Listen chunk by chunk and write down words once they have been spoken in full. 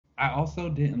I also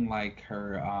didn't like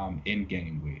her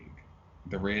in-game wig,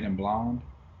 the red and blonde.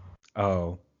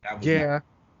 Oh, That was not yeah,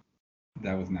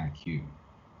 that was not cute.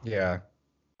 yeah.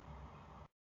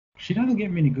 She doesn't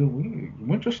get many good wigs.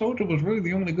 Winter Soldier was really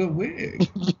the only good wig.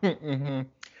 hmm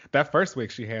That first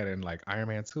wig she had in like Iron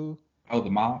Man 2. Oh, the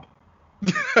mop,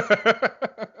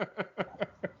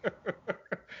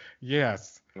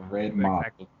 Yes, the red mop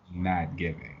exactly. was not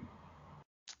giving.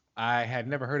 I had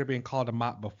never heard it being called a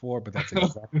mop before, but that's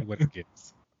exactly what it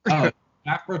gets. Oh,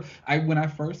 when I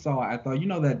first saw it, I thought,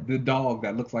 that the dog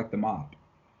that looks like the mop.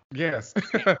 Yes.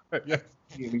 Yes.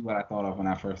 Immediately what I thought of when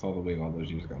I first saw the wig all those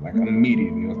years ago. Like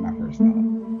immediately, it was my first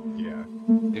thought. Yeah.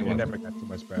 It It wasn't. never got too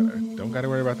much better. Don't got to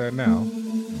worry about that now.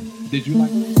 Did you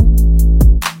like?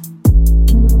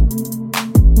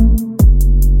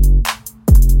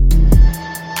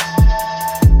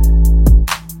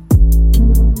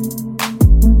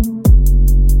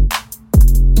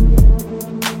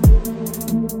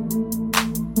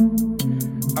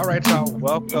 All right, y'all.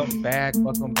 Welcome back.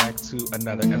 Welcome back to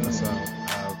another episode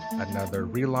of another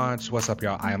relaunch. What's up,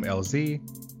 y'all? I am LZ.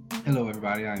 Hello,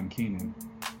 everybody. I am Keenan.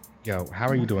 Yo, how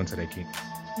are you doing today, Keith?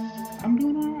 I'm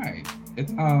doing all right.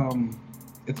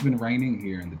 It's been raining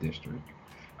here in the district,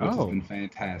 which has Oh, been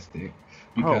fantastic.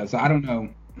 oh, Because I don't know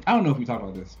if we talked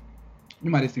about this. You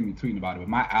might have seen me tweeting about it, but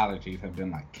my allergies have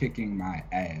been like kicking my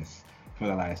ass for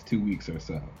the last 2 weeks or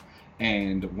so.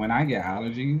 And when I get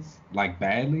allergies, like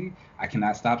badly, I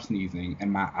cannot stop sneezing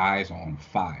and my eyes are on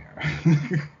fire.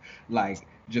 Like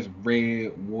just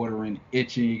red, watering,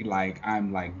 itching, like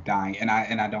I'm like dying. And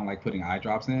I don't like putting eye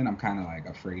drops in. I'm kind of like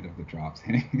afraid of the drops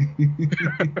hitting.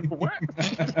 what?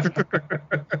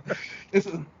 it's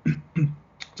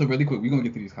So really quick, we're gonna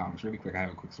get to these comics really quick. I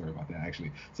have a quick story about that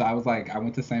actually. So I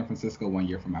went to San Francisco one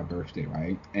year for my birthday,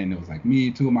 right? And it was like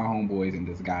me, two of my homeboys, and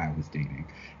this guy I was dating.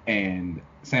 And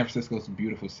San Francisco's a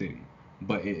beautiful city,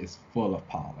 but it is full of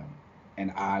pollen.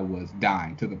 And I was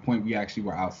dying to the point we actually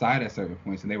were outside at certain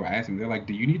points, and they were asking me, they're like,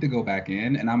 "Do you need to go back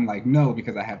in?" And I'm like, "No,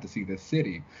 because I have to see this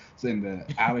city." So, and the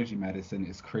allergy medicine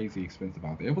is crazy expensive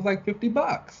out there. It was like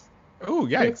 $50. Oh,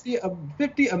 yikes.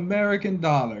 50 American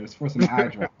dollars for some eye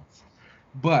drops.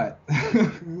 But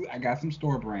I got some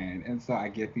store brand, and so I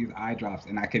get these eye drops,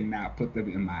 and I cannot put them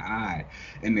in my eye.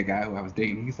 And the guy who I was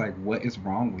dating, he's like, "What is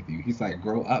wrong with you?" He's like,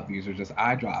 "Grow up. These are just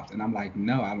eye drops." And I'm like,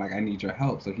 "No." I'm like, "I need your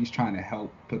help." So he's trying to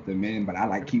help put them in, but I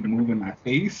like keep moving my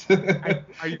face.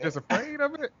 Are you just afraid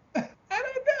of it? I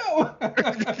don't know.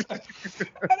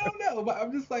 I don't know, but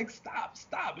I'm just like, stop,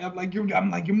 stop. And I'm like, you're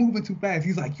moving too fast.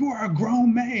 He's like, you are a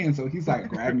grown man. So he's like,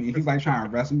 grab me. He's like trying to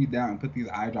wrestle me down and put these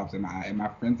eye drops in my eye. And my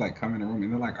friends like come in the room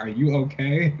and they're like, are you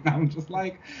okay? And I'm just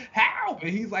like, help. And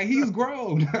he's like, he's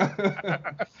grown.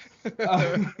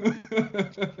 Um,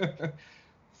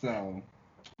 so,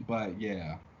 but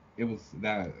yeah, it was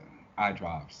that eye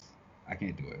drops. I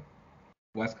can't do it.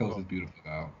 West Coast is Well, beautiful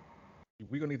though.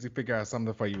 we're gonna need to figure out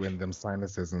something for you in them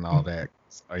sinuses and all that.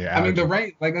 Oh, your I mean, the allergies.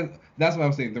 rain, like that's what I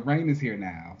was saying. The rain is here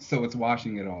now, so it's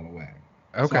washing it all away.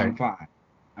 So Okay. I'm fine.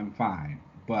 I'm fine,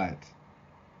 but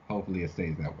hopefully it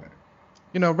stays that way.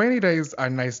 Rainy days are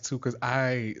nice too because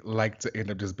I like to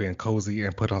end up just being cozy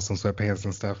and put on some sweatpants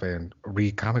and stuff and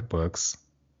read comic books.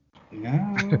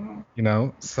 Yeah.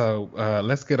 So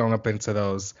let's get on up into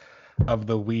those of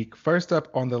the week. First up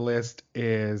on the list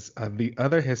is the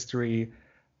other history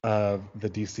of the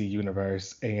DC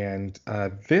universe, and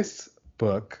this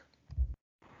book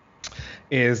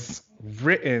is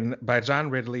written by John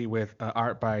Ridley with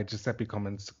art by Giuseppe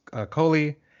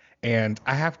Comens-Colli, and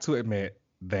I have to admit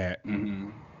that Hmm.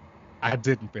 I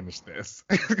didn't finish this.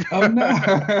 Oh no.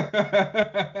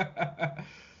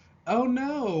 Oh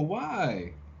no.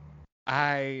 Why?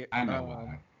 I I know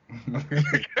why. okay.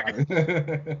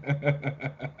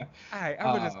 I'm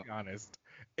gonna just uh, be honest.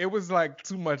 It was like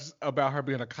too much about her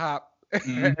being a cop,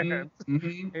 hmm.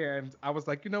 Hmm. and I was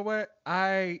like, you know what?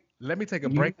 I let me take a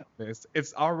You break know, from this.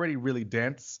 It's already really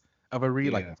dense of a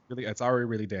read. Like yeah. it's already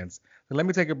really dense. So let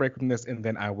me take a break from this, and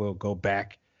then I will go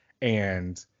back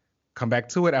and come back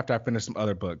to it after I finish some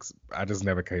other books. I just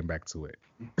never came back to it.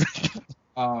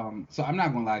 So I'm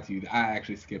not gonna lie to you. I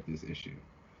actually skipped this issue.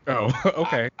 Oh, I,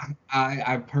 okay.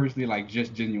 I personally like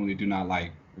just genuinely do not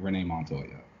like Renee Montoya.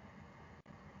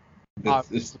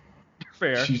 That's it's Obviously,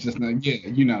 fair. she's just not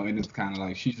and it's kind of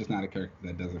like she's just not a character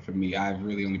that does it for me. I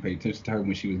really only paid attention to her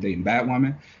when she was dating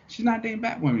Batwoman. She's not dating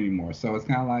Batwoman anymore, so it's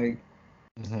kind of like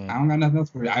Mhm. I don't got nothing else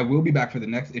for you. I will be back for the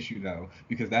next issue though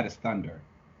because that is Thunder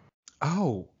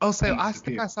Oh, so and I think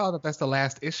Superior. I saw that that's the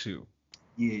last issue.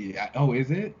 Yeah, yeah. Oh, is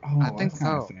it? I Oh, think that's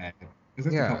kind of so. sad.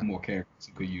 Because there's a Yeah. couple more characters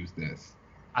who could use this.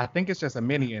 I think it's just a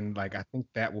mini, and like I think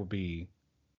that will be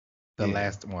the Yeah.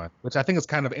 last one, which I think is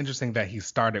kind of interesting that he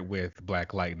started with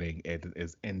Black Lightning and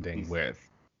is ending with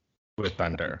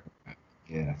Thunder.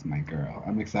 Yeah, that's my girl.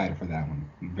 I'm excited for that one,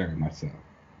 very much so.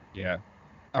 Yeah.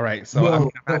 All right. So I mean,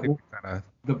 Well, I'm not kind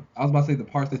of. I was about to say the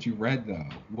parts that you read though.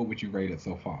 What would you rate it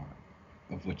so far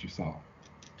of what you saw?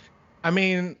 I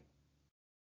mean,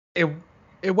 it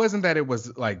it wasn't that it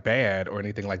was like bad or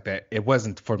anything like that. It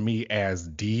wasn't for me as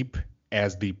deep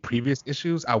as the previous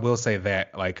issues. I will say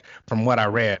that, like, from what I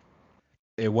read,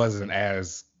 it wasn't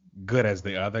as good as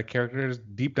the other characters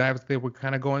deep dives they were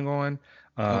kind of going on.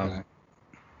 Okay.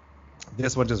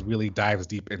 This one just really dives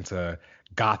deep into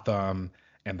Gotham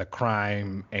and the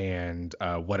crime and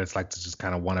what it's like to just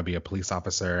kind of want to be a police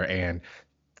officer. And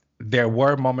there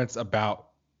were moments about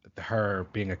her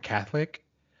being a Catholic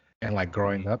and like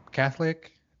growing up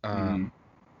Catholic, Mm-hmm.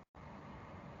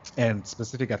 and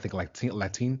specific, I think, like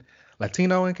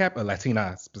Latino and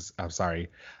Latina, I'm sorry,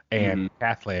 and Mm-hmm.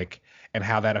 Catholic, and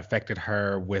how that affected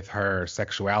her with her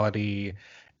sexuality,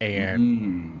 and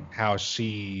Mm-hmm. how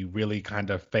she really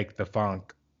kind of faked the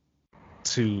funk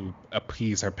to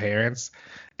appease her parents,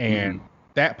 and Mm-hmm.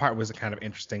 that part was kind of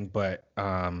interesting. But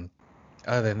other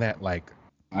than that, like,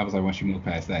 I was like, once you move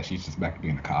past that, she's just back to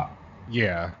being a cop.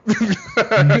 yeah.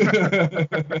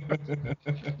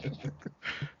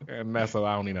 And that's so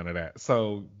I don't need none of that.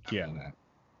 So I yeah, feel that.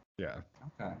 yeah.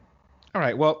 Okay. All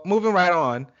right. Well, moving right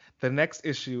on. The next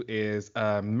issue is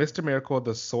Mr. Miracle: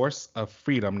 The Source of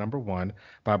Freedom, #1,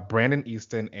 by Brandon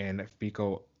Easton and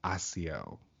Fico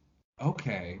Asio.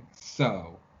 Okay.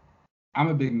 So I'm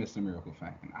a big Mr. Miracle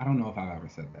fan. I don't know if I've ever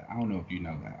said that. I don't know if you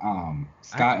know that. I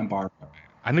Scott and Barbara.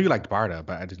 I knew you liked Barda,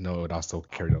 but I didn't know it also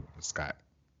carried over to Scott.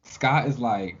 Scott is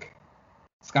like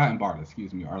Scott and Bart,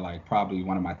 excuse me, are like probably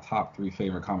one of my top three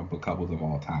favorite comic book couples of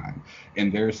all time.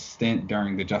 And their stint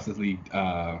during the Justice League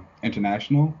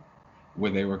International,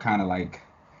 where they were kind of like,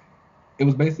 it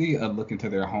was basically a look into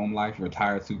their home life,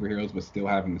 retired superheroes, but still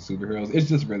having the superheroes. It's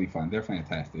just really fun. They're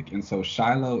fantastic. And so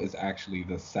Shiloh is actually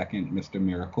the second Mr.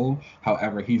 Miracle.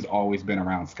 However, he's always been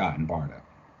around Scott and Barda.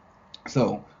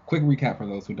 So, quick recap for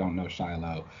those who don't know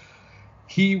Shiloh.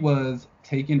 He was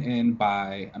taken in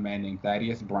by a man named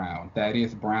Thaddeus Brown.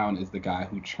 Thaddeus Brown is the guy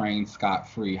who trained Scott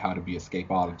Free how to be a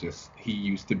escapologist. He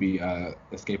used to be a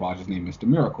escapologist named Mr.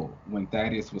 Miracle. When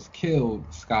Thaddeus was killed,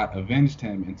 Scott avenged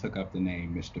him and took up the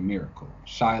name Mr. Miracle.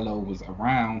 Shiloh was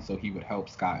around so he would help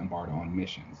Scott and Barda on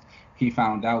missions. He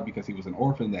found out because he was an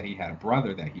orphan that he had a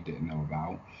brother that he didn't know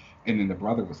about, and then the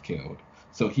brother was killed.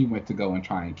 So he went to go and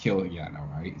try and kill it. Yeah, I know,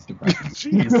 right? It's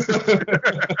depressing. Jeez.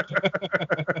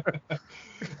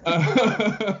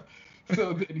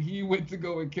 So then he went to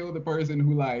go and kill the person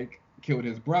who like killed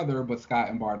his brother, but Scott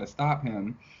and Barda stop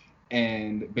him.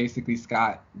 And basically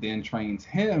Scott then trains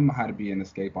him how to be an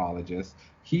escapologist.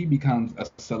 He becomes a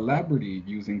celebrity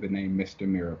using the name Mr.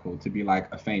 Miracle to be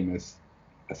like a famous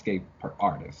escape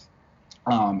artist.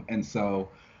 And so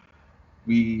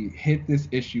we hit this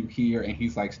issue here, and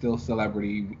he's like still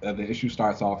celebrity. The issue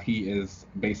starts off, he is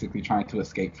basically trying to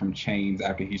escape from chains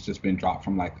after he's just been dropped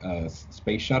from like a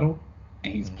space shuttle,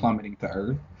 and he's plummeting to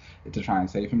Earth to try and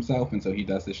save himself. And so he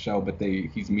does this show, but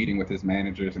he's meeting with his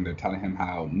managers, and they're telling him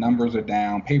how numbers are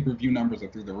down, pay-per-view numbers are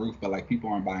through the roof, but like people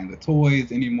aren't buying the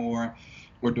toys anymore.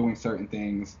 We're doing certain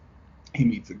things. He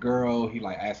meets a girl. He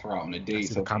like asks her out on a date.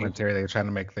 So the commentary they were trying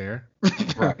to make there.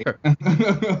 Right.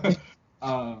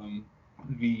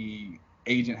 The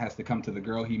agent has to come to the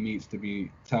girl he meets to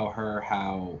tell her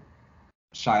how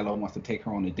Shiloh wants to take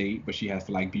her on a date, but she has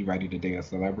to like be ready to date a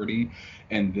celebrity.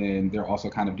 And then they're also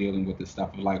kind of dealing with this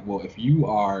stuff of like, well, if you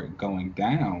are going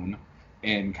down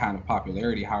in kind of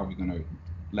popularity, how are we going to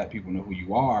let people know who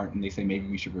you are? And they say maybe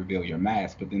we should reveal your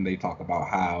mask, but then they talk about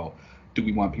how do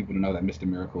we want people to know that Mr.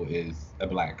 Miracle is a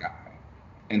black guy?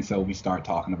 And so we start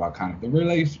talking about kind of the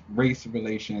race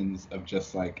relations of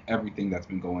just like everything that's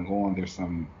been going on. There's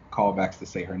some callbacks to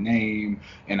say her name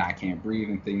and I Can't Breathe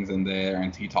and things in there.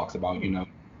 And he talks about,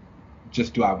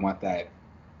 just do I want that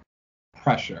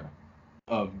pressure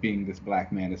of being this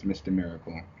black man as Mr.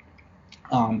 Miracle?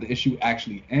 The issue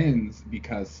actually ends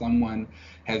because someone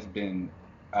has been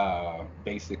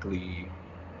basically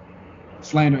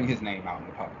slandering his name out in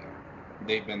the public.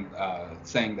 They've been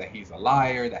saying that he's a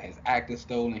liar, that his act is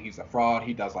stolen, he's a fraud.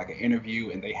 He does like an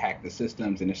interview and they hack the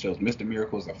systems and it shows Mr.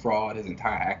 Miracle is a fraud, his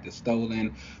entire act is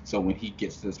stolen. So when he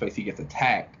gets to this place, he gets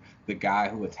attacked. The guy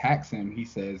who attacks him, he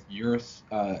says, you're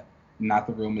not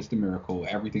the real Mr. Miracle.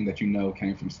 Everything that you know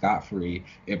came from Scott Free.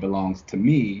 It belongs to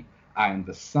me. I am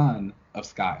the son of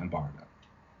Scott and Barda.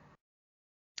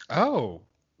 Oh,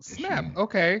 snap.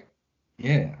 Okay.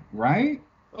 Yeah, right?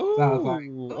 Oh, So I was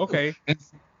like, okay.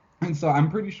 And so I'm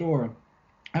pretty sure,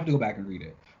 I have to go back and read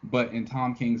it, But in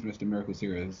Tom King's Mr. Miracle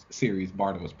series,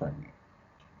 Barda was pregnant.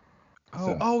 Oh,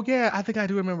 So oh yeah, I think I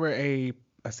do remember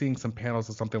seeing some panels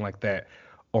or something like that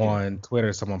yeah, on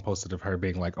Twitter. Someone posted of her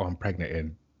being like, "Oh, I'm pregnant,"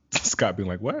 and Scott being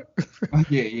like, "What?"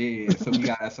 yeah. So we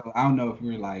got. So I don't know if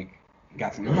we're like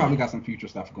got some. We probably got some future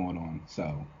stuff going on.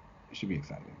 So it should be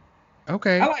exciting. I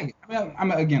Okay. like it. I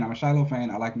mean, I'm a Shiloh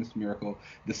fan. I like Mr. Miracle.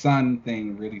 The sun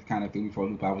thing really kind of threw me for a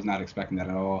loop. I was not expecting that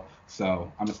at all.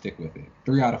 So I'm gonna stick with it.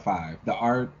 3 out of 5. The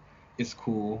art is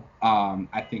cool.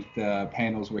 I think the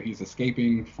panels where he's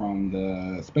escaping from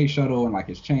the space shuttle and like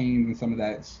his chains and some of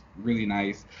that's really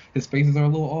nice. His faces are a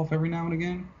little off every now and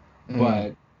again, Mm,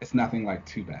 but it's nothing like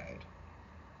too bad.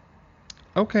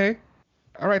 okay.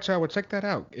 All right, y'all. Well, check that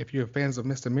out if you're fans of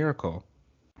Mr. Miracle.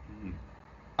 Mhm.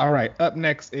 All right. Up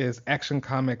next is Action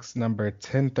Comics number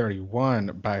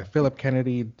 1031 by Philip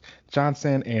Kennedy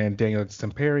Johnson and Daniel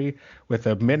Stemperi, with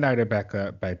a Midnighter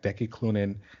backup by Becky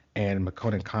Cloonan and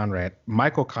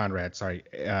Michael Conrad, sorry,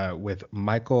 with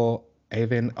Michael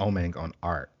Avon Oming on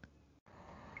art.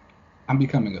 I'm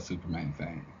becoming a Superman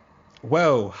fan.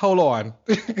 Whoa, hold on.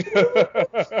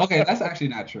 Okay, that's actually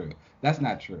not true. That's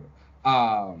not true.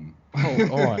 Um,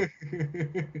 Hold on.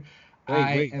 Wait,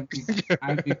 I wait. am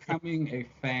I'm becoming a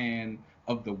fan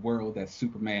of the world that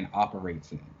Superman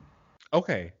operates in.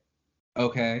 Okay.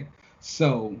 Okay,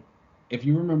 so if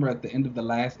you remember at the end of the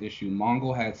last issue,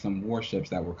 Mongol had some warships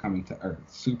that were coming to Earth.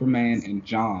 Superman and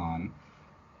John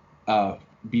uh,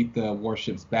 beat the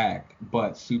warships back,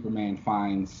 but Superman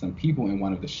finds some people in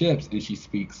one of the ships, and she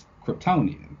speaks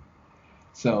Kryptonian.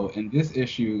 So in this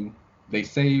issue, they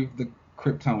save the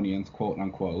Kryptonians, quote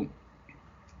unquote.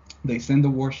 They send the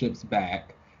warships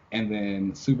back, and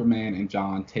then Superman and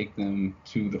John take them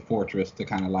to the fortress to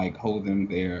kind of like hold them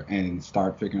there and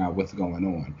start figuring out what's going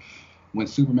on. When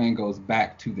Superman goes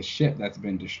back to the ship that's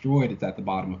been destroyed, it's at the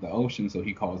bottom of the ocean, so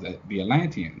he calls it the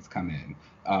Atlanteans come in.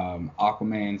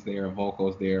 Aquaman's there,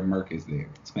 Volko's there, Merc is there.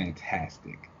 It's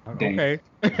fantastic. Daniel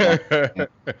Okay.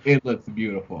 it looks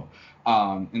beautiful.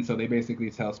 And so they basically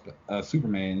tell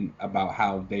Superman about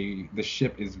how the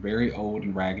ship is very old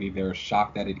and raggedy. They're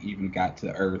shocked that it even got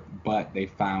to Earth, but they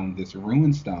found this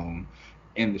ruin stone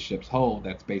in the ship's hold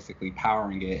that's basically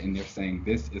powering it, and they're saying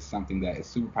this is something that is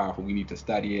super powerful. We need to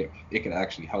study it. It could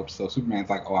actually help. So Superman's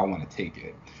like, oh, I want to take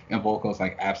it, and Volko's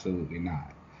like, absolutely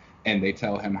not. And they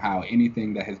tell him how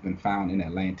anything that has been found in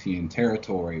Atlantean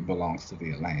territory belongs to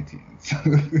the Atlanteans.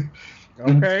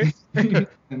 Okay.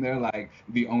 And they're like,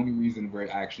 the only reason we're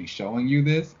actually showing you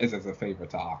this is as a favor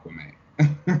to Aquaman.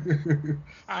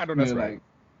 I know that's they're right. like,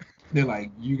 they're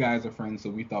like, you guys are friends, so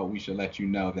we thought we should let you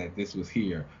know that this was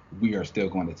here. We are still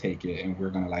going to take it, and we're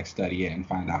going to like study it and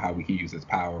find out how we can use its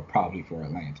power, probably for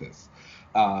Atlantis.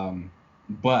 Um,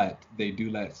 but they do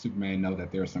let Superman know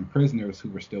that there are some prisoners who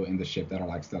were still in the ship that are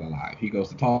like still alive. He goes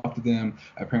to talk to them.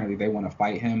 Apparently, they want to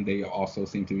fight him. They also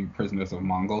seem to be prisoners of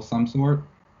Mongol some sort,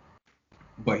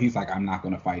 but he's like, I'm not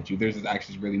going to fight you. There's this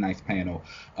actually really nice panel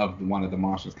of one of the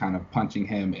monsters kind of punching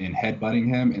him and headbutting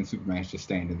him, and Superman's just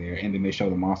standing there. And then they show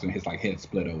the monster and his like head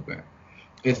split open. Oh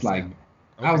It's like, snap.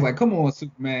 I was Okay. like, come on,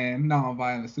 Superman,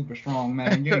 non-violent, super strong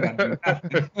man. You ain't got to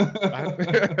do I-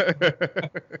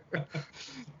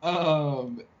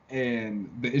 nothing. And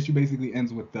the issue basically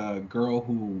ends with the girl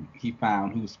who he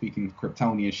found who's speaking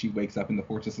Kryptonian. She wakes up in the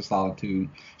Fortress of Solitude.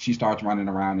 She starts running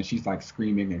around and she's like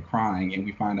screaming and crying. And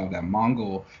we find out that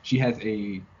Mongol, she has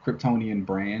a Kryptonian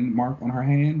brand mark on her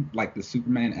hand, like the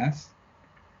Superman S.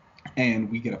 And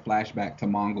we get a flashback to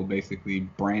Mongol basically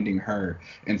branding her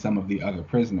and some of the other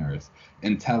prisoners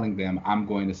and telling them, I'm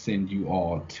going to send you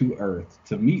all to Earth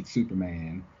to meet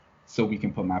Superman so we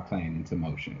can put my plan into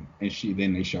motion. And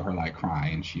then they show her like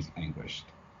crying and she's anguished.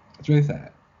 It's really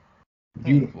sad. Hmm.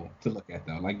 Beautiful to look at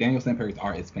though. Like Daniel Stamper's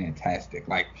art is fantastic.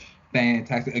 Like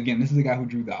fantastic. Again, this is the guy who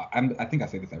drew I think I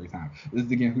say this every time. This is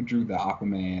the guy who drew the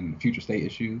Aquaman Future State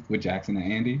issues with Jackson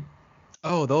and Andy.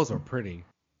 Oh, those are pretty.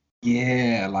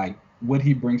 Yeah, like what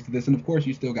he brings to this. And of course,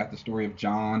 you still got the story of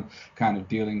John kind of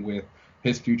dealing with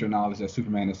his future knowledge that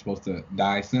Superman is supposed to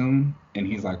die soon. And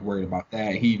he's Mhm. like worried about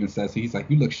that. He even says, he's like,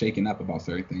 you look shaken up about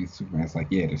certain things. Superman's like,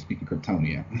 yeah, they're speaking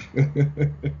Kryptonia.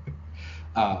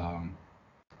 um,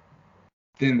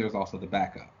 then there's also the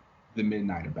backup, the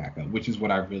Midnighter backup, which is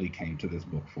what I really came to this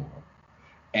book for.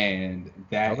 And All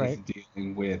that is right.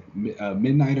 dealing with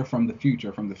Midnighter from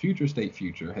the future state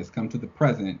future has come to the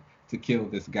present to kill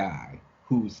this guy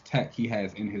whose tech he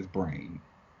has in his brain.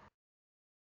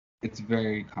 It's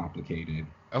very complicated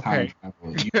time Okay.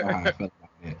 travel. You know how I felt about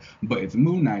it, but it's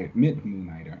Moon Knight, Mid Moon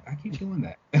Nighter. I keep doing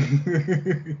that.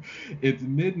 It's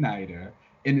Midnighter,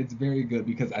 And it's very good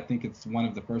because I think it's one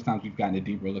of the first times we've gotten a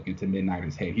deeper look into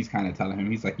Midnighter's head. He's kind of telling him,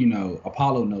 he's like,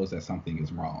 Apollo knows that something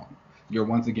is wrong. You're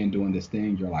once again doing this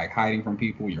thing. You're like hiding from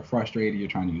people. You're frustrated. You're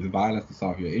trying to use violence to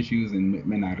solve your issues. And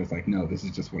Midnighter's like, no, this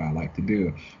is just what I like to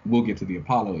do. We'll get to the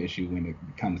Apollo issue when it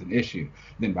becomes an issue.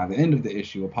 Then by the end of the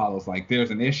issue, Apollo's like,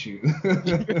 there's an issue.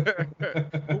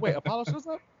 Wait, Apollo shows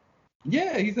up?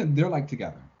 Yeah, he said they're like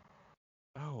together.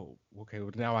 Oh, okay.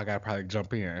 Well, now I gotta probably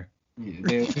jump in.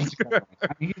 Yeah,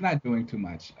 I mean, he's not doing too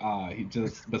much. He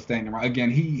just but staying around.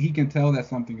 Again, he can tell that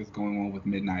something is going on with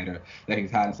Midnighter, that he's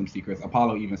hiding some secrets.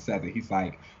 Apollo even said that he's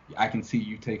like, I can see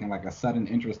you taking like a sudden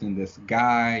interest in this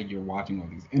guy. You're watching all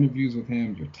these interviews with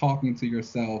him. You're talking to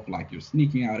yourself, like you're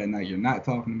sneaking out at night. You're not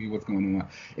talking to me. What's going on?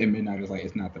 And Midnighter's like,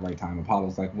 it's not the right time.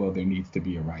 Apollo's like, well, there needs to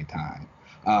be a right time.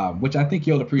 Which I think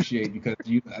you'll appreciate because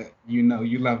you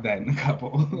love that in a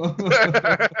couple.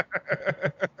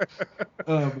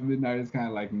 But Midnight is kind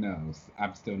of like, no,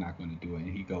 I'm still not going to do it,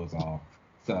 and he goes off.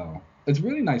 So it's a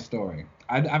really nice story.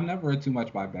 I've never read too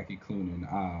much by Becky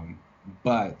Cloonan,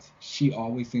 but she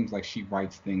always seems like she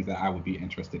writes things that I would be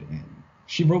interested in.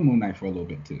 She wrote Moon Knight for a little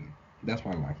bit too. That's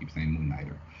probably why I keep saying Moon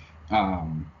Knighter.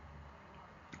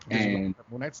 And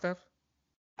Moon Knight stuff.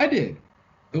 I did.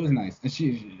 It was nice, and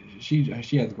she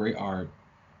has great art.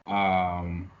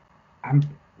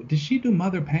 Did she do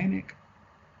Mother Panic?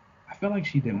 I feel like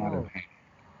she did Mother Panic.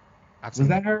 Was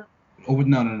that her? Oh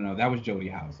no, that was Jody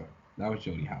Houser.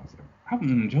 Jody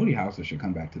Houser should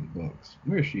come back to the books.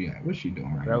 Where is she at? What's she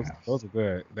doing now? Those are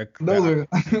good. Those are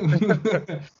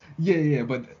yeah,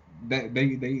 but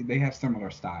they have similar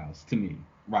styles to me,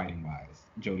 writing wise.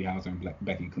 Jody Houser and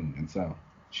Becky Cloonan, so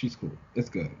she's cool. It's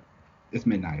good. It's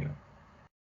Midnighter.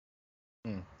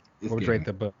 What would you rate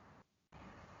the book?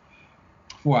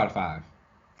 4 out of 5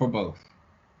 for both.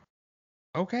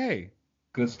 Okay.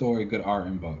 Good story, good art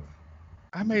in both.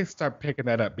 I may start picking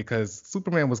that up because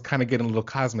Superman was kind of getting a little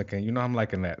cosmic, and I'm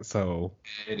liking that. So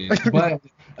it is. But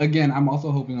again, I'm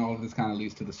also hoping all of this kind of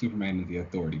leads to the Superman and the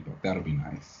Authority book. That'll be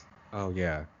nice. Oh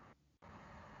yeah.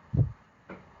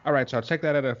 All right, y'all, check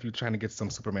that out if you're trying to get some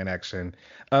Superman action.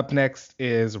 Up next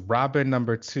is Robin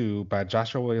 #2 by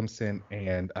Joshua Williamson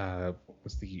and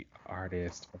what's the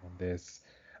artist on this?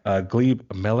 Gleb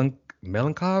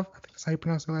Melenkov, I think that's how you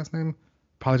pronounce her last name.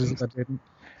 Apologies if I didn't.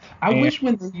 I wish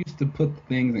when they used to put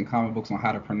things in comic books on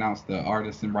how to pronounce the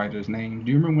artist and writer's name.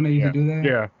 Do you remember when they used to do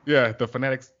that? Yeah, the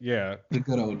phonetics, yeah. The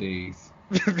good old days.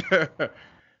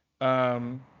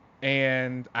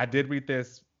 And I did read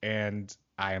this, and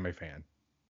I am a fan.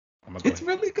 It's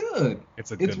really good.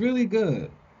 It's really good.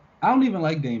 I don't even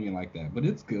like Damian like that, but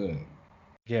it's good.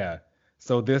 Yeah.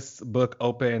 So this book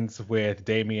opens with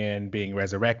Damian being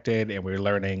resurrected, and we're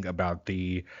learning about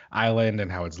the island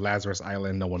and how it's Lazarus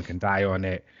Island. No one can die on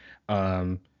it.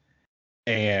 They're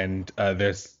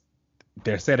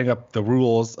setting up the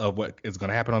rules of what is going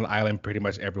to happen on the island. Pretty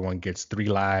much everyone gets 3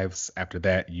 lives. After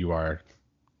that, you are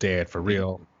dead for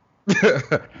real.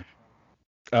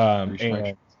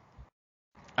 And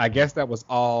I guess that was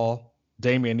all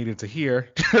Damian needed to hear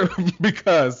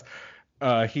because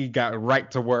he got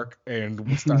right to work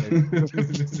and started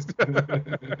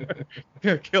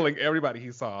killing everybody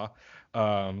he saw.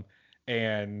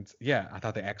 And yeah, I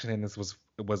thought the action in this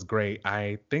was great.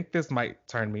 I think this might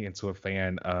turn me into a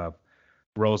fan of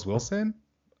Rose Wilson.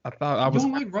 You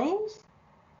don't like Rose?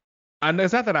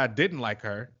 It's not that I didn't like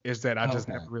her. It's that I just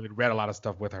never really read a lot of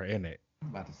stuff with her in it. I'm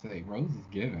about to say Rose is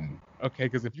given. Okay,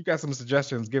 because if you got some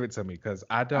suggestions, give it to me. Because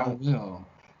I don't. I will.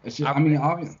 It's just,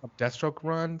 obviously Deathstroke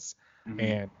runs,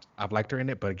 and I've liked her in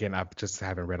it, but again, I just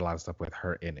haven't read a lot of stuff with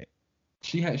her in it.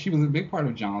 She was a big part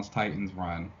of John's Titans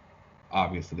run.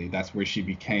 Obviously, that's where she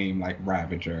became like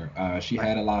Ravager. She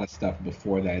had a lot of stuff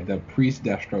before that. The Priest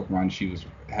Deathstroke run,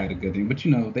 had a good thing, but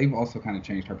they've also kind of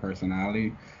changed her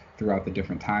personality throughout the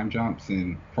different time jumps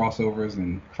and crossovers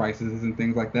and crises and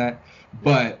things like that. Yeah.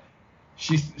 But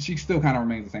she still kind of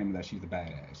remains the same, that she's a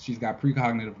badass. She's got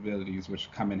precognitive abilities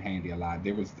which come in handy a lot.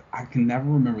 I can never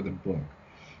remember the book.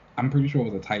 I'm pretty sure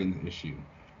it was a Titans issue,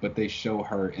 but they show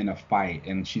her in a fight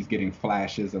and she's getting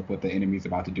flashes of what the enemy's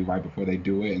about to do right before they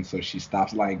do it, and so she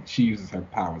stops. Like, she uses her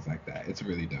powers like that. It's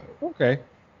really dope. Okay.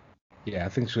 Yeah, I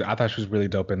thought she was really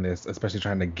dope in this, especially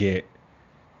trying to get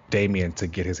Damian to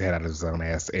get his head out of his own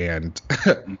ass, and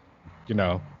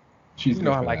she's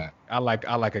I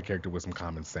like a character with some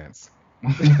common sense.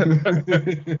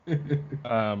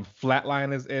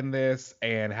 Flatline is in this,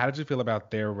 and how did you feel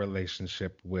about their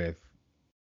relationship with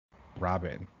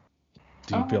Robin?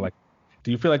 Do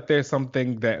you feel like there's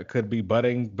something that could be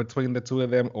budding between the two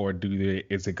of them, or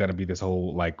is it gonna be this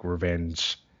whole like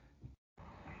revenge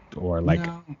or like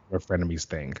we're frenemies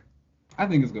thing? I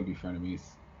think it's gonna be frenemies.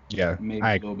 Yeah, Maybe a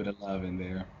I little bit of love in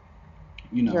there.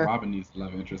 yeah. Robin needs a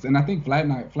love interest, and I think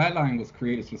Flatline was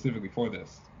created specifically for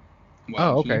this,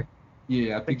 Oh, wasn't she? okay.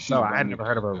 Yeah, I I think think she's so. a I had brand new never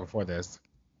heard of her character. before this.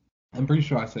 I'm pretty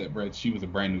sure I said she was a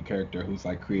brand new character who's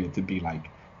like created to be like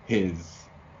his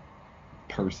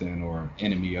person or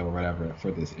enemy or whatever for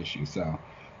this issue. So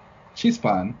she's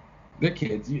fun. They're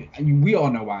kids. We all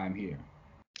know why I'm here.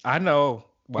 I know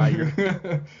why you're.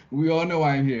 We all know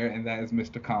why I'm here, and that is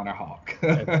Mr. Connor Hawk.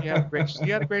 And he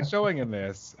had a great showing in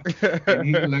this. And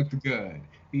he looked good.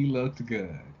 He looked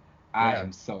good. I Yeah.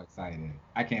 am so excited.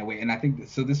 I can't wait. And I think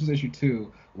so. This was issue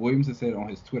 2. Williamson said on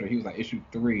his Twitter, he was like, issue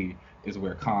 3 is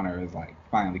where Connor is like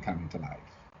finally coming to life,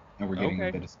 and we're getting a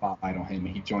Okay. bit of spotlight on him,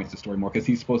 and he joins the story more because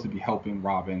he's supposed to be helping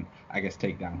Robin, I guess,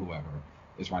 take down whoever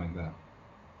is running the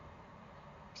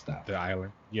stuff. The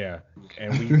island. Yeah.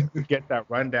 And we get that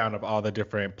rundown of all the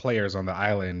different players on the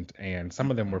island, and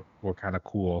some of them were kind of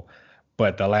cool.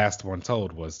 But the last one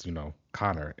told was,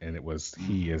 Connor, and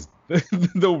he is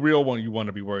the real one you want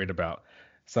to be worried about.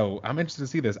 So I'm interested to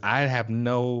see this. I have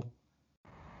no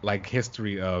like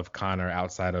history of Connor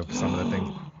outside of some of the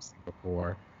things I've seen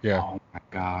before. Yeah. Oh my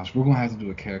gosh, we're gonna have to do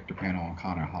a character panel on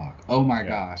Connor Hawk. Oh my Yeah.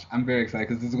 gosh, I'm very excited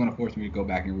because this is gonna force me to go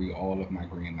back and read all of my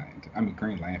Green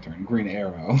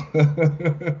Arrow.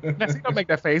 Nancy, don't make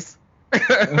that face.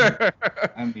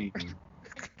 I mean,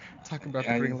 Talking about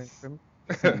the Green it's, Lantern.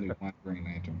 it's only one Green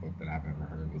Lantern book that I've ever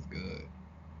heard was good.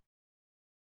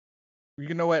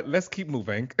 You know what? Let's keep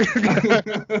moving.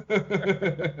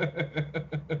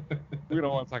 We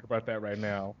don't want to talk about that right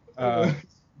now.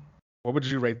 What would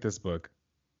you rate this book?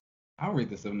 I'll read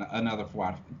this another 4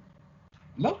 out of.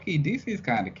 Low-key, DC's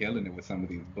kind of killing it with some of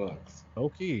these books.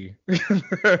 Okay.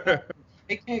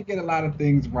 They can't get a lot of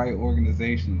things right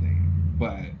organizationally,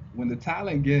 but when the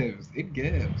talent gives, it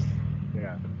gives.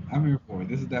 Yeah. I'm here for it.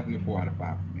 This is definitely a 4 out of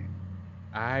 5 for me.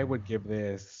 I would give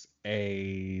this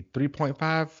a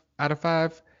 3.5 out of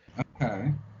 5.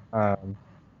 Okay.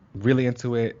 Really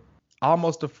into it.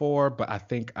 Almost a 4, but I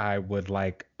think I would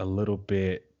like a little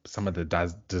bit some of the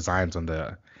designs on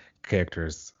the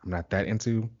characters I'm not that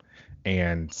into,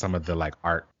 and some of the like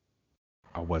art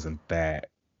I wasn't that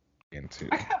into.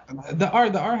 The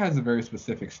art has a very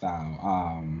specific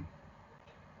style,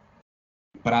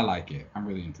 but I like it. I'm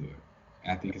really into it.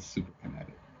 I think it's super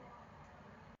kinetic.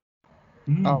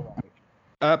 All right.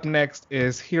 Up next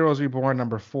is Heroes Reborn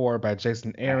 #4 by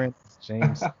Jason Aaron,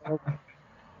 James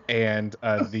and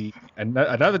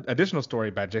another additional story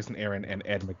by Jason Aaron and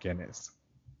Ed McGuinness.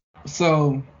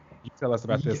 So you tell us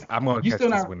about this. I'm gonna you catch still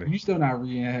this not when you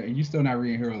still not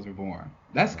reading Heroes Reborn.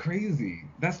 That's crazy.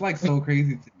 That's like so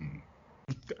crazy to me.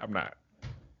 I'm not.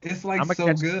 It's like I'm gonna so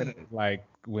catch good. it, like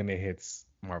when it hits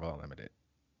Marvel Unlimited.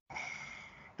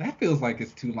 That feels like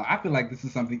it's too long. I feel like this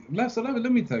is something. So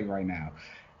let me tell you right now.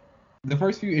 The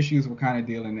first few issues were kind of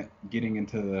getting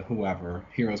into the whoever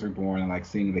Heroes Reborn and like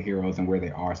seeing the heroes and where they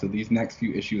are. So these next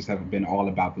few issues have been all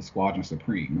about the Squadron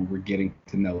Supreme, and we're getting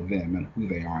to know them and who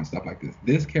they are and stuff like this.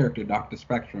 This character, Dr.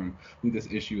 Spectrum, who this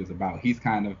issue is about, he's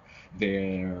kind of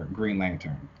their Green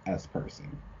Lantern-esque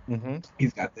person. Mm-hmm.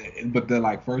 He's got but the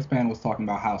like first panel was talking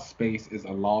about how space is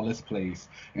a lawless place,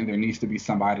 and there needs to be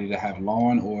somebody to have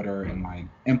law and order and like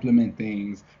implement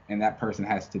things, and that person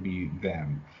has to be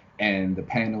them. And the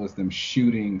panel is them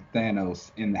shooting Thanos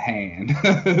in the hand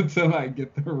to like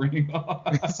get the ring off.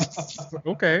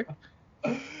 Okay.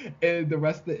 And the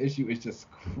rest of the issue is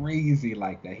just crazy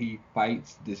like that. He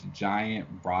fights this giant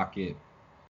rocket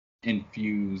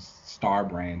infused star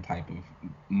brand type of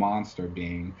monster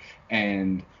being,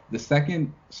 and the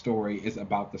second story is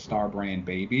about the star brand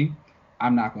baby.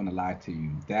 I'm not going to lie to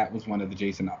you, that was one of the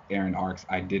Jason Aaron arcs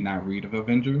I did not read of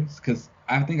Avengers, because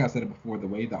I think I said it before, the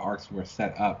way the arcs were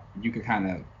set up, you could kind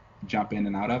of jump in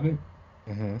and out of it.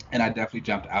 Mm-hmm. And I definitely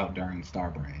jumped out during star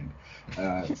brand.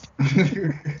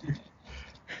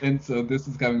 And so this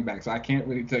is coming back. So I can't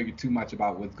really tell you too much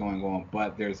about what's going on,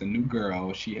 but there's a new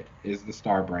girl. She is the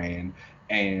Star Brand,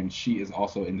 and she is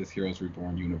also in this Heroes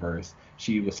Reborn universe.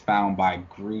 She was found by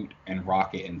Groot and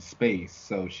Rocket in space,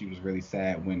 so she was really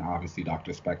sad when obviously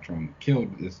Dr. Spectrum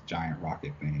killed this giant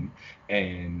rocket thing.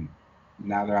 And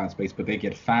now they're out in space, but they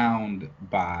get found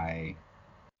by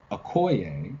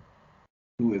Okoye,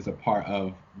 who is a part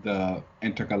of the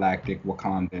intergalactic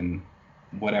Wakandan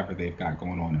whatever they've got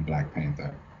going on in Black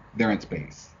Panther. They're in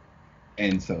space.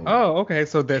 And so Oh, okay.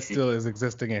 So that still is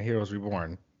existing in Heroes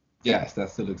Reborn. yes, that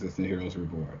still exists in Heroes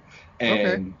Reborn. And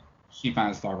Okay. she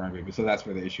finds Starbrand Baby. So that's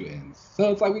where the issue ends. So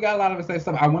it's like we got a lot of the same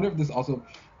stuff. I wonder if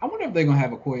they're gonna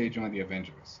have Okoye join the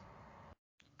Avengers.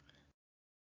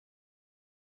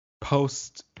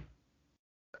 Post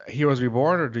Heroes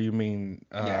Reborn, or do you mean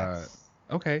Yes.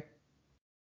 Okay.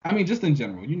 I mean, just in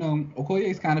general,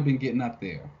 Okoye's kind of been getting up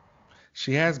there.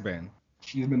 She has been.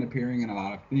 She's been appearing in a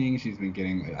lot of things. She's been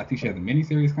getting, I think she has a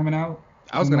miniseries coming out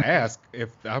I was within the gonna month. ask if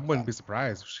I wouldn't be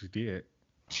surprised if she did.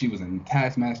 She was in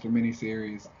Taskmaster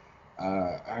miniseries.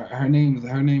 Her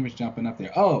name is jumping up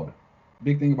there. Oh,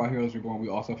 big thing about Heroes Reborn, we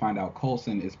also find out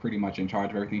Coulson is pretty much in charge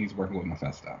of everything. He's working with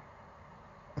Mephisto.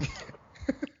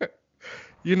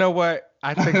 You know what?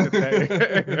 I think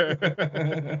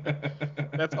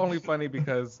that's only funny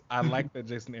because I like that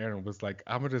Jason Aaron was like,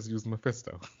 I'm gonna just use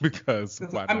Mephisto because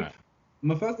why I mean, not?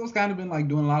 Mephisto's kind of been like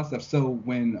doing a lot of stuff. So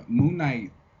when Moon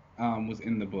Knight was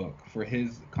in the book for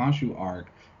his Khonshu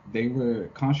arc,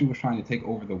 Khonshu was trying to take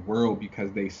over the world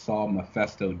because they saw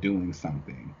Mephisto doing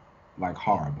something like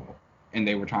horrible, and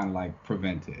they were trying to like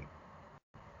prevent it.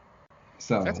 That's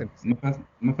So interesting.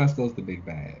 Mephisto's the big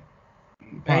bad.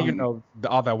 And you Probably know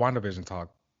all that WandaVision talk.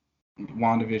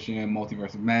 WandaVision,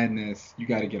 Multiverse of Madness. You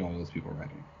got to get all those people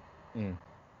ready. Mm.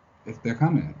 If they're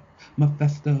coming,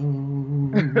 Mephisto.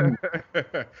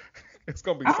 It's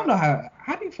gonna be I don't something. know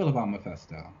how do you feel about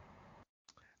Mephisto?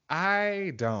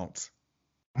 I don't.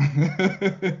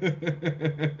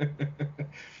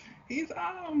 he's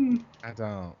I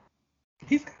don't.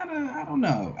 he's kind of I don't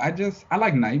know. I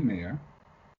like Nightmare,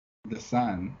 the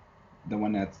son, the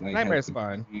one that's like has Nightmare's the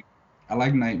fun. I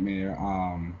like Nightmare.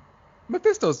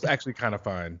 Mephisto's actually kind of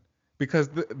fun because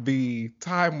the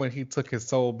time when he took his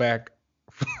soul back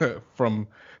from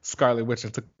Scarlet Witch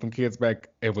and took them kids back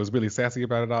and was really sassy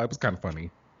about it all, it was kind of funny.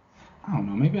 I don't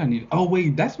know. Maybe I need. Oh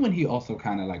wait, that's when he also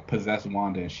kind of like possessed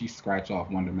Wanda and she scratched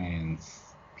off Wonder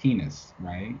Man's penis,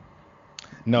 right?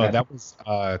 No, That's that was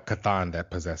Cathan that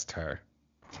possessed her.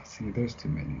 see, there's too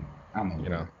many. I'm You over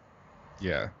know, it.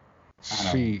 yeah, I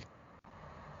know. she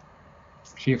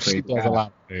She a she crazy does a guy. lot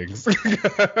of things.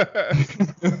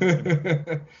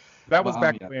 That but was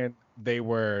back yeah. when they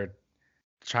were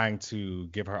trying to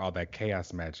give her all that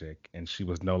chaos magic, and she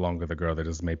was no longer the girl that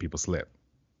just made people slip.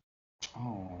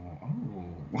 Oh.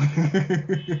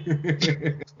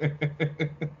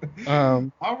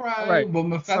 All All right, right. but So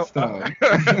Mephisto.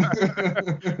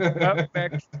 up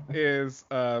next is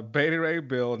Beta Ray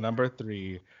Bill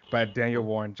 #3 by Daniel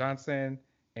Warren Johnson.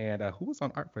 And who was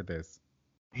on art for this?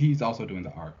 He's also doing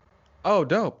the art. Oh,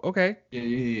 dope. Okay. Yeah.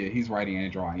 He's writing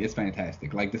and drawing. It's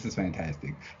fantastic. Like this is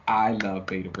fantastic. I love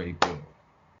Beta Ray Bill.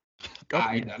 Oh,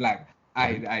 I yeah. like.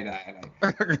 I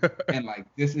like. And like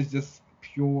this is just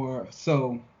pure.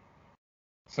 So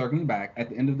circling back at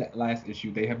the end of that last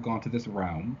issue, they have gone to this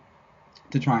realm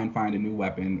to try and find a new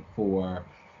weapon for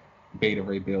Beta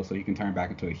Ray Bill so he can turn back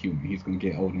into a human. He's gonna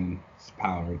get Odin's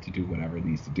power to do whatever it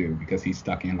needs to do because he's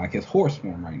stuck in like his horse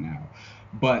form right now.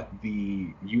 But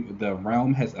the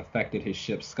realm has affected his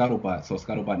ship Scuttlebutt, so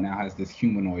Scuttlebutt now has this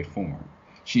humanoid form.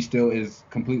 She still is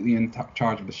completely in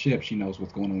charge of the ship. She knows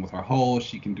what's going on with her hull.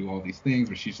 She can do all these things,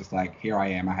 but she's just like, here I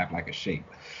am. I have like a shape,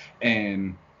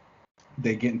 and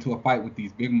they get into a fight with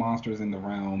these big monsters in the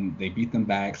realm. They beat them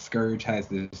back. Scourge has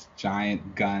this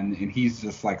giant gun, and he's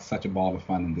just like such a ball of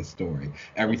fun in this story.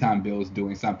 Every time Bill's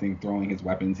doing something, throwing his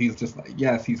weapons, he's just like,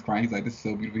 yes, he's crying. He's like, this is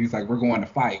so beautiful. He's like, we're going to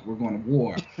fight. We're going to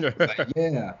war. It's like,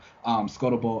 yeah.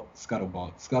 Scuttlebutt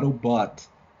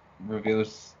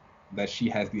reveals that she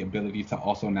has the ability to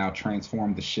also now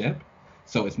transform the ship.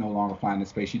 So it's no longer flying in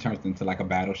space. She turns into like a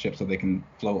battleship so they can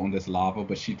float on this lava.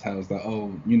 But she tells the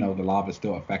the lava is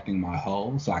still affecting my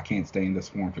hull, so I can't stay in this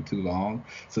form for too long.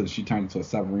 So she turns into a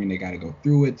submarine. They got to go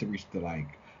through it to reach the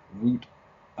like root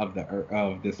of the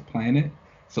of this planet,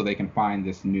 so they can find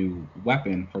this new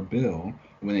weapon for Bill.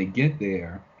 When they get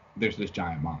there, there's this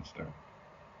giant monster,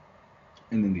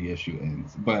 and then the issue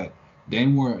ends. But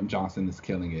Dane Warren Johnson is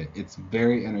killing it. It's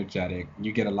very energetic.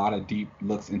 You get a lot of deep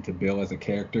looks into Bill as a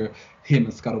character. Him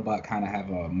and Scuttlebutt kind of have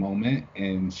a moment,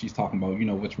 and she's talking about,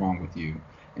 what's wrong with you?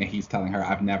 And he's telling her,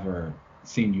 I've never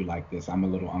seen you like this. I'm a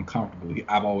little uncomfortable.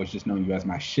 I've always just known you as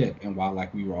my ship. And while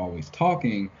like we were always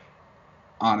talking,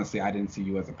 honestly, I didn't see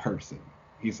you as a person.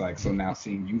 He's like, so now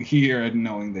seeing you here and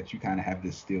knowing that you kind of have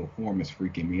this still form is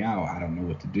freaking me out. I don't know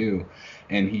what to do.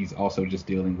 And he's also just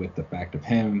dealing with the fact of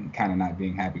him kind of not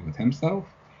being happy with himself.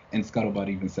 And Scuttlebutt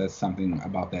even says something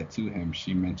about that to him.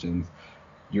 She mentions,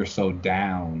 you're so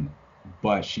down,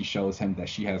 but she shows him that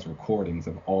she has recordings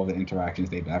of all the interactions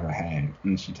they've ever had.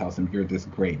 And she tells him, you're this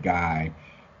great guy.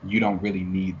 You don't really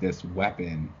need this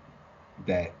weapon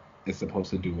that is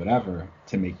supposed to do whatever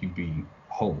to make you be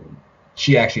whole.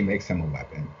 She actually makes him a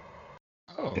weapon.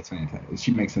 Oh. It's fantastic.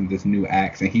 She makes him this new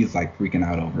axe, and he's like freaking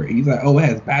out over it. He's like, "Oh, it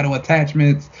has battle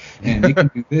attachments, and it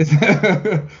can do this."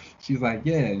 She's like,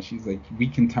 "Yeah," and she's like, "We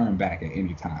can turn back at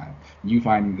any time. You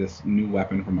finding this new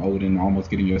weapon from Odin, almost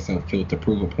getting yourself killed to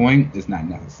prove a point, is not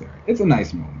necessary." It's a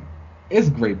nice moment. It's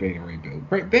great Beta Ray Bill.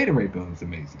 Great Beta Ray Bill is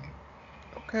amazing.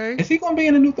 Okay. Is he gonna be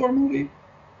in a new Thor movie?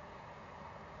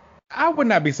 I would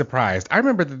not be surprised. I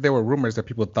remember that there were rumors that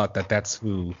people thought that that's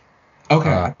who.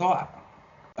 Okay, I thought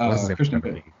What's his name? Christian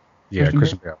Bale. Yeah,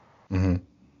 Christian Bale. Mm-hmm.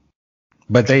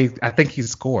 But I think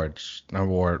he's Scourge,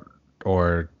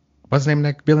 or what's the name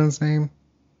of that villain's name?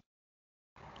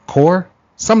 Core?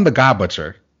 The God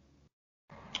Butcher.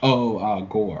 Oh,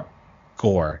 Gore.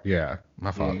 Gore, yeah,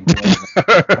 my fault.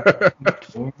 Yeah,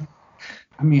 Gore.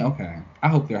 I mean, okay. I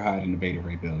hope they're hiding the Beta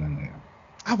Ray Bill in there.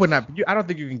 I would not. I don't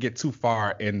think you can get too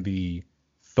far in the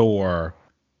Thor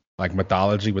like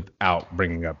mythology without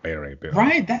bringing up Beta Ray Bill.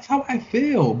 Right, that's how I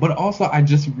feel. But also, I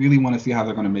just really want to see how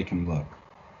they're gonna make him look.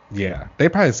 Yeah, they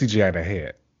probably CGI the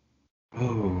head.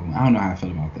 Oh, I don't know how I feel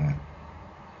about that.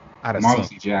 Marvel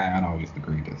CGI aren't always the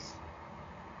greatest.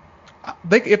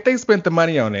 If they spent the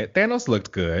money on it, Thanos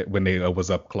looked good when they was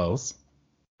up close.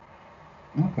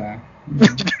 Okay.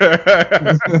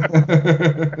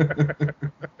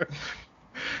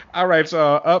 All right,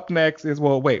 so up next is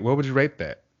what would you rate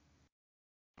that?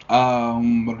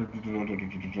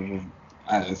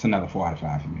 It's another 4 out of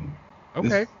 5 for me.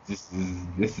 Okay. This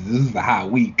is a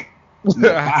hot week.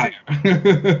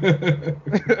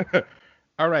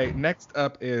 All right, next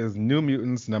up is New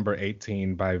Mutants number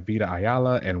 18 by Vita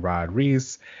Ayala and Rod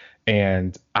Reese,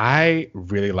 and I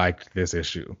really liked this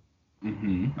issue.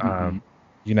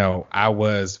 You know, I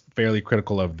was fairly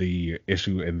critical of the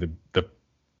issue in the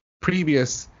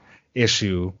previous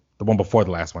issue, the one before the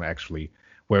last one actually,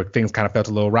 where things kind of felt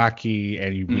a little rocky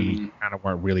and we kind of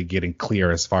weren't really getting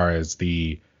clear as far as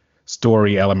the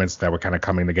story elements that were kind of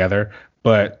coming together.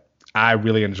 But I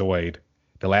really enjoyed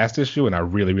the last issue, and I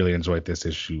really, really enjoyed this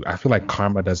issue. I feel like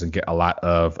Karma doesn't get a lot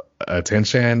of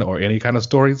attention or any kind of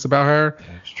stories about her.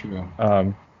 That's true.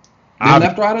 They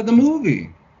left her out of the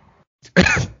movie.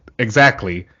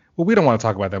 Exactly. Well, we don't want to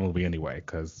talk about that movie anyway,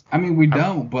 because I mean, we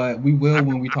don't, but we will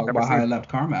when we talk about how they left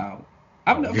Karma out.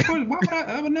 Of course, why would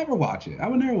I would never watch it. I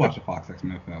would never watch a Fox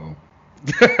X-Men film.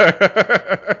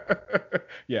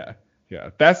 Yeah.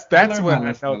 That's when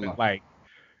I know that like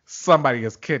somebody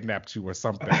has kidnapped you or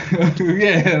something.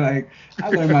 Yeah, like I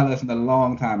learned my lesson a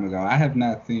long time ago. I have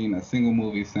not seen a single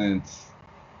movie since.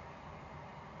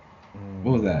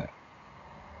 What was that?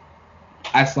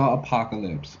 I saw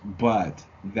Apocalypse, but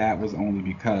that was only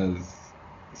because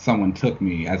someone took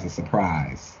me as a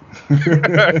surprise,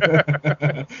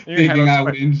 thinking I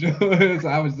would enjoy it.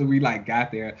 So we like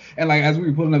got there, and like as we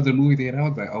were pulling up to the movie theater, I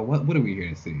was like, oh, what are we here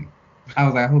to see? I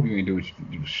was like, I hope you ain't do what you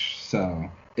do. So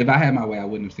if I had my way, I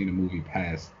wouldn't have seen the movie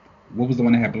past. What was the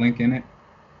one that had Blink in it?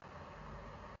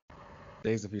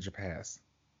 Days of Future Past.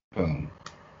 Boom.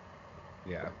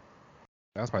 Yeah.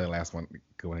 That was probably the last one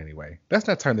going anyway. Let's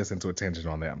not turn this into a tangent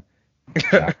on them.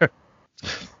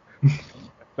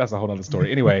 That's a whole other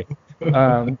story. Anyway,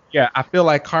 yeah, I feel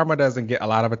like Karma doesn't get a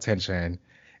lot of attention.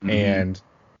 And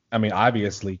I mean,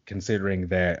 obviously, considering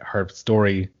that her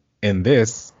story in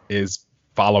this is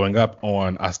following up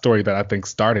on a story that I think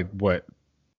started,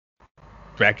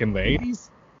 back in the 80s?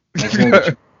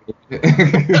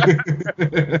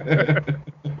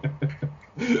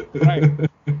 Right.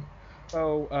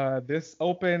 So this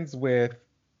opens with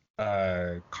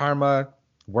Karma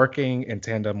working in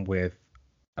tandem with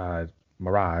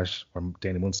Mirage from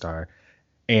Danny Moonstar.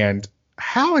 And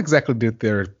how exactly did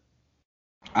their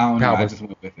I don't know. I just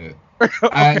went with it.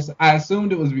 I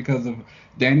assumed it was because of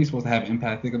Danny's supposed to have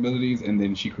empathic abilities, and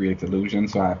then she creates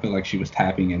illusions. So I feel like she was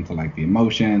tapping into like the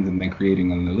emotions and then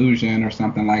creating an illusion or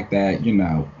something like that. You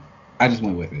know, I just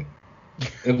went with it.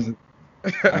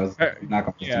 I was not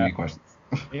going to answer any questions.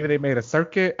 Maybe they made a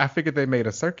circuit. I figured they made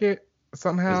a circuit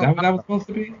somehow. Is that what that was supposed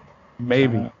to be?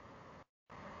 Maybe.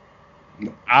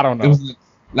 I don't know. It was,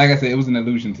 like I said, it was an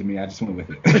illusion to me. I just went with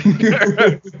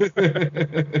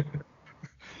it.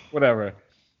 Whatever.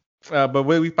 But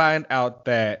when we find out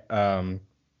that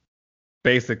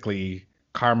basically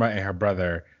Karma and her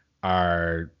brother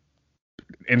are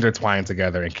intertwined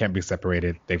together and can't be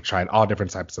separated. They've tried all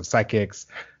different types of psychics.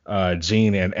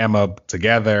 Jean and Emma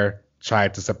together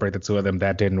tried to separate the two of them.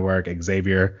 That didn't work.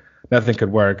 Xavier, nothing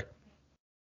could work.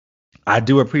 I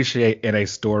do appreciate in a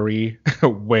story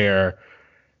where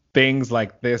things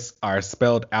like this are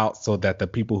spelled out so that the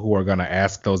people who are going to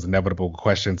ask those inevitable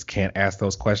questions can't ask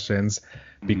those questions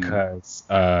because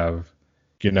of,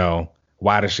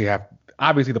 why does she have...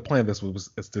 Obviously, the point of this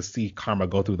is to see Karma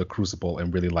go through the crucible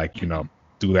and really,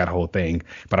 do that whole thing.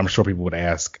 But I'm sure people would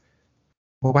ask,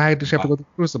 well, why did she have to go to the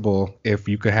Crucible if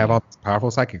you could have all these powerful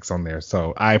psychics on there?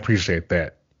 So I appreciate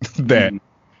that that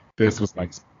this was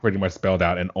like pretty much spelled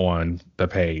out and on the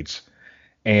page.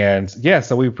 And yeah,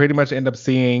 so we pretty much end up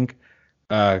seeing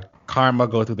Karma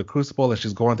go through the Crucible, and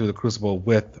she's going through the Crucible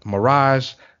with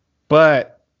Mirage,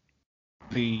 but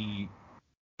the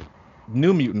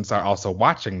New Mutants are also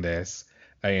watching this,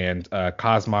 and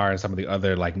Cosmar and some of the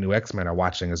other like new X-Men are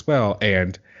watching as well,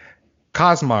 and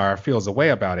Cosmar feels a way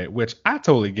about it, which I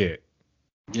totally get.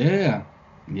 Yeah.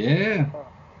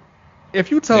 If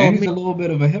you told Danny's me a little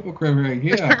bit of a hypocrite right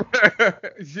here.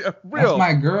 Yeah, real. That's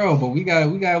my girl, but we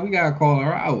gotta call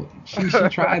her out. She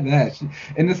tried that,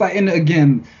 and it's like, and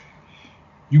again,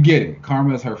 you get it.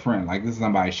 Karma is her friend. Like, this is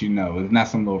somebody she knows. It's not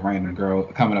some little random girl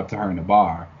coming up to her in the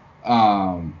bar.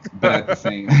 But at the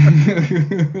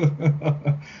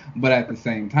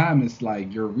same time, it's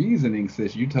like your reasoning,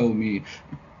 sis. You told me,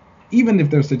 even if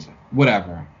there's such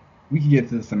whatever. We can get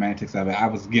to the semantics of it. I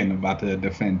was getting about to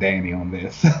defend Danny on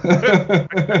this.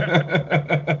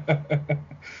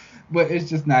 But it's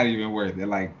just not even worth it.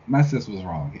 Like, my sis was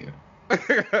wrong here.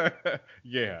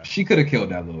 Yeah. She could have killed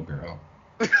that little girl.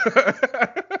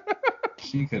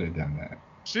 She could have done that.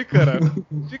 She could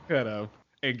have.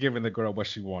 And given the girl what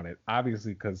she wanted.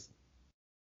 Obviously, because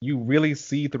you really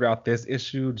see throughout this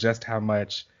issue just how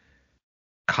much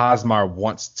Cosmar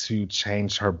wants to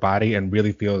change her body and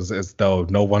really feels as though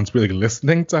no one's really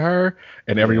listening to her,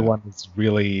 and everyone is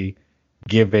really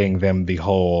giving them the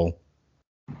whole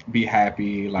be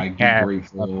happy, like be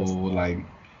grateful, like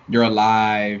you're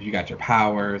alive, you got your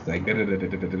powers, like da da da da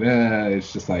da da da.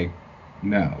 It's just like,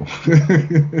 no.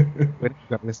 But you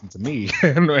gotta listen to me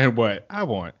and what I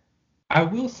want. I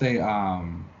will say,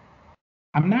 I'm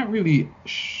not really.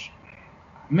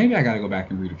 Maybe I gotta go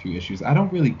back and read a few issues. I don't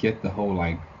really get the whole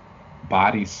like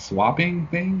body swapping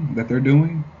thing that they're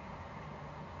doing.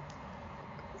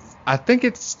 I think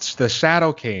it's the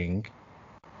Shadow King.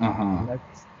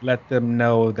 Let them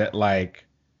know that, like,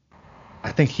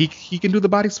 I think he can do the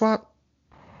body swap.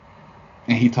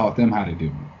 And he taught them how to do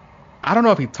it. I don't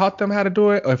know if he taught them how to do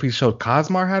it or if he showed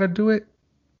Cosmar how to do it.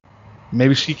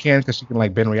 Maybe she can because she can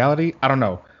like bend reality. I don't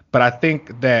know, but I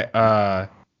think that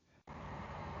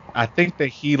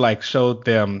he like showed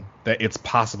them that it's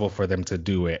possible for them to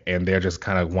do it, and they're just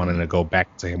kind of wanting to go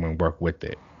back to him and work with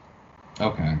it.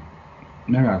 Okay,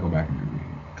 maybe I'll go back and reread it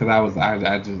because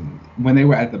I just when they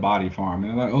were at the body farm,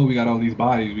 they're like, oh, we got all these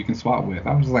bodies we can swap with.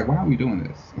 I was just like, why are we doing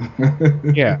this?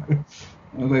 Yeah,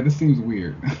 I was like, this seems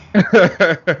weird.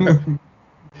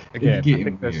 Again, I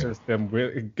think that's just them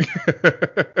really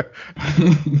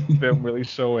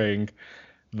showing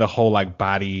the whole like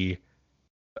body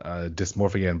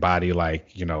dysmorphia and body,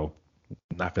 like, you know,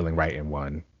 not feeling right in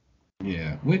one.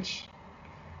 Yeah, which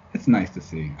it's nice to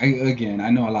see. I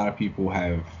know a lot of people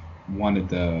have wanted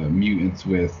the mutants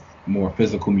with more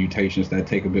physical mutations that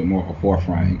take a bit more of a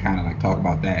forefront and kind of like talk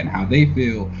about that and how they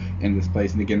feel in this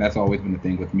place. And again, that's always been the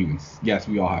thing with mutants. Yes,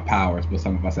 we all have powers, but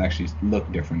some of us actually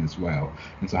look different as well.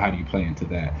 And so how do you play into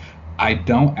that? I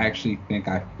don't actually think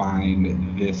I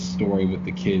find this story with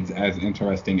the kids as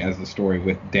interesting as the story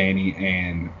with Danny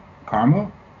and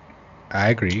Karma. I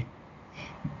agree.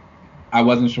 I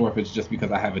wasn't sure if it's just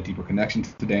because I have a deeper connection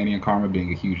to Danny and Karma,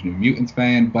 being a huge New Mutants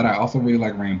fan, but I also really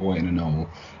like Rainbow and Enola.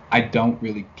 I don't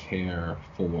really care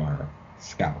for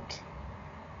Scout,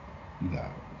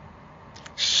 though.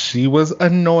 She was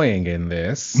annoying in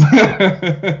this.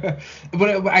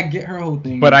 but I get her whole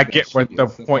thing. But I get what the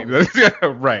point is.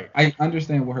 Right. I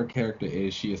understand what her character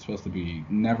is. She is supposed to be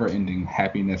never-ending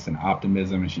happiness and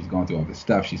optimism, and she's going through all this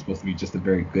stuff. She's supposed to be just a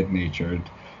very good-natured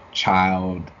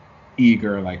child,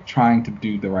 eager, like trying to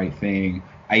do the right thing.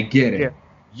 I get it.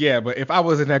 Yeah, but if I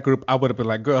was in that group, I would have been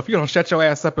like, girl, if you don't shut your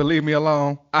ass up and leave me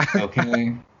alone.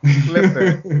 Okay.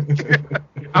 Listen,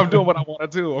 I'm doing what I want to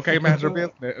do, okay? Mind your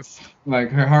business. Like,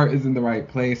 her heart is in the right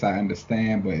place, I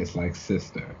understand, but it's like,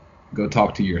 sister, go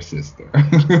talk to your sister.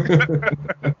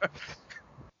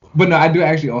 But no, I do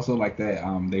actually also like that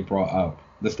they brought up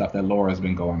the stuff that Laura's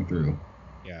been going through.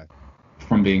 Yeah.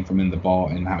 From being from in the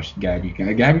vault and how Gabby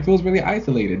feels really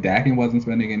isolated. Dakin wasn't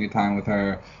spending any time with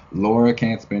her. Laura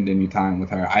can't spend any time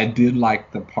with her. I did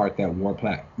like the part that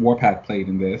Warpath played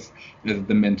in this as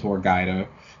the mentor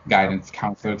guidance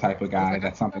counselor type of guy.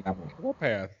 That's something I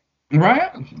Warpath.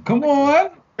 Right? Come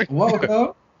on.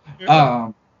 Welcome.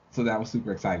 So that was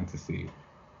super exciting to see.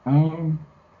 I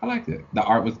liked it. The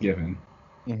art was given.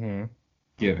 Mm-hmm.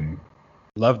 Giving.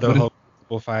 Love the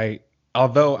whole fight.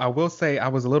 Although I will say I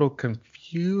was a little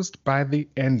confused by the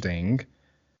ending.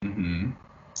 Mm-hmm.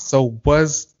 So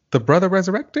was the brother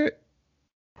resurrected?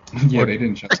 Yeah, Or, they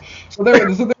didn't show. So there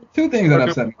were two things or that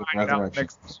do upset we me with find out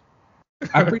Resurrection. next?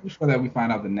 I'm pretty sure that we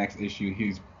find out the next issue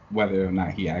he's whether or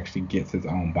not he actually gets his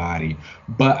own body.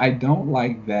 But I don't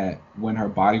like that when her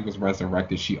body was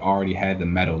resurrected, she already had the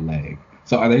metal leg.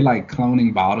 So are they like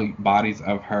cloning bodies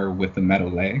of her with the metal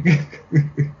leg?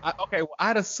 Okay, well,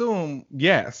 I'd assume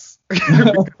yes.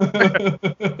 Because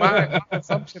my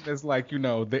assumption is like,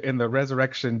 in the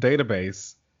resurrection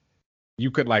database,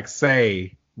 you could like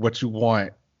say what you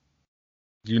want,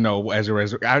 as your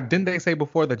didn't they say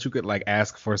before that you could like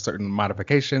ask for certain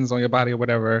modifications on your body or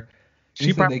whatever? They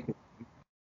She said probably they could.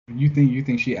 You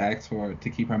think she asked for to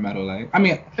keep her metal leg? I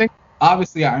mean, think.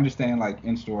 obviously I understand like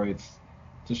in story it's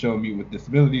to show a mute with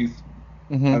disabilities,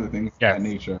 Hmm. other things of that Yes.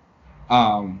 nature.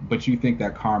 But you think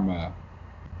that Karma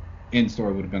in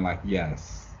story would have been like,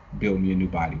 yes, build me a new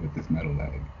body with this metal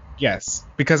leg. Yes.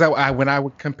 Because when I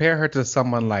would compare her to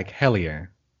someone like Hellion,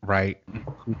 right,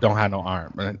 who don't have no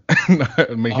arm, I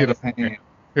mean, Oh, he his don't have hand.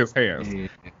 his hands. Yeah.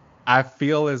 I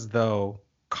feel as though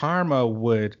Karma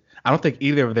would. I don't think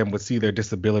either of them would see their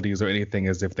disabilities or anything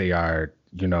as if they are,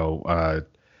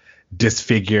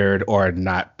 disfigured or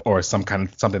not, or something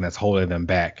that's holding them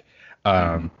back.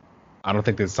 Mm-hmm. I don't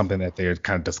think there's something that they're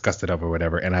kind of disgusted of or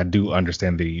whatever. And I do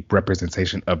understand the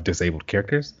representation of disabled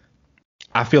characters.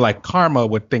 I feel like Karma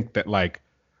would think that like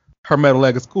her metal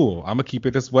leg is cool. I'm gonna keep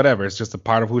it this whatever. It's just a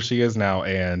part of who she is now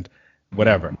and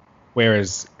whatever.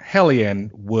 Whereas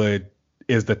Hellion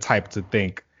is the type to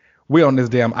think we're on this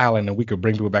damn island and we could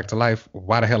bring it back to life.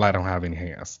 Why the hell I don't have any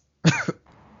hands?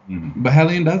 But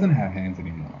Hellion doesn't have hands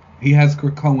anymore. He has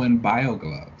Krakoan bio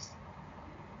gloves.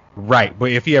 Right,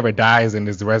 but if he ever dies and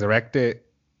is resurrected,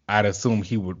 I'd assume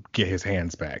he would get his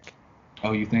hands back.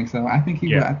 Oh, you think so? I think he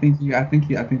would. Yeah. I think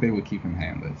they would keep him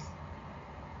handless.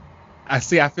 I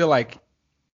see. I feel like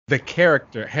the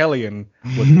character Hellion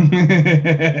would give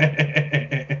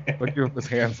him his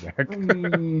hands back.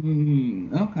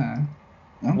 Okay.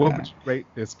 What would you rate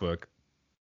this book?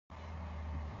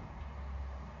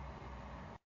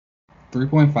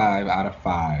 3.5 out of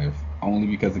 5. Only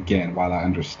because, again, while I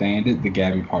understand it, the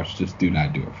Gabby parts just do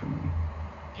not do it for me.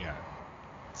 Yeah.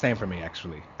 Same for me,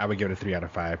 actually. I would give it a 3 out of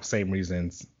 5. Same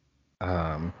reasons.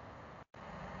 The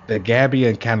Gabby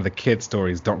and kind of the kid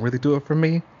stories don't really do it for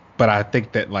me, but I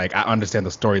think that like I understand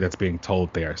the story that's being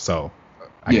told there, so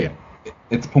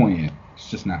it's poignant. It's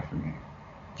just not for me.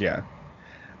 Yeah.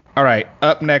 All right.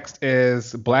 Up next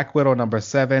is Black Widow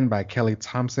 #7 by Kelly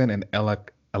Thompson and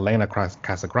Elena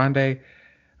Casagrande.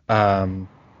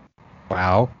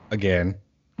 Wow. Again,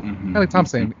 Kelly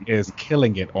Thompson is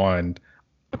killing it on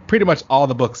pretty much all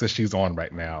the books that she's on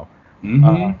right now.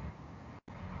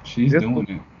 She's doing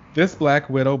it. This Black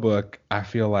Widow book, I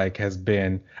feel like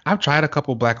I've tried a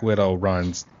couple Black Widow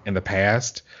runs in the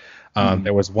past.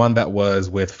 There was one that was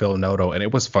with Phil Noto, and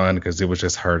it was fun because it was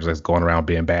just her just going around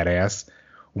being badass.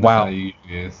 Wow. That's how it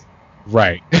usually is.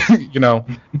 Right.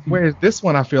 Whereas this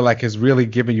one I feel like is really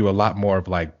giving you a lot more of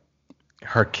like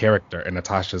her character and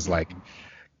Natasha's like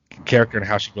character and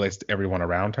how she relates to everyone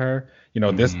around her.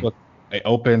 This book, it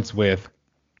opens with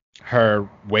her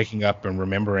waking up and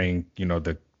remembering,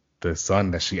 the son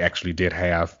that she actually did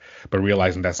have, but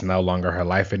realizing that's no longer her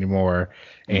life anymore.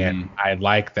 And I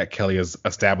like that Kelly is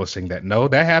establishing that no,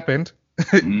 that happened.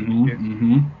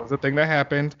 It was a thing that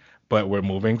happened, but we're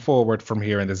moving forward from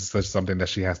here, and this is just something that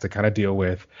she has to kind of deal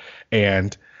with.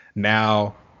 And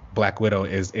now Black Widow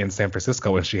is in San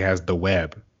Francisco, and she has the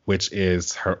Web, which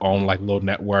is her own like little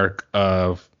network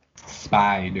of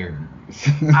spiders.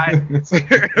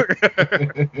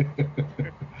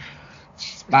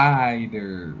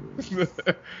 Spiders.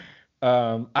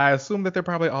 I assume that they're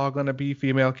probably all going to be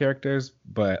female characters,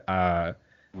 but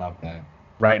love that.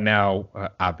 Right now,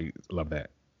 love that.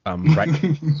 Right,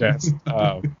 just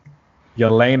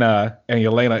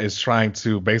Yelena is trying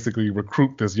to basically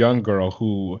recruit this young girl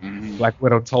who Black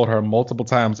Widow told her multiple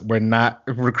times, we're not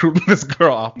recruiting this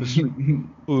girl off the street.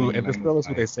 And this girl is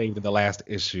who they saved in the last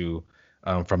issue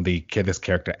from this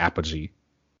character Apogee.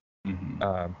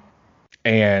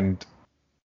 And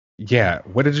yeah,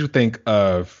 what did you think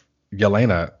of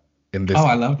Yelena in this? Oh,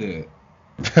 I loved it.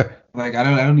 Like I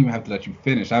don't even have to let you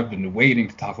finish. I've been waiting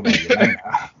to talk about Yelena.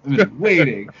 I've been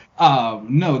waiting.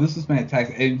 No, this was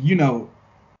fantastic. And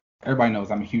everybody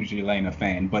knows I'm a huge Yelena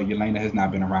fan, but Yelena has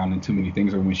not been around in too many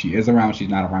things, or when she is around, she's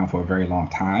not around for a very long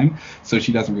time. So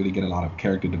she doesn't really get a lot of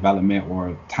character development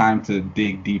or time to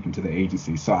dig deep into the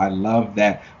agency. So I love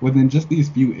that within just these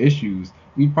few issues,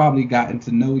 we've probably gotten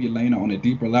to know Yelena on a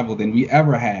deeper level than we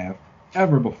ever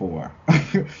before.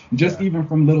 Even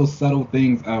from little subtle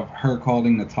things of her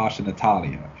calling Natasha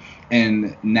Natalia,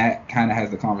 And Nat kind of has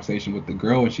the conversation with the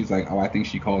girl, and she's like, "Oh, I think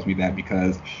she calls me that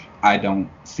because I don't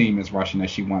seem as Russian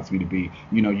as she wants me to be."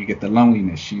 You know, you get the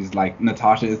loneliness. She's like,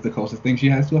 Natasha is the closest thing she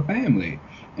has to a family,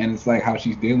 and it's like how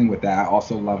she's dealing with that. I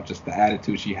also love just the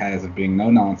attitude she has of being no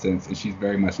nonsense, and she's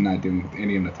very much not dealing with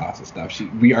any of Natasha's stuff.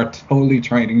 We are totally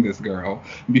training this girl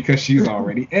because she's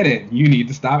already in it. You need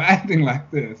to stop acting like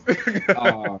this.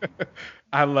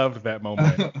 I loved that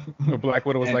moment. Black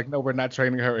Widow was like, "No, we're not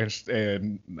training her,"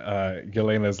 and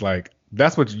Yelena's like,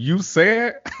 "That's what you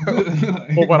said."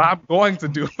 But what I'm going to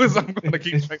do is I'm going to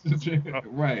keep training this.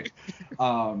 Right.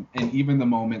 And even the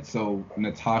moment, so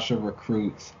Natasha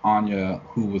recruits Anya,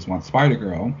 who was once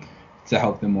Spider-Girl, to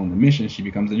help them on the mission. She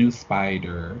becomes a new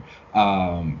Spider.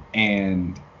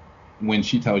 And when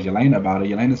she tells Yelena about it,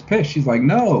 Yelena's pissed. She's like,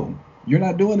 "No, you're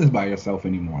not doing this by yourself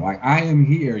anymore. Like, I am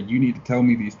here. You need to tell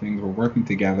me these things. We're working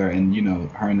together." And, you know,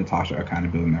 her and Natasha are kind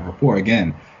of building that rapport.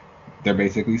 Again, they're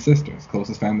basically sisters,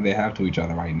 closest family they have to each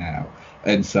other right now.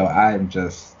 And so I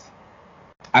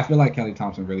feel like Kelly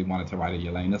Thompson really wanted to write a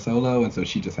Yelena solo, and so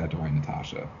she just had to write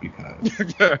Natasha because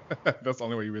that's the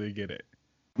only way you really get it.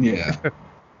 Yeah.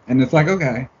 And it's like,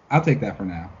 okay, I'll take that for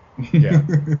now. Yeah.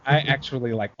 I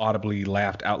actually like audibly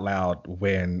laughed out loud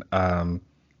when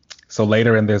so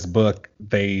later in this book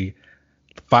they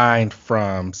find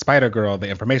from Spider-Girl the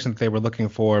information that they were looking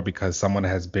for because someone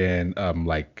has been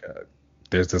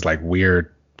there's this like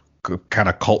weird kind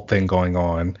of cult thing going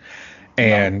on.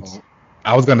 And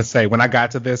I was going to say, when I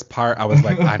got to this part, I was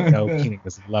like, I know Keenan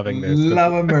is loving this.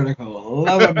 Love a murder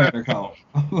cult.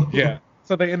 Yeah.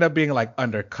 So they end up being like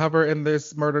undercover in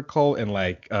this murder cult, and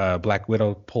like Black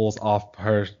Widow pulls off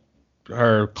her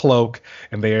cloak,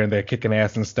 and they're in there kicking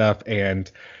ass and stuff. And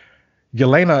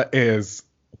Yelena is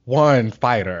one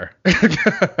fighter.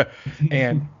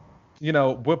 And you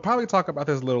know, we'll probably talk about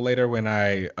this a little later when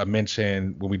I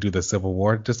mention when we do the Civil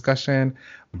War discussion.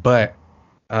 But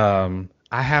I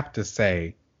have to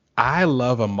say, I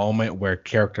love a moment where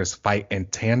characters fight in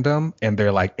tandem and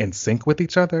they're like in sync with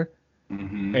each other.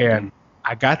 Mm-hmm. And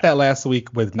I got that last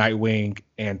week with Nightwing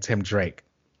and Tim Drake.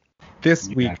 This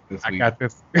week, I got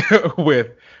this with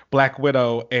Black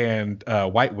Widow and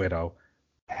White Widow.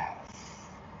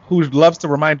 Who loves to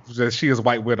remind you that she is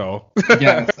White Widow.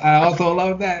 Yes, I also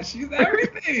love that. She's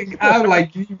everything. I'm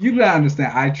like, you don't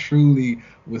understand. I truly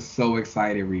was so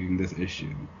excited reading this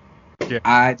issue. Yeah.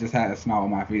 I just had a smile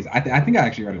on my face. I think I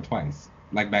actually read it twice,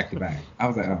 like back to back. I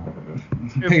was like,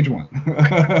 page one.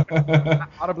 I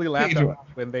audibly laughed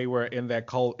when they were in that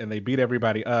cult and they beat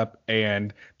everybody up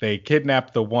and they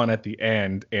kidnapped the one at the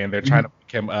end and they're trying to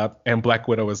pick him up. And Black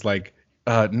Widow was like,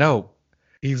 no.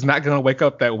 He's not going to wake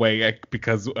up that way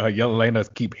because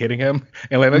Yelena keep hitting him.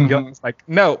 And Yelena's like,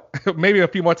 no, maybe a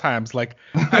few more times. Like,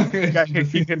 I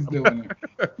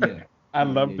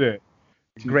loved it.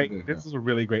 Great. This is a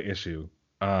really great issue.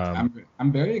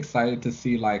 I'm very excited to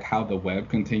see like how the web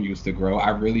continues to grow. I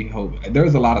really hope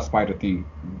there's a lot of Spider-Thing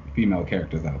female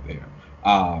characters out there.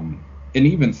 And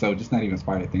even so, just not even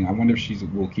Spider-Thing. I wonder if she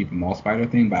will keep them all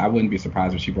Spider-Thing, but I wouldn't be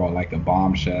surprised if she brought like a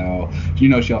Bombshell. You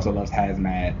know, she also loves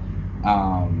Hazmat.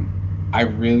 I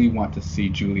really want to see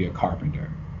Julia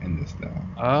Carpenter in this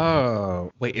though.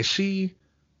 Oh, wait, is she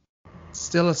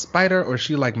still a spider or is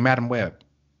she like Madam Web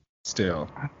still?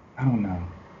 I don't know,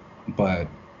 but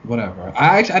whatever.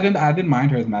 I didn't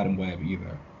mind her as Madam Web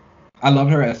either. I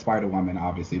loved her as Spider-Woman,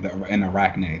 obviously. And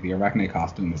Arachne. The Arachne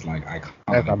costume is like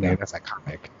iconic. That's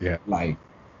iconic. Yeah. Like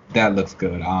that looks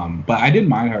good. But I didn't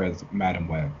mind her as Madam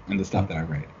Web and the stuff that I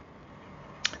read.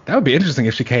 That would be interesting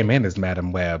if she came in as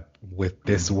Madam Web with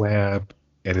this web.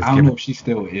 I don't know if she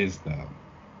still is, though.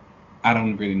 I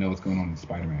don't really know what's going on in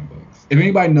Spider-Man books. If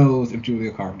anybody knows if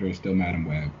Julia Carpenter is still Madam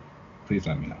Web, please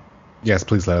let me know. Yes,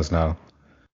 please let us know.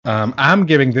 I'm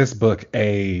giving this book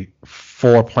a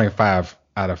 4.5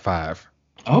 out of 5.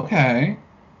 Okay.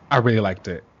 I really liked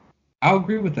it. I'll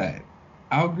agree with that.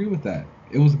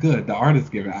 It was good. The art is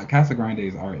given. Casa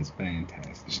Grande's art is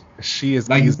fantastic. She is,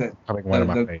 like you said, one of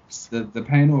my favorites. The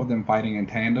panel of them fighting in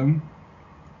tandem,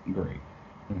 great.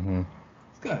 Mm-hmm.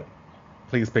 It's good.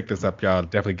 Please pick this up, y'all.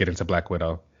 Definitely get into Black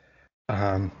Widow.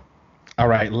 All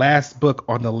right, last book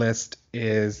on the list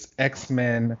is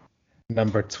X-Men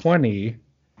number 20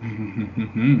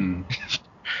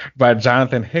 by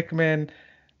Jonathan Hickman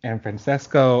and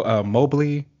Francesco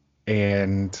Mobley.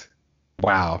 And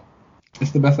wow.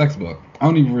 It's the best X book. I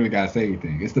don't even really gotta say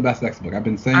anything. It's the best X book. I've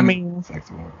been saying it's the best X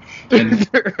book. And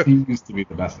it continues to be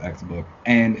the best X book.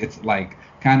 And it's like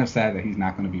kind of sad that he's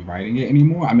not going to be writing it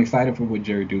anymore. I'm excited for what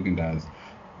Jerry Dugan does,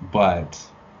 but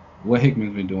what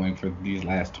Hickman's been doing for these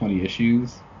last 20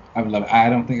 issues, I would love it. I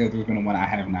don't think there's been one I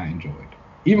have not enjoyed.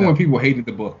 Even when people hated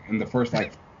the book in the first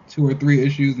like 2 or 3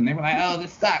 issues, and they were like, "Oh,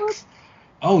 this sucks."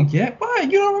 Oh yeah,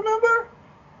 what? You don't remember?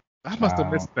 I must have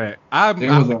Child. missed that. I'm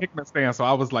There was a a Hickman fan, so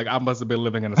I was like, I must have been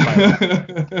living in a silo.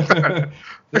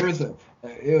 there was a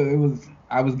it was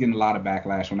I was getting a lot of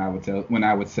backlash when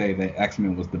I would say that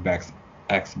X-Men was the best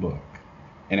X book,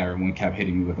 and everyone kept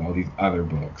hitting me with all these other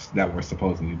books that were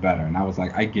supposedly better, and I was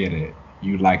like, I get it,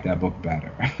 you like that book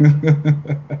better,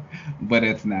 but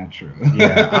it's not true.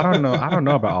 Yeah, I don't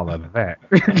know about all of that.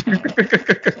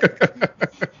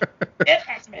 It's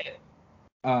X-Men.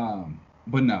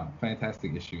 But no,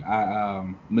 fantastic issue.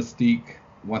 Mystique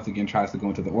once again tries to go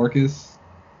into the Orcus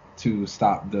to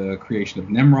stop the creation of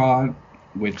Nimrod,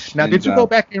 which Now, ends did you go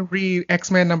back and read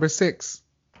X-Men number 6?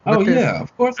 Oh with him? yeah,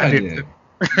 of course I did did. too.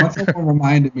 Once someone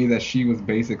reminded me that she was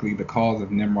basically the cause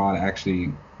of Nimrod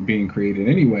actually being created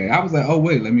anyway, I was like, oh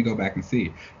wait, let me go back and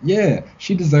see. Yeah,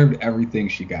 she deserved everything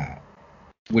she got,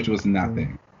 which was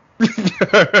nothing.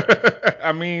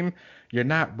 I mean, you're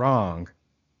not wrong.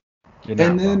 You're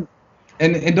And not then, wrong.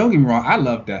 and don't get me wrong, I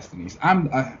love Destinies.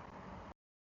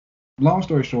 Long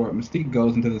story short, Mystique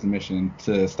goes into this mission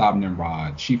to stop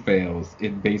Nimrod. She fails.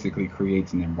 It basically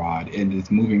creates Nimrod, and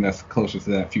it's moving us closer to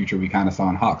that future we kind of saw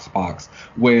in Hawkspox,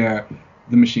 where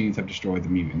the machines have destroyed the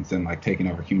mutants and like taken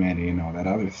over humanity and all that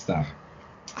other stuff.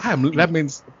 That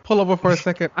means pull over for a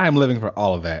second. I am living for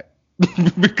all of that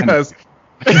because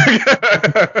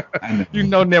I know. you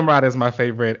know Nimrod is my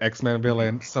favorite X-Men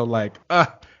villain. So like,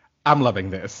 I'm loving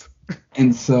this.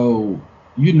 And so,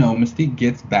 you know, Mystique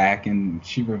gets back and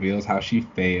she reveals how she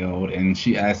failed, and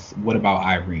she asks, what about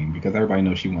Irene? Because everybody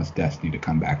knows she wants Destiny to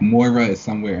come back. Moira is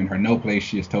somewhere in her no place.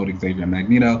 She has told Xavier and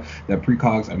Magneto that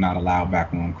precogs are not allowed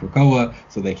back on Krakoa,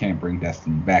 so they can't bring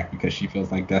Destiny back because she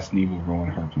feels like Destiny will ruin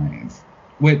her plans.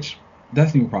 Which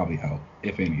Destiny will probably help,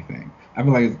 if anything. I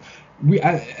feel like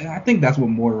I think that's what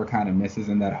Moira kind of misses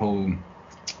in that whole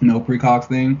no precogs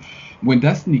thing. When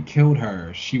Destiny killed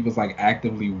her, she was like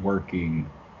actively working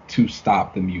to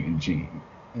stop the mutant gene.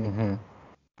 Mm-hmm.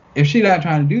 If she's not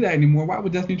trying to do that anymore, why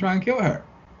would Destiny try and kill her?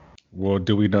 Well,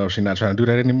 do we know if she's not trying to do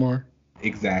that anymore?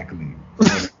 Exactly.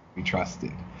 We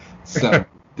trusted. So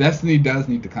Destiny does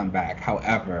need to come back.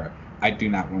 However, I do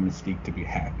not want Mystique to be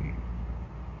happy.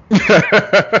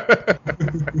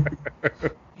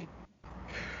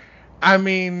 I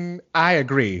mean, I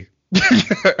agree.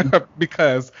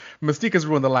 Because Mystique has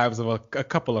ruined the lives of a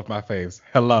couple of my faves.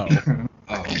 Hello.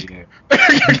 Oh, yeah.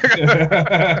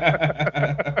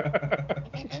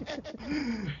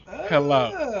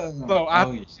 Hello.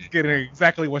 So she's getting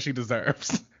exactly what she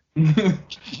deserves.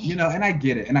 You know, and I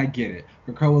get it.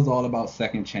 Krakoa is all about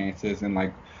second chances and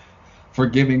like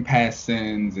forgiving past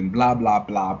sins and blah, blah,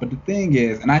 blah. But the thing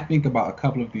is, and I think about a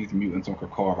couple of these mutants on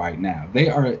Krakoa right now, they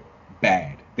are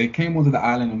bad. They came onto the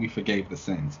island and we forgave the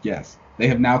sins. Yes. They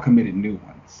have now committed new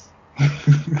ones.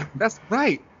 That's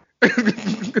right.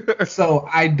 So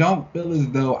I don't feel as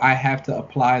though I have to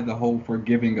apply the whole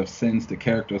forgiving of sins to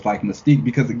characters like Mystique,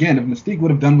 because again, if Mystique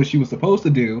would have done what she was supposed to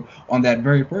do on that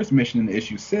very first mission in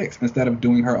issue 6, instead of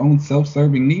doing her own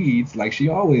self-serving needs like she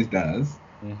always does,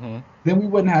 then we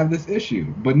wouldn't have this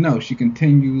issue. But no, she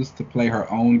continues to play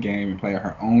her own game and play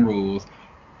her own rules.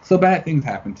 So bad things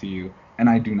happen to you, and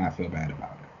I do not feel bad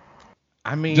about it.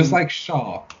 I mean, just like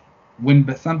Shaw,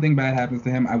 when something bad happens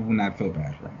to him, I will not feel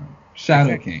bad for him.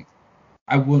 Shadow King.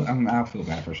 I'll feel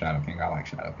bad for Shadow King. I like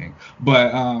Shadow King.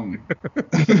 But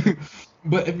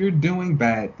but if you're doing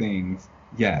bad things,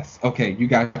 yes. Okay, you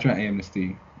got your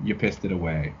amnesty. You pissed it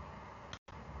away.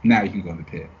 Now you can go in the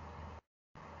pit.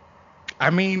 I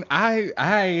mean, I'd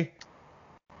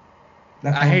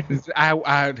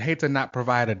hate to not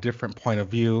provide a different point of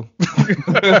view.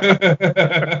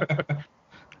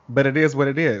 But it is what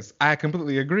it is. I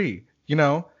completely agree. You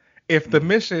know, if the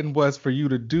mission was for you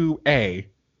to do A,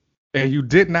 and you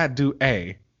did not do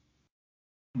A,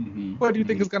 what do you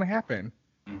think is going to happen?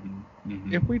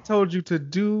 If we told you to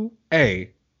do A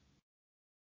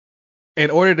in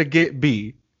order to get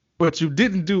B, but you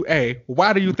didn't do A,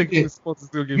 why do you think you were supposed to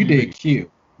still give you B? You did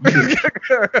Q.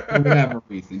 For whatever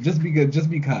reason. Just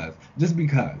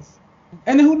because.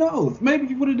 And who knows? Maybe if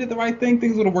you would have did the right thing,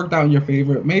 things would have worked out in your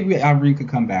favor. Maybe Irene could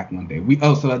come back one day.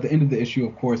 So at the end of the issue,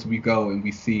 of course, we go and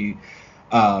we see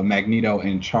Magneto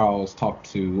and Charles talk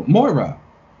to Moira,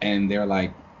 and they're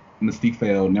like, Mystique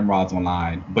failed, Nimrod's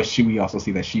online, but we also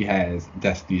see that she has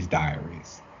Destiny's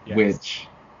Diaries, which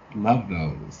love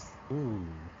those. Ooh.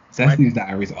 Destiny's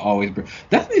Diaries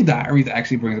Destiny's Diaries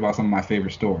actually brings about some of my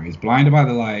favorite stories. Blinded by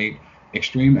the Light,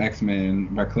 Extreme X-Men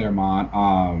by Claremont.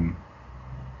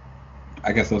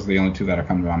 I guess those are the only two that are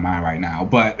coming to my mind right now,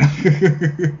 but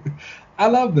I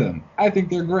love them. I think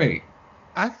they're great.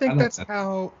 I I think love that's that.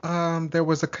 how there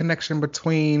was a connection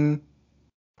between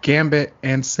Gambit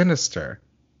and Sinister.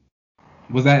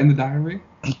 Was that in the diary?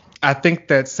 I think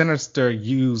that Sinister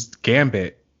used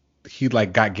Gambit. He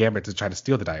like got Gambit to try to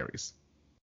steal the diaries.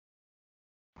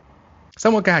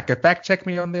 Someone could fact check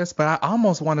me on this, but I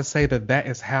almost want to say that that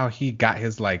is how he got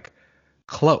his like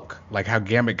cloak, like how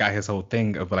Gambit got his whole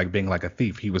thing of like being like a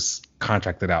thief. He was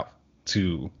contracted out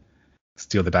to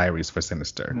steal the diaries for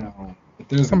Sinister. No. If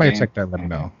there's a Somebody game check that. Let me fan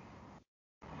know.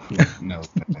 who knows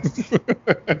this.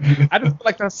 I just feel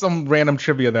like that's some random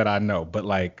trivia that I know, but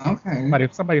like Okay.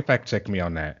 somebody fact check me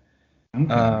on that.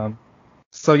 Okay. Um,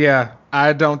 so yeah,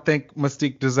 I don't think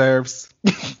Mystique deserves.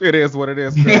 It is what it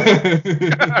is, girl.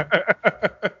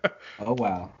 Oh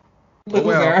wow. Oh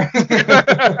well. Loser.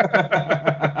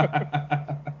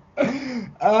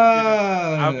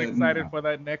 Yeah. I'm excited No. for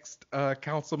that next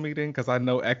council meeting because I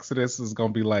know Exodus is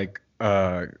gonna be like,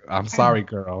 I'm I sorry,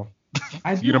 girl.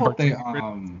 I do hope Universal they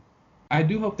secret. I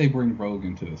do hope they bring Rogue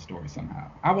into the story somehow.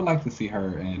 I would like to see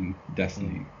her in Mm.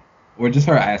 Destiny. Or just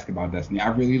her ask about Destiny. I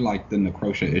really like the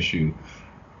Necrosha issue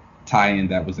tie-in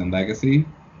that was in Legacy.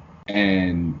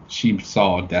 And she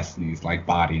saw Destiny's like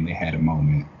body and they had a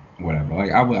moment. Whatever.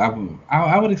 Like I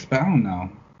would expect I don't know.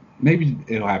 Maybe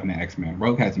it'll happen in X-Men.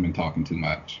 Rogue hasn't been talking too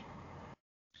much.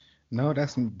 No,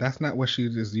 that's not what she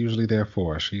is usually there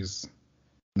for. She's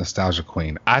nostalgia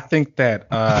queen. I think that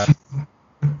I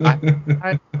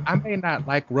I I may not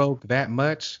like Rogue that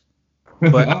much,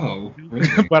 but Oh, really?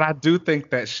 but I do think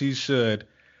that she should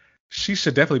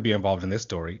definitely be involved in this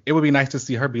story. It would be nice to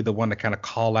see her be the one to kind of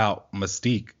call out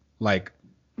Mystique. Like,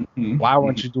 why Mm-hmm.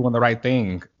 weren't you doing the right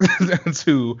thing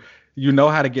to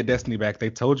how to get Destiny back? They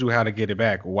told you how to get it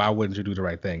back. Why wouldn't you do the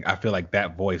right thing? I feel like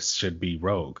that voice should be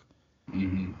Rogue.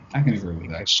 Mm-hmm. I can So agree I with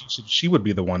think that. that she would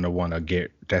be the one to want to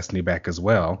get Destiny back as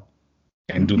well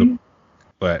and do the. Mm-hmm.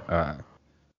 But I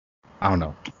don't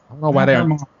know. I don't know why Have they her aren't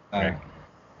mom back. back.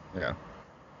 Yeah.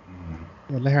 Mm,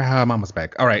 Yeah, let her have her mama's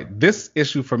back. All right. This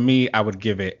issue for me, I would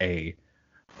give it a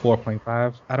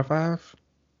 4.5 out of 5.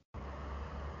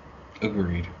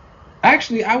 agreed.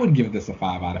 Actually, I would give this a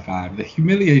 5 out of 5. The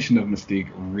humiliation of Mystique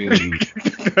really,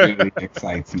 really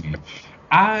excites me.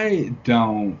 I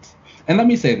don't, and let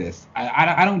me say this: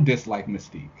 I don't dislike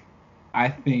Mystique. I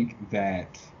think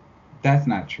that that's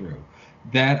not true.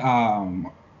 That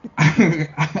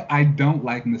I don't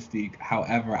like Mystique.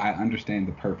 However, I understand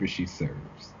the purpose she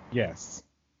serves, Yes.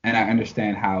 and I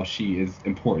understand how she is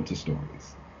important to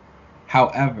stories.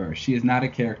 However, she is not a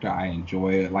character I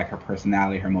enjoy, like her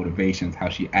personality, her motivations, how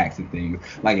she acts and things.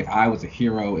 Like if I was a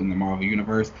hero in the Marvel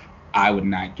universe, I would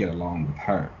not get along with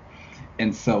her.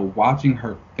 And so watching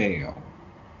her fail,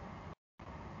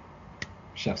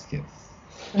 chef's kiss.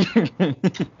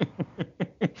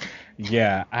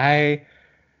 Yeah,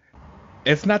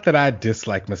 it's not that I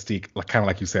dislike Mystique, like kind of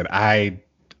like you said.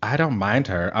 I don't mind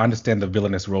her. I understand the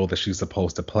villainous role that she's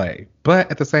supposed to play. But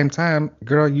at the same time,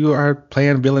 girl, you are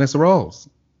playing villainous roles.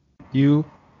 You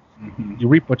Mm-hmm. you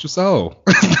reap what you sow.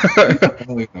 She's a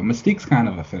failure though. Mystique's kind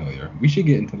of a failure. We should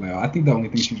get into that. I think the only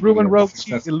thing She she's really ruined ever Rogue. She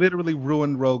success. literally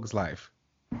ruined Rogue's life.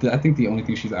 I think the only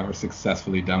thing she's ever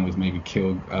successfully done was maybe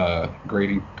kill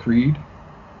Graydon Creed,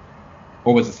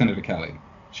 or was it Senator Kelly?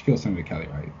 She killed Senator Kelly,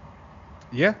 right?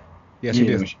 Yeah. Yeah, she Yeah,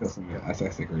 did. when she killed Senator, I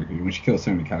said Graydon Creed. When she killed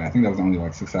Senator Kelly, I think that was the only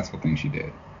like successful thing she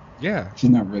did. Yeah.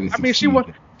 She's not really I mean,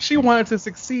 succeeded. she wanted to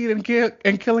succeed in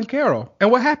killing Carol.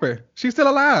 And what happened? She's still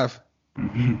alive.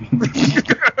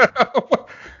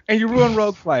 And you ruined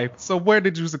Rogue's life. So where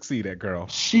did you succeed at, girl?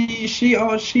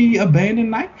 she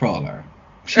abandoned Nightcrawler.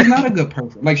 She's not a good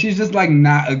person. Like she's just like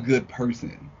not a good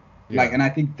person. Like, Yeah. and I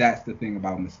think that's the thing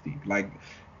about Mystique. Like,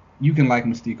 you can like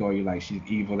Mystique all you like. She's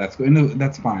evil. That's good. No,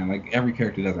 that's fine. Like every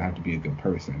character doesn't have to be a good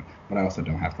person, but I also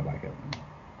don't have to like everyone.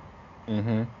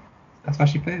 Mm-hmm. That's why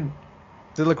she failed.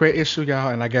 Still a great issue, y'all,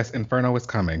 and I guess Inferno is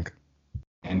coming.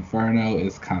 Inferno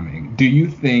is coming. Do you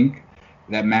think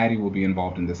that Maddie will be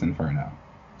involved in this Inferno?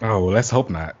 Oh, let's hope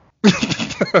not.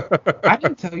 I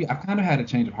didn't tell you. I've kind of had a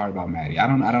change of heart about Maddie. I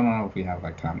don't know if we have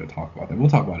like time to talk about that. We'll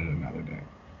talk about it another day.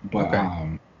 But Okay.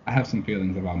 I have some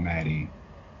feelings about Maddie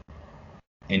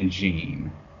and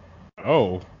Jean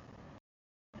Oh.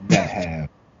 that have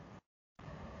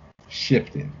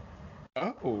shifted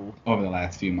Oh. over the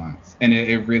last few months. And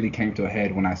it really came to a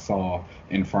head when I saw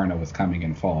Inferno was coming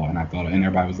in fall. And I thought, and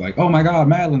everybody was like, oh my God,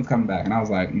 Madeline's coming back. And I was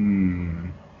like,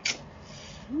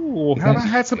 Ooh, is have that I just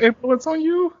had some me? influence on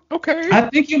you? Okay. I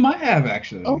think you might have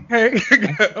actually. Okay. I think you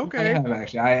might Okay. have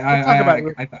actually. Let's talk about it.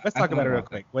 Let's I talk thought about it real about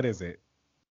that. quick. What is it?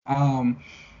 Um,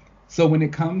 so when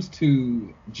it comes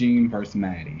to Jean versus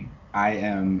Maddie, I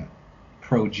am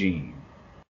pro Jean.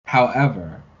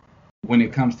 However, when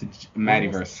it comes to Maddie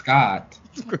versus Scott,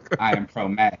 I am pro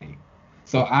Maddie.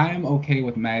 So I am okay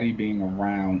with Maddie being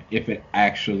around if it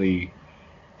actually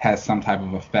has some type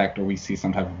of effect or we see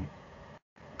some type of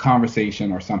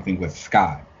conversation or something with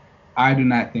Scott. I do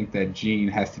not think that Jean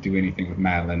has to do anything with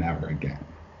Madeline ever again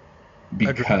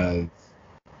because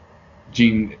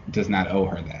Jean does not owe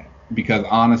her that. Because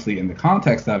honestly, in the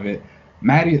context of it,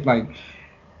 Maddie, like,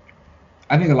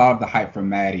 I think a lot of the hype for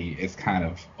Maddie is kind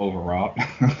of overwrought.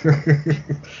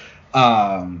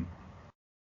 um,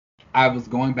 I was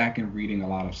going back and reading a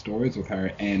lot of stories with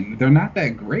her, and they're not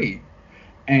that great.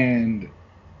 And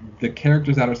the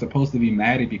characters that are supposed to be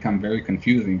Maddie become very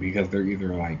confusing because they're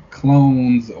either like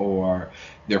clones or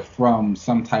they're from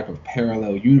some type of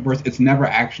parallel universe. It's never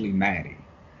actually Maddie.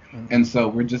 Mm-hmm. And so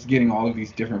we're just getting all of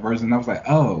these different versions. And I was like,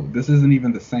 oh, this isn't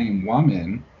even the same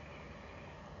woman.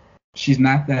 She's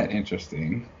not that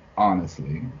interesting,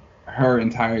 honestly. Her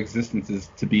entire existence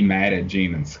is to be mad at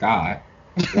Jean and Scott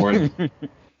or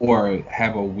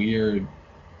have a weird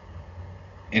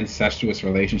incestuous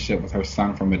relationship with her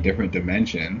son from a different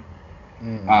dimension.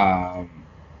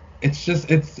 It's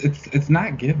just it's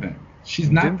not given. She's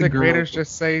not. Didn't the girl. Creators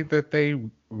just say that they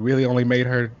really only made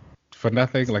her for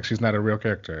nothing? Like she's not a real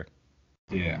character.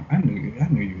 Yeah, I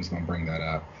knew you was gonna bring that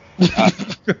up.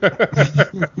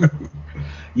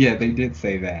 Yeah, they did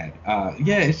say that.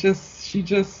 Yeah, it's just she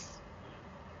just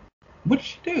what did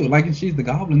she do? Like she's the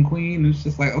Goblin Queen. It's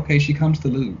just like okay, she comes to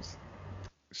lose.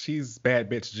 She's bad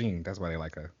bitch Jean. That's why they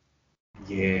like her.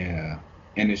 Yeah,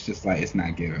 and it's just like it's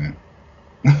not given.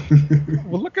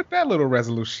 Well, look at that little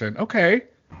resolution. Okay.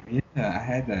 Yeah, I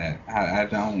had that. I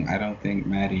don't think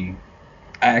Maddie.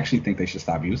 I actually think they should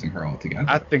stop using her altogether.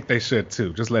 I think they should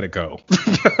too. Just let it go.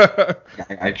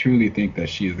 I truly think that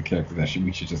she is the character that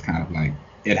we should just kind of like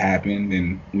it happened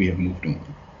and we have moved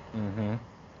on. Mm-hmm.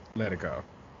 Let it go.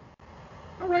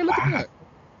 All right, look at that.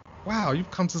 Wow, you've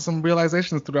come to some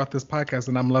realizations throughout this podcast,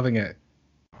 and I'm loving it.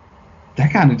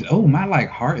 That kind of my like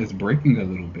heart is breaking a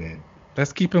little bit.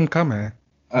 Let's keep him coming.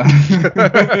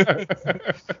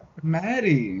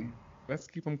 Maddie. Let's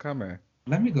keep him coming.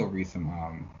 Let me go read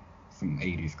some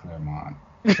 80s Claremont.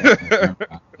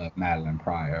 Madeline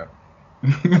Pryor.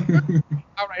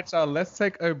 All right, y'all. Let's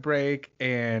take a break,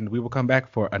 and we will come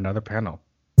back for another panel.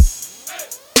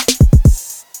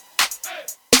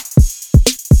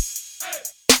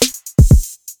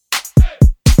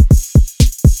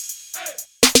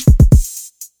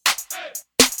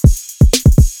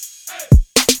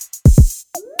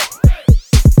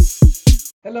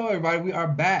 Hello, everybody. We are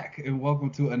back, and welcome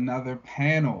to another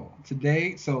panel.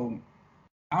 Today, so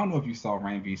I don't know if you saw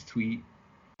Ranvy's tweet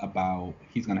about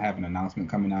he's going to have an announcement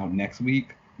coming out next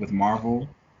week with Marvel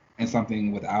and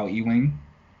something with Al Ewing.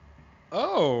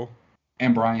 Oh.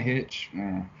 And Brian Hitch.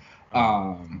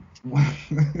 I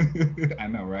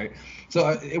know, right?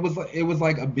 So it was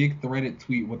like a big threaded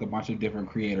tweet with a bunch of different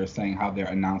creators saying how they're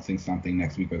announcing something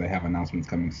next week or they have announcements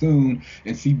coming soon.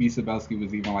 And CB Cebulski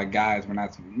was even like, guys, we're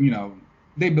not,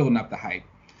 they building up the hype.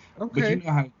 Okay. But you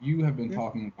know how you have been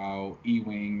talking about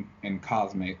Ewing and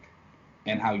Cosmic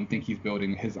and how you think he's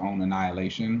building his own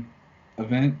Annihilation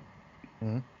event.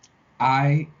 Mm-hmm.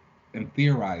 I am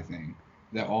theorizing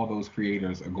that all those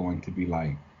creators are going to be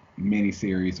like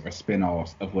miniseries or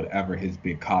spin-offs of whatever his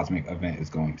big cosmic event is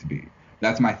going to be.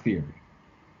 That's my theory.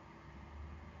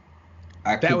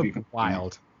 That would be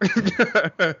wild.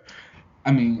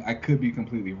 I mean, I could be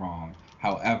completely wrong.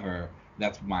 However,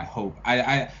 that's my hope.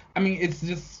 I mean, it's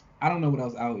just I don't know what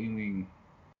else Al Ewing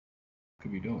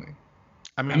could be doing.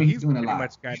 I mean he's doing pretty a lot.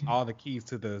 Much got all the keys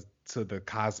to the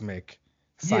cosmic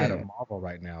side of Marvel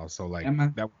right now. So like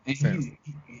that makes sense.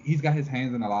 He's got his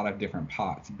hands in a lot of different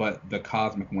pots, but the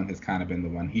cosmic one has kind of been the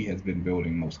one he has been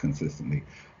building most consistently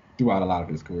throughout a lot of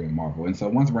his career in Marvel. And so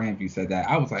once Ranvy said that,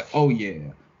 I was like, oh yeah,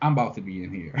 I'm about to be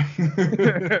in here.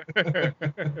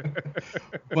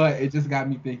 But it just got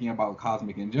me thinking about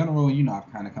cosmic in general.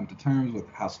 I've kind of come to terms with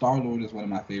how Star-Lord is one of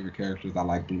my favorite characters. I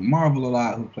like Blue Marvel a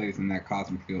lot, who plays in that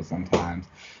cosmic field sometimes.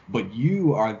 But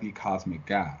you are the cosmic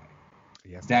guy.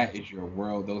 Yes, that is your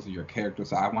world. Those are your characters.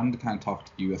 So I wanted to kind of talk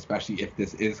to you, especially if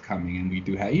this is coming and we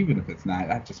do have, even if it's not,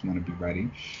 I just want to be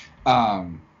ready.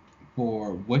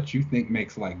 For what you think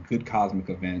makes like good cosmic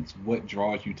events, what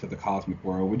draws you to the cosmic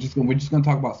world. We're just gonna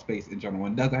talk about space in general.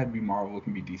 It doesn't have to be Marvel, it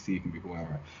can be DC, it can be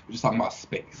whoever. We're just talking about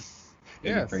space.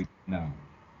 Yes. No.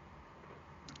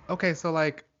 Okay, so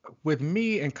like with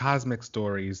me and cosmic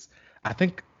stories, I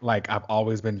think like I've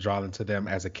always been drawn into them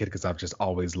as a kid because I've just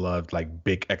always loved like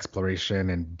big exploration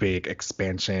and big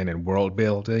expansion and world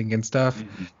building and stuff.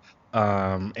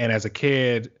 Mm-hmm. And as a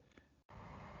kid,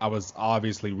 I was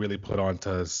obviously really put on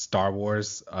to Star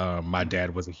Wars. My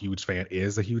dad was a huge fan,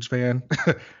 is a huge fan,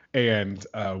 and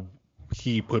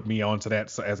he put me onto that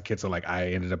so as a kid. So like I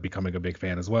ended up becoming a big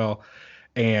fan as well.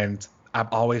 And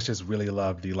I've always just really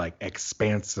loved the like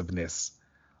expansiveness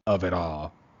of it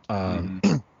all. Hmm.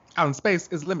 Out in space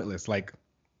is limitless. Like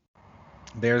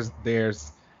there's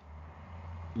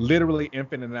literally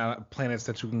infinite amount of planets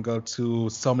that you can go to,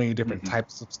 so many different Hmm.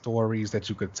 types of stories that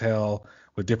you could tell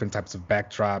with different types of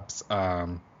backdrops.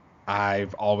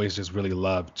 I've always just really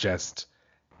loved just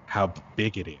how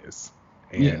big it is,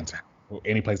 Yeah. and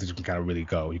any place that you can kind of really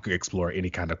go. You could explore any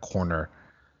kind of corner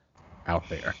out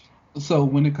there. So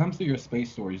when it comes to your space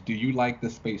stories, do you like the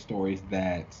space stories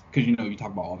that, because you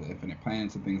talk about all the infinite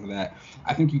planets and things like that.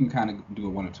 I think you can kind of do it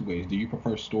one of two ways. Do you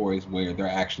prefer stories where they're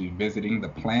actually visiting the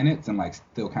planets and like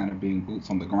still kind of being boots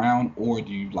on the ground, or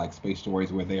do you like space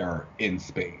stories where they are in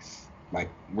space, like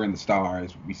we're in the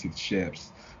stars, we see the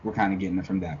ships, we're kind of getting it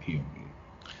from that POV?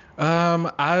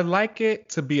 I like it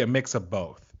to be a mix of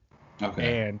both,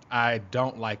 Okay. and I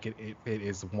don't like it if it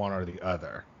is one or the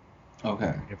other.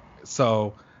 Okay. If,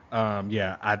 so,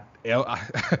 yeah, I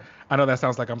know that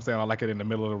sounds like I'm saying I like it in the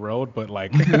middle of the road, but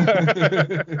like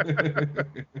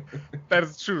that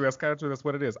is true. That's kind of true. That's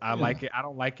what it is. I Yeah. like it. I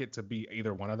don't like it to be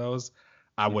either one of those.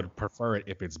 I Yeah. would prefer it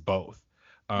if it's both.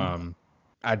 Okay. Um,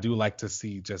 I do like to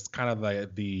see just kind of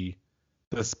the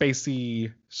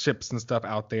spacey ships and stuff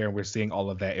out there, and we're seeing all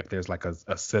of that. If there's like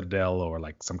a citadel or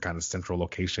like some kind of central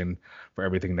location for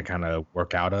everything to kind of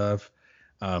work out of.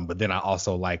 But then I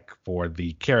also like for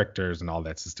the characters and all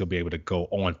that to still be able to go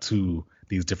on to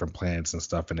these different planets and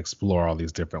stuff and explore all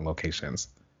these different locations.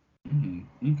 Mhm.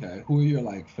 Okay. Who are your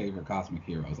like favorite cosmic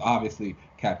heroes? Obviously,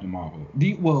 Captain Marvel.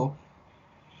 Well,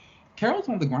 Carol's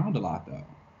on the ground a lot though.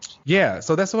 Yeah,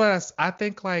 so that's what I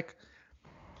think. Like,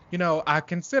 I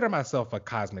consider myself a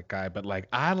cosmic guy, but like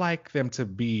I like them to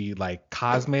be like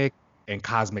cosmic and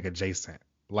cosmic adjacent.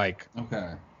 Like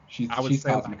Okay. She's I would she's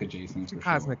say like cosmic adjacent for sure.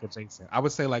 cosmic adjacent. I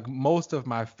would say like most of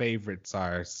my favorites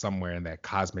are somewhere in that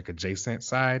cosmic adjacent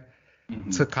side Hmm.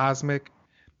 to cosmic.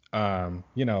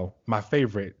 My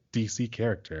favorite DC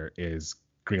character is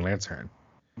Green Lantern.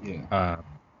 Yeah. Um,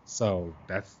 so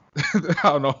that's I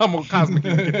don't know how more cosmic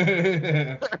you can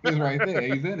get. He's right there.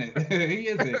 He's in it. He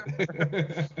is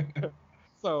it.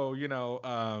 So,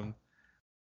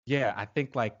 yeah, I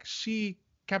think like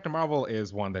Captain Marvel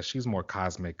is one that she's more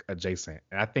cosmic adjacent.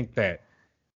 And I think that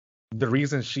the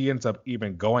reason she ends up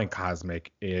even going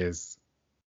cosmic is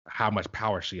how much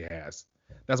power she has.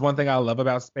 That's one thing I love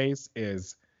about space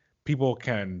is people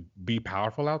can be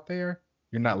powerful out there.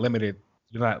 You're not limited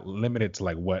you're not limited to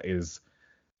like what is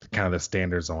kind of the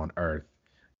standards on Earth.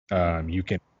 Yeah. You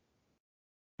can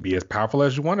be as powerful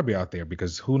as you want to be out there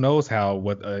because who knows how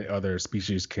what other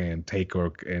species can take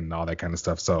or and all that kind of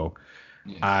stuff. So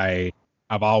Yeah. I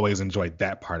I've always enjoyed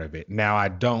that part of it. Now I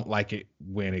don't like it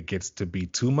when it gets to be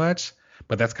too much,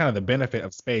 but that's kind of the benefit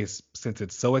of space since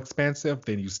it's so expansive.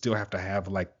 Then you still have to have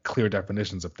like clear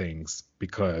definitions of things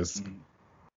because Mhm.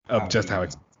 of How just how yeah.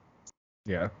 it's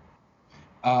yeah.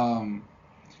 Um.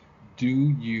 Do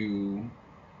you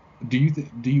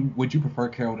would you prefer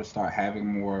Carol to start having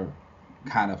more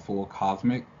kind of full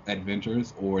cosmic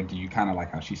adventures, or do you kind of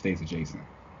like how she stays adjacent?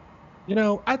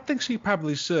 I think she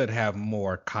probably should have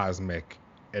more cosmic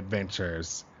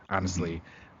adventures, Hmm. honestly,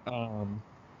 um,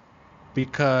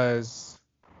 because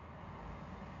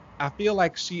I feel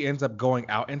like she ends up going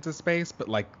out into space, but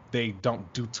like they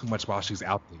don't do too much while she's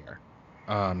out there.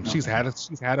 She's Okay.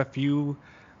 had a few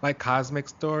like cosmic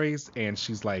stories, and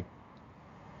she's like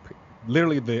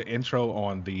literally the intro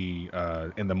on the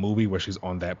in the movie where she's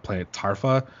on that planet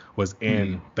Tarfa was Hmm.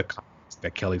 in the comics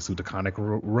that Kelly Sue DeConnick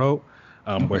wrote,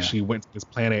 where Okay. she went to this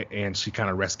planet and she kind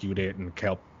of rescued it and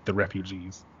helped the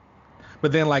refugees.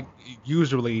 But then like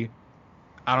usually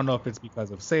I don't know if it's because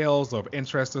of sales or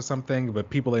interest or something, but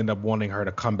people end up wanting her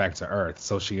to come back to Earth,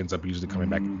 so she ends up usually coming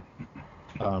back. Hmm.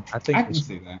 I I think that can she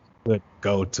see that. would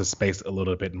go to space a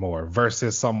little bit more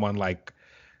versus someone like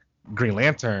Green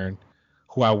Lantern,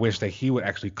 who I wish that he would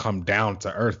actually come down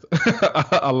to Earth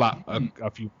a lot, Hmm.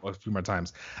 a few more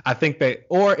times. I think that,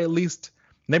 or at least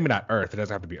maybe not Earth. It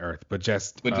doesn't have to be Earth, but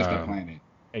just But just a planet.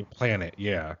 a planet.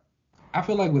 Yeah. I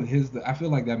feel like with I feel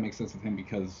like that makes sense with him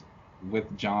because with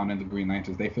John and the Green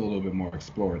Lanterns, they feel a little bit more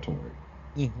exploratory.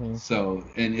 Hmm. So,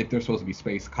 and if they're supposed to be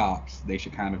space cops, they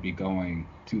should kind of be going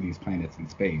to these planets in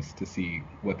space to see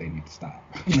what they need to stop.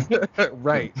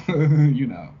 Right. Cops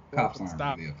Open aren't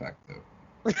stop. really effective.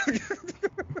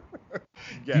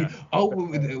 Yeah.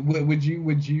 Would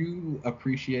you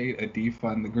appreciate a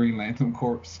defund the Green Lantern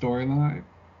Corps storyline?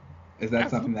 Is that Absolutely.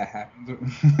 something that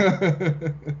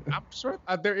happens? I'm sure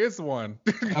there is one.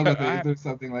 I was gonna say, is there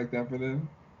something like that for them?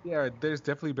 Yeah, there's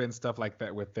definitely been stuff like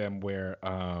that with them where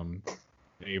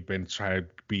they've been trying to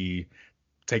be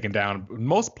taken down.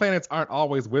 Most planets aren't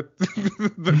always with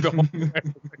the whole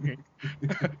thing.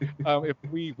 If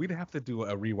we'd have to do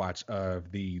a rewatch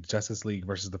of the Justice League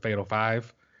versus the Fatal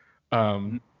Five,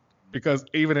 because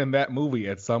even in that movie,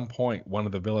 at some point, one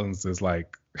of the villains is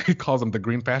like he calls them the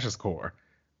Green Fascist Corps.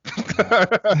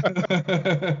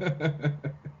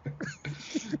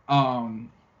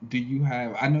 Do you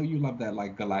have? I know you love that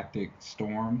like Galactic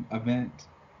Storm event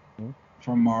Mhm.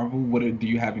 from Marvel. Do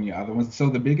you have any other ones? So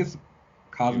the biggest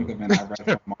cosmic You. event I read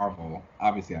from Marvel,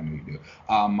 obviously I know you do.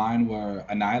 Mine were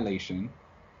Annihilation,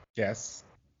 Yes.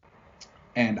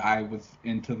 and I was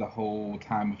into the whole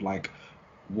time of like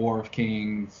War of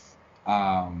Kings,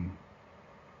 um,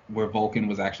 where Vulcan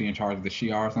was actually in charge of the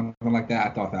Shi'ar or something like that. I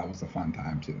thought that was a fun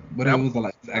time too, but it That was was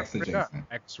like what X I bring up, adjacent.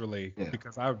 actually, Yeah.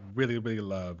 because I really, really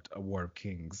loved A War of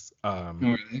Kings. Oh,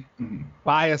 really? Mm-hmm.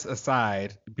 Bias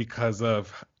aside, because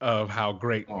of how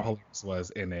great Oh. Polaris was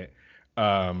in it,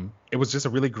 it was just a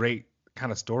really great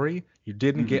kind of story. You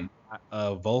didn't get Mm-hmm.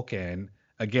 a Vulcan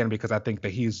again because I think that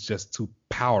he's just too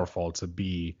powerful to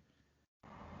be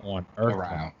on Earth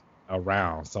Around.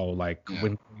 around. So like Yeah.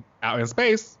 when out in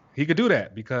space, he could do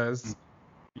that because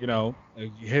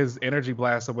his energy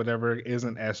blast or whatever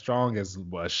isn't as strong as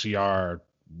Shi'ar,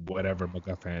 whatever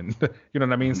MacGuffin. You know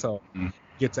what I mean? So Mm-hmm.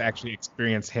 get to actually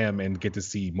experience him and get to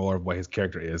see more of what his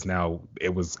character is. Now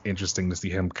it was interesting to see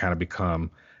him kind of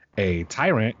become a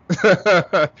tyrant.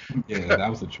 Yeah, that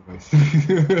was a choice.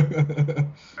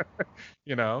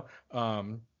 you know,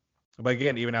 um, but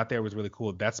again, even out there was really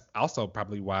cool. That's also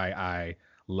probably why I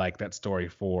like that story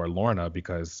for Lorna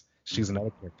because she's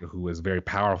another character who is very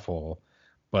powerful,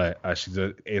 but she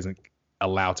isn't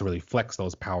allowed to really flex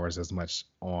those powers as much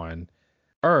on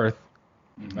Earth.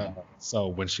 Mm-hmm. So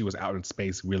when she was out in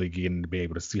space, really getting to be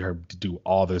able to see her do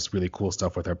all this really cool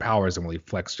stuff with her powers and really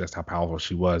flex just how powerful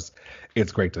she was,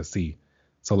 it's great to see.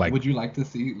 So like, Would you like to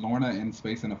see Lorna in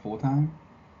space in a full-time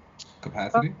uh,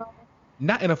 capacity?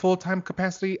 not in a full time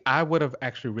capacity. I would have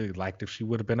actually really liked if she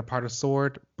would have been a part of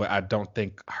Sword, but I don't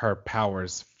think her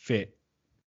powers fit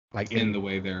like In in the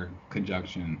way their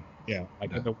conjunction.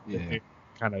 like in the way that Yeah. they're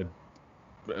kind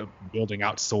of building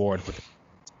out Sword with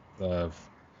the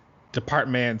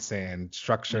departments and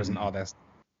structures and Mm-hmm. all that stuff.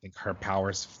 I think her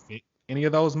powers fit any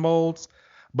of those molds,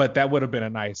 but that would have been a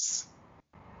nice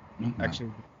Okay.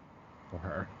 actually for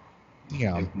her.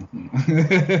 Damn.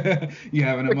 You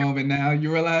having a moment now?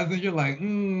 You realizing you're like,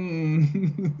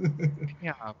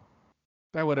 Yeah,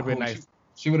 that would have been Oh, nice.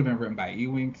 she would have been written by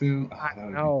Ewing too. Oh, I that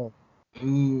would have been. know.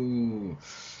 Ooh.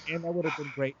 And that would have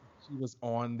been great if she was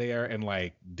on there and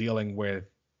like dealing with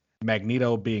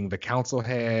Magneto being the council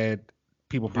head.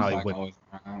 People He's probably like would, always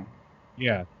around.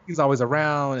 yeah, he's always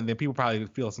around, and then people probably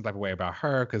feel some type of way about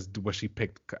her because was she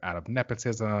picked out of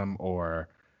nepotism or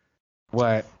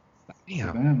what? House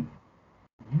of Damn. M.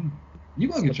 You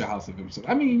gonna get your House of M. So,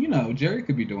 I mean, Jerry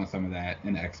could be doing some of that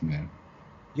in X-Men.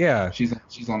 Yeah, She's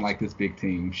on like this big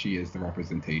team. She is the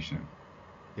representation.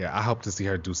 yeah. I hope to see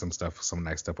her do some stuff, some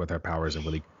nice stuff with her powers and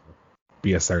really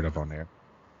be assertive on there.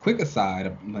 Quick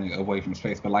aside, like, away from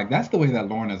space, but like that's the way that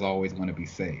Lorna's always going to be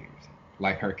saved,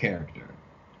 like her character,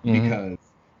 Mm-hmm. because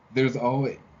there's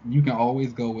always you can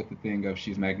always go with the thing of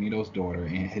she's Magneto's daughter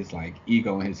and his like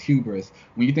ego and his hubris.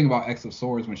 When you think about X of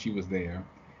Swords when she was there,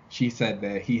 she said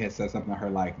that he had said something to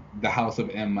her like the House of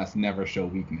M must never show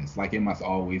weakness, like it must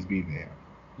always be there.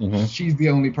 Mm-hmm. She's the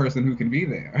only person who can be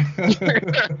there.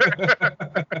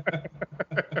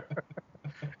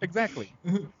 Exactly.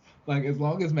 Like as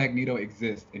long as Magneto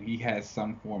exists and he has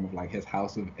some form of like his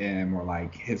House of M or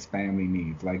like his family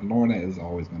needs, like Lorna is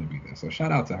always going to be there. So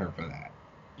shout out to her for that.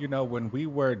 When we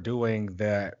were doing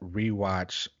that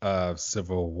rewatch of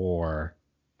Civil War,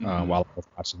 Hmm. while I was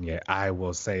watching it, I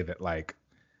will say that like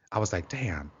I was like,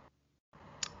 damn,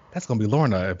 that's gonna be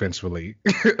Lorna eventually.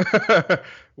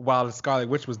 While the Scarlet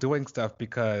Witch was doing stuff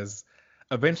because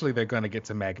eventually they're gonna get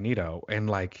to Magneto and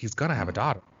like he's gonna have a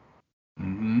daughter.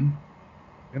 Hmm.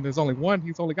 And there's only one,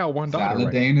 he's only got one daughter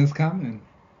right Saladin is coming.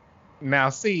 now.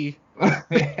 See,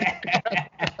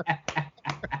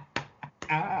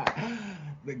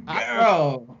 The I,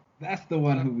 girl. That's the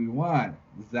one who we want.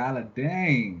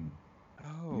 Zaladane.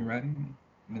 You oh, ready?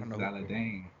 I Miss don't know who it is.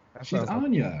 Zaladane. That She's sounds like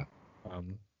Anya.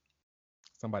 um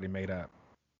somebody made up.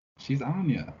 She's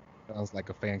Anya. Sounds like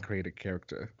a fan created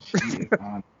character. She is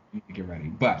on. You need to get ready.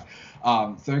 But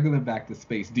circling back to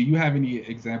space, do you have any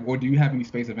example, or do you have any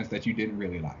space events that you didn't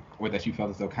really like, or that you felt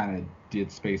as though kind of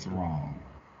did space wrong?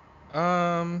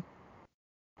 Um,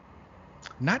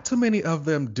 not too many of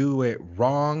them do it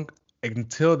wrong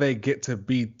until they get to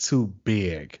be too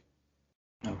big.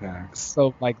 Okay.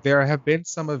 So like there have been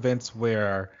some events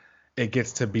where it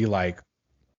gets to be like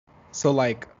so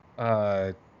like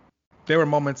there were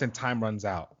moments in Time Runs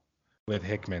Out with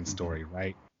Hickman's story,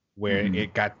 right? Where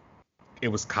it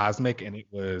was cosmic and it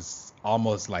was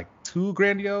almost like too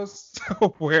grandiose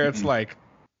where it's like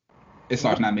it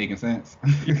starts not making sense.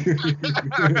 You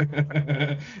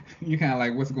kind of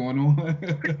like, what's going on?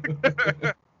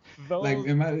 Like,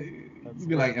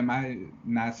 am I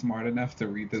not smart enough to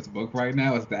read this book right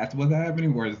now? Is that what's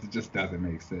happening, or is it just doesn't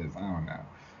make sense? I don't know.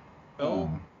 Those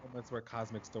moments where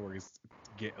cosmic stories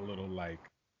get a little like,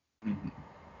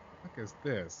 what is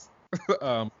this?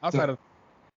 Outside of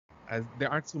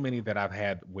there aren't too many that I've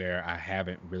had where I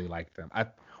haven't really liked them.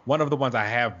 One of the ones I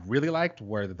have really liked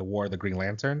were the War of the Green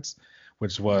Lanterns,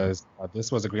 which was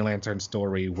this was a Green Lantern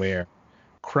story where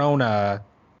Krona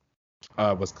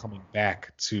was coming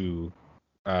back to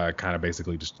kind of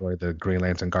basically destroy the Green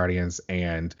Lantern Guardians.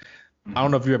 And I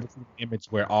don't know if you ever seen the image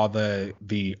where all the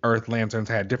Earth Lanterns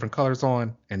had different colors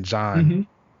on, and John,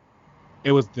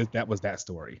 it was that was that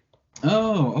story.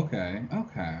 Oh, okay.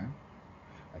 Like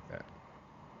that.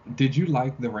 Did you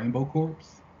like the Rainbow Corps?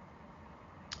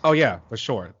 Oh yeah, for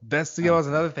sure. That's was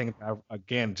another thing.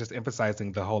 Again, just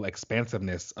emphasizing the whole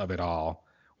expansiveness of it all,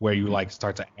 where you like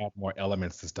start to add more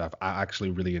elements to stuff. I actually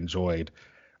really enjoyed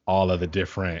all of the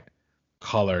different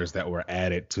colors that were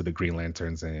added to the Green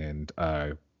Lanterns and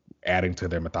adding to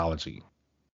their mythology.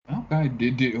 Okay.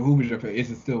 Who was your favorite?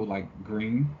 Is it still like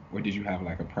green, or did you have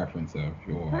like a preference of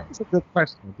your? That's a good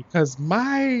question because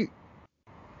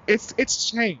it's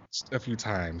changed a few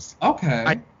times.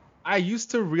 Okay. I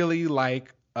used to really like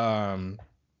Hope.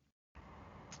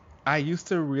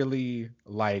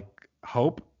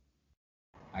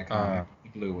 Iconic.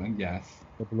 Blue one, yes.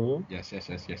 The blue? Yes. I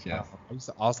used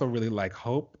to also really like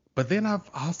Hope, but then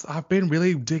I've been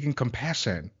really digging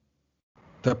Compassion.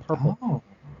 The purple. Oh,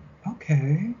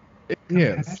 okay.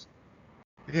 Yes.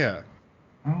 Yeah.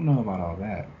 I don't know about all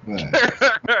that, but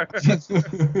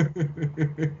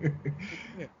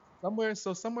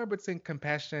somewhere between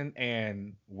Compassion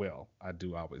and Will, I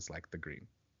do always like the green.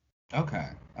 Okay.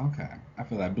 I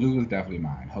feel like blue is definitely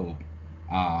mine. Hope.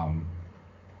 I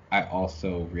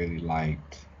also really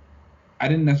liked. I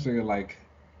didn't necessarily like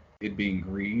it being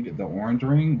Greed, the Orange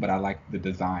Ring, but I liked the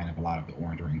design of a lot of the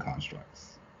Orange Ring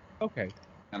constructs. Okay.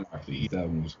 And largely that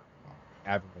was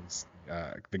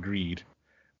the Greed,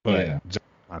 but just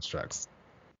constructs.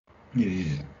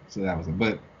 Yeah. So that was it,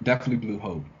 but definitely Blue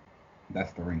Hope.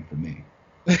 That's the ring for me.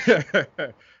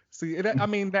 See,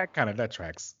 that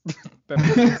tracks.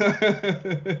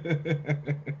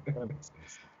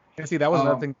 And see, that was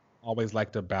another thing I always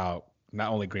liked about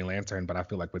not only Green Lantern, but I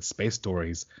feel like with space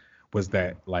stories was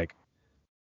that like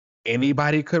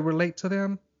anybody could relate to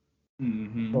them.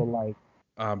 So like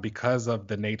because of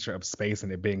the nature of space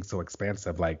and it being so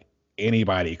expansive, like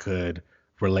anybody could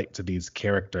relate to these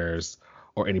characters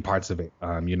or any parts of it.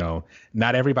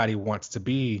 Not everybody wants to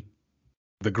be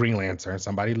the Green Lantern.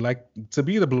 Somebody like to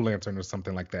be the Blue Lantern or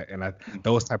something like that. And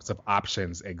those types of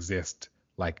options exist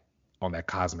like on that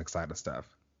cosmic side of stuff.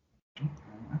 Okay,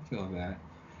 I feel that.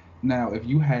 Now, if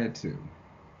you had to,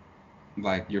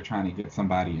 like, you're trying to get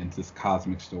somebody into this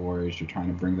cosmic stories, you're trying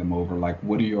to bring them over, like,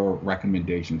 what are your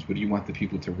recommendations? What do you want the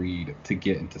people to read to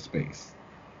get into space?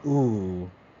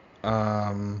 Ooh.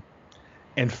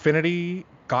 Infinity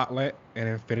Gauntlet and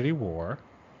Infinity War.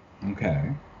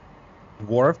 Okay.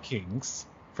 War of Kings,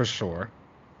 for sure.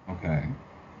 Okay.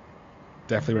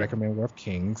 Definitely recommend War of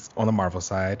Kings on the Marvel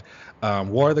side.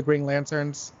 War of the Green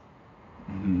Lanterns.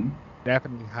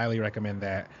 Definitely highly recommend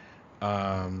that.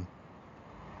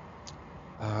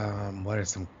 What are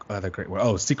some other great?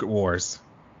 Oh, Secret Wars.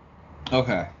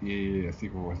 Okay. Yeah.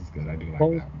 Secret Wars is good. I do like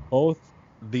that. Both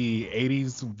the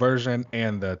 80s version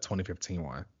and the 2015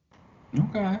 one.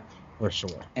 Okay. For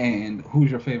sure. And who's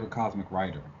your favorite cosmic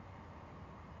writer?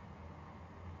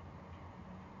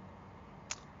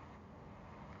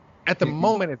 At the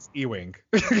moment, it's Ewing.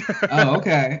 Oh,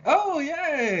 okay. Oh,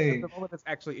 yay! At the moment, it's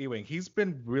actually Ewing. He's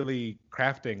been really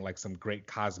crafting like some great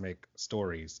cosmic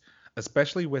stories,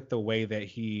 especially with the way that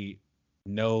he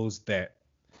knows that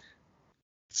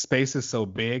space is so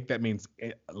big. That means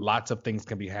lots of things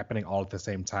can be happening all at the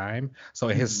same time. So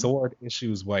his sword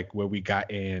issues, like where we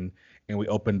got in and we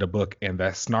opened the book and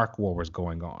that Snark War was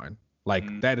going on, like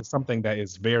that is something that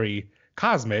is very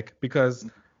cosmic because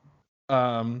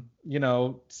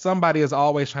somebody is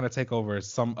always trying to take over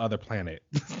some other planet.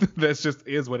 That's just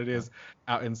is what it is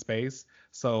out in space.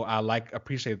 So I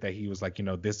appreciate that he was like,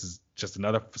 this is just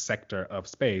another sector of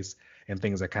space and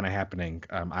things are kind of happening.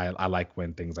 I like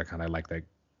when things are kind of like that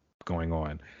going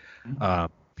on.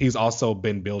 He's also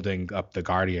been building up the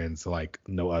Guardians like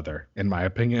no other, in my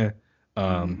opinion.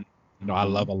 I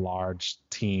love a large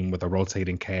team with a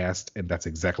rotating cast, and that's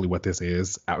exactly what this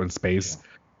is out in space.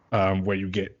 Where you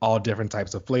get all different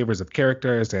types of flavors of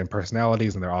characters and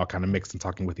personalities, and they're all kind of mixed and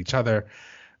talking with each other,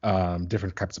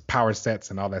 different types of power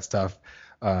sets and all that stuff.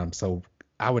 So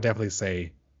I would definitely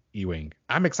say Ewing.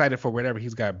 I'm excited for whatever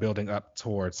he's got building up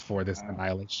towards for this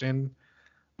Annihilation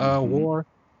war.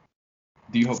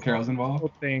 Do you hope Carol's involved? I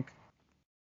think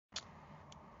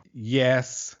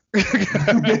yes.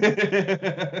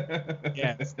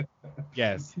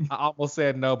 Yes. I almost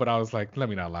said no, but I was like, let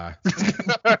me not lie.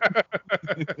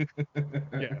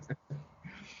 Yes.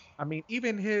 I mean,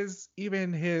 even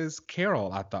his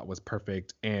Carol I thought was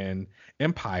perfect in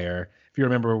Empire. If you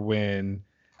remember when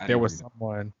there was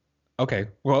someone. Okay,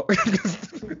 well,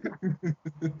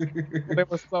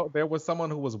 there was someone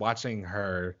who was watching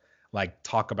her like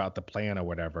talk about the plan or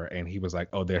whatever, and he was like,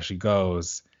 "Oh, there she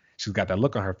goes. She's got that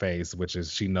look on her face, which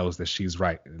is she knows that she's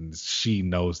right, and she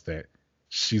knows that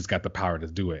she's got the power to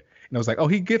do it." And I was like, "Oh,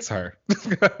 he gets her."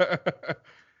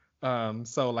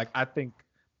 So like I think,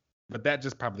 but that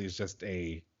just probably is just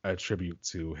a tribute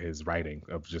to his writing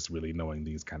of just really knowing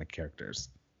these kind of characters.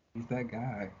 He's that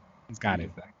guy. He's got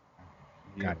it.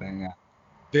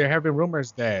 There have been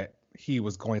rumors that he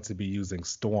was going to be using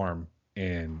Storm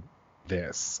in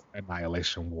this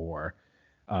Annihilation War,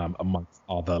 amongst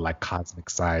all the like cosmic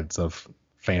sides of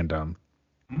fandom.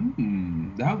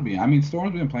 That would be. I mean,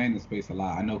 Storm's been playing this space a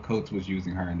lot. I know Coates was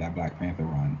using her in that Black Panther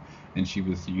run, and she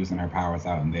was using her powers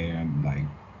out in there and like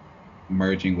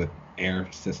merging with air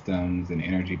systems and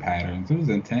energy patterns. It was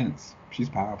intense. She's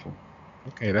powerful.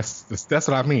 Okay, that's what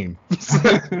I mean. That's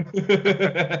what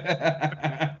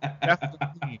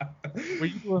I mean. When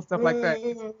you doing stuff like that,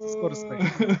 just go to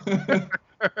space.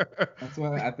 That's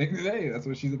what I think today. That's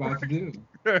what she's about to do.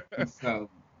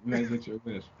 So, make it your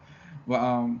wish.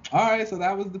 Well, all right. So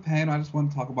that was the panel. I just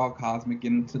want to talk about Cosmic,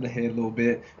 get into the head a little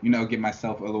bit. Get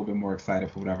myself a little bit more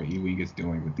excited for whatever Ewing is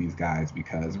doing with these guys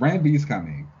because Ran V's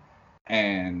coming,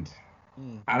 and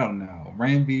I don't know,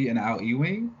 Ran V and Al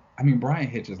Ewing. I mean, Brian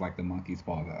Hitch is like the monkey's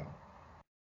paw, though.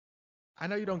 I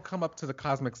know you don't come up to the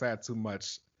cosmic side too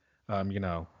much, I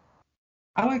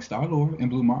like Star-Lord and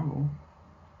Blue Marvel.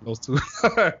 Those two.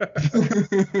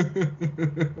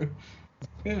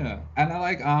 Yeah, and I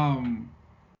like I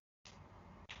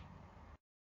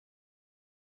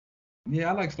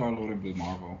like Star-Lord and Blue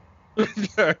Marvel.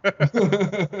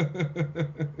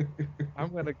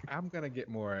 I'm gonna get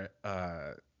more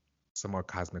some more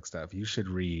cosmic stuff. You should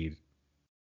read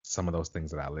some of those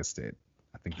things that I listed.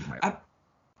 I think you might.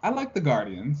 I like the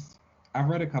Guardians. I've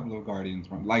read a couple of Guardians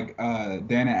runs, like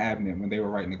Dan and Abnett when they were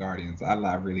writing the Guardians. I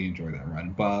really enjoyed that run.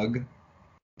 Bug,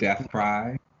 Death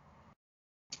Cry.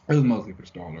 It was mostly for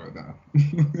Star-Lord though.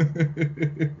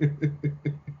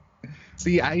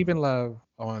 See, I even love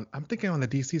I'm thinking on the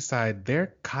DC side,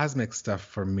 their cosmic stuff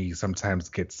for me sometimes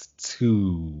gets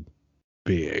too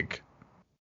big.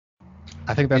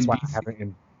 I think that's why I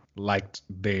haven't liked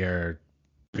their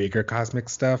bigger cosmic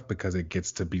stuff because it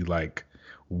gets to be like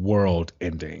world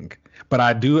ending. But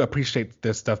I do appreciate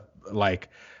this stuff. Like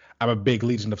I'm a big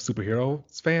Legion of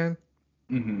Superheroes fan.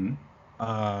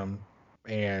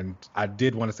 And I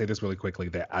did want to say this really quickly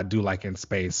that I do like in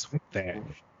space that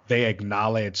they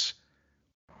acknowledge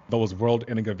those world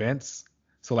ending events.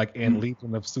 So like in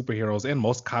Legion of Superheroes and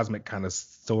most cosmic kind of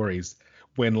stories,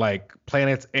 when like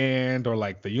planets end or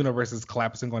like the universe is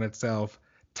collapsing on itself,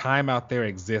 time out there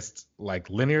exists like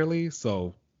linearly.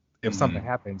 So if something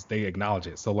happens, they acknowledge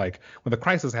it. So like when the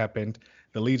crisis happened,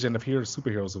 the Legion of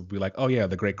Superheroes would be like, oh yeah,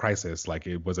 the Great Crisis, like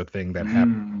it was a thing that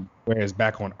happened. Whereas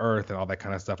back on Earth and all that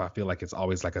kind of stuff, I feel like it's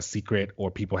always like a secret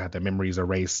or people have their memories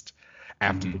erased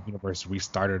after the universe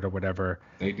restarted or whatever.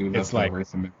 They do love to erase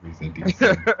some memories at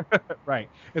DC. Right.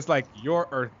 It's like your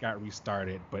Earth got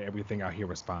restarted, but everything out here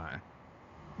was fine.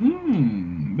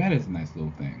 That is a nice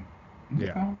little thing.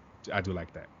 Yeah, I do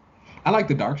like that. I like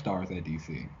the Dark Stars at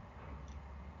DC.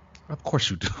 Of course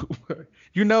you do.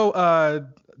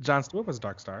 John Stewart was a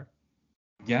Dark Star.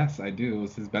 Yes, I do. It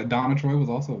was his Donna Troy was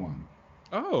also one.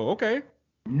 Oh, okay.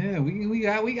 Yeah, we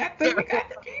got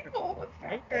the people.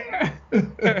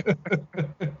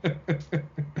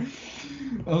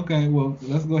 Okay, well,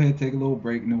 let's go ahead and take a little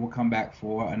break, and then we'll come back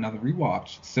for another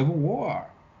rewatch. Civil War.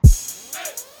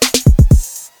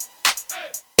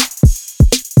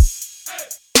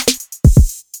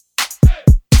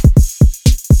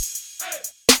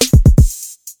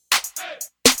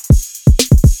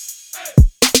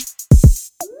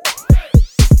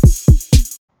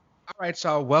 right,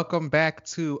 y'all. Welcome back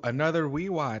to another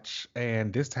rewatch,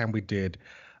 and this time we did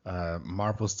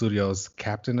Marvel Studios'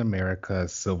 Captain America: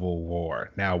 Civil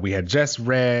War. Now we had just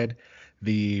read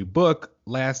the book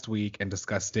last week and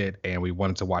discussed it, and we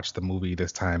wanted to watch the movie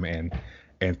this time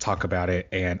and talk about it.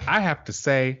 And I have to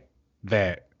say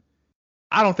that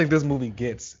I don't think this movie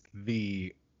gets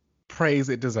the praise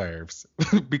it deserves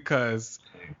because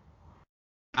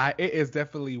it is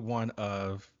definitely one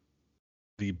of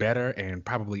the better and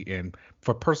probably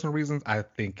for personal reasons, I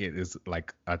think it is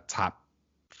like a top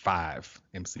 5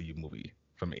 MCU movie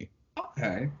for me.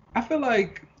 Okay. I feel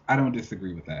like I don't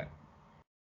disagree with that.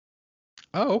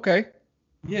 Oh, okay.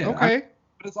 Yeah. Okay.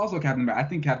 But it's also Captain America. I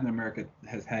think Captain America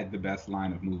has had the best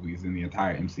line of movies in the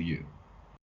entire MCU.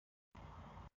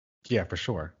 Yeah, for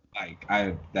sure.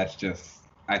 I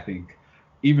think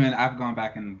even I've gone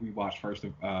back and rewatched First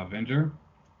Avenger,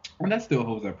 and that still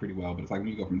holds up pretty well. But it's like when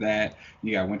you go from that,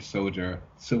 you got Winter Soldier,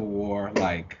 Civil War,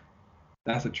 like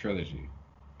that's a trilogy.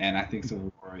 And I think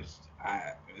Civil War is.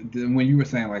 When you were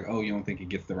saying like, oh, you don't think it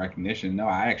gets the recognition? No,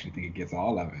 I actually think it gets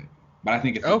all of it. But I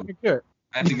think it's okay, good.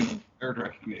 I think it's third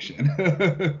recognition.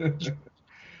 Good.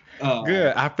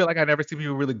 I feel like I never see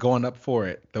people really going up for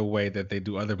it the way that they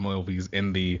do other movies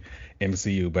in the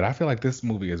MCU. But I feel like this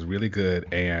movie is really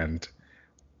good and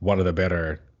one of the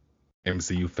better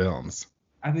MCU films.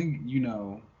 I think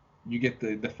you get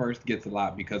the first gets a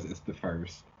lot because it's the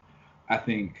first. I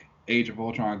think Age of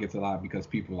Ultron gets a lot because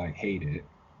people like hate it,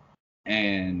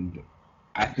 and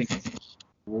I think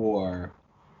War,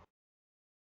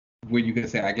 where you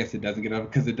could say I guess it doesn't get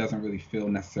up because it doesn't really feel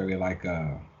necessarily like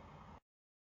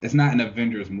it's not an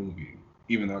Avengers movie,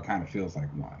 even though it kind of feels like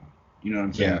one. You know what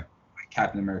I'm saying? Yeah. Like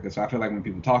Captain America. So I feel like when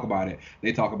people talk about it,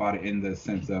 they talk about it in the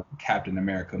sense of Captain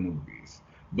America movies,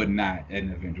 but not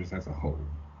in Avengers as a whole.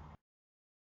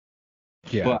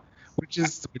 Yeah. But which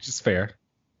is fair.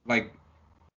 like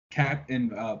Cap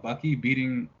and Bucky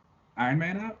beating Iron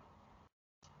Man up,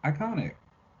 iconic.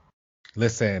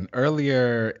 Listen,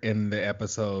 earlier in the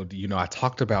episode, I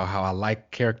talked about how I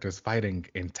like characters fighting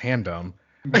in tandem.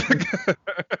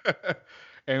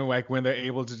 And like when they're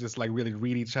able to just like really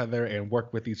read each other and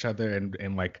work with each other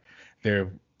and like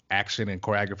their action and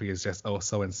choreography is just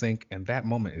so in sync. And that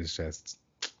moment is just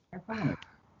Iconic.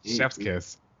 chef's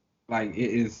kiss. Like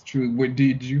it is true.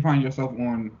 Did you find yourself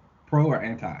on pro or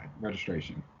anti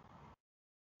registration?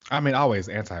 I mean, always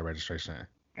anti-registration.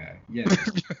 Okay. Yeah.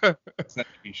 To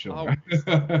be sure.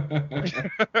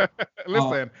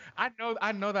 Listen, I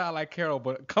know that I like Carol,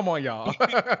 but come on, y'all.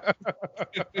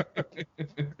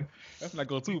 Let's not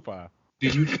go too far. Do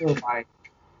you feel like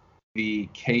the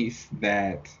case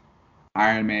that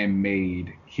Iron Man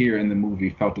made here in the movie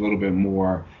felt a little bit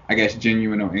more, I guess,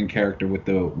 genuine or in character with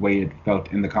the way it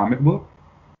felt in the comic book?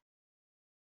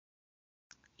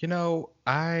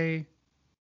 I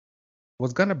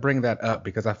was gonna bring that up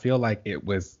because I feel like it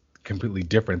was completely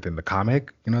different than the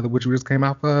comic, which we just came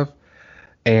off of.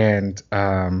 And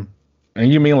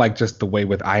you mean like just the way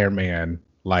with Iron Man,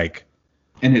 like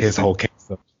And his whole case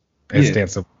of his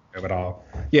stance of it all.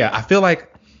 Yeah, I feel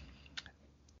like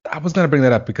I was gonna bring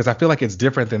that up because I feel like it's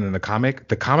different than in the comic.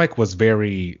 The comic was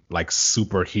very like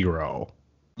superhero.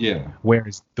 Yeah.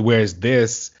 Whereas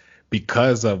this,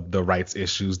 because of the rights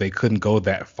issues, they couldn't go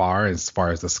that far as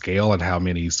the scale and how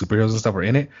many superheroes and stuff were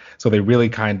in it. So they really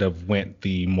kind of went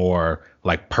the more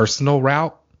like personal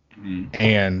route. Mm-hmm.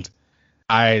 And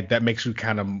that makes you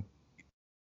kind of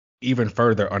even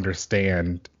further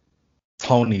understand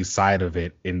Tony's side of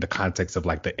it in the context of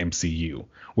like the MCU.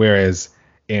 Whereas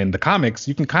in the comics,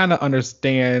 you can kind of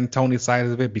understand Tony's side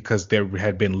of it because there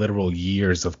had been literal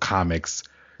years of comics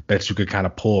that you could kind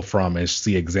of pull from and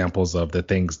see examples of the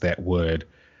things that would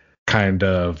kind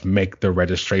of make the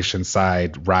registration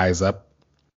side rise up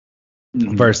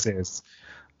versus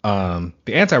the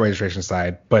anti-registration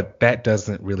side, but that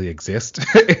doesn't really exist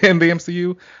in the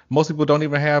MCU. Most people don't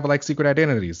even have like secret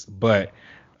identities, but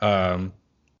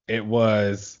it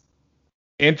was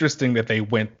interesting that they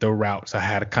went the route to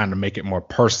how to kind of make it more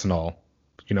personal,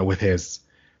 with his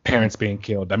parents being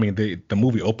killed. I mean, the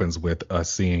movie opens with us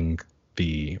seeing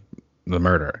the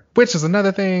murder, which is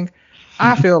another thing.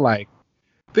 I feel like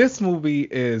this movie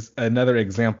is another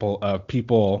example of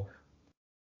people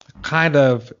kind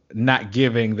of not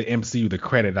giving the MCU the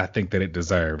credit I think that it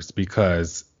deserves,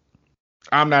 because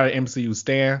I'm not an MCU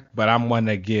stan, but I'm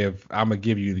gonna give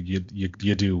you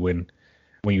your due when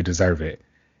you deserve it.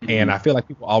 Mm-hmm. And I feel like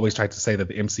people always try to say that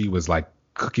the MCU was like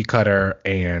cookie cutter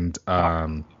and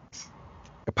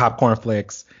popcorn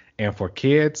flicks and for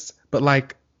kids, but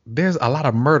like there's a lot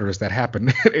of murders that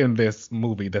happen in this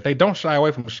movie that they don't shy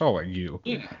away from showing you.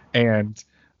 Yeah. And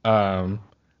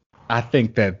I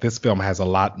think that this film has a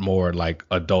lot more like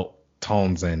adult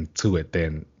tones into it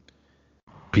than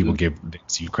people give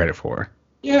you credit for.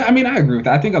 Yeah, I mean, I agree with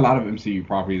that. I think a lot of MCU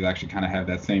properties actually kind of have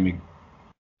that same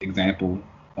example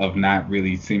of not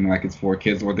really seeming like it's for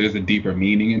kids, or there's a deeper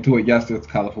meaning into it. Yes, it's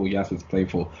colorful. Yes, it's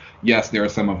playful. Yes, there are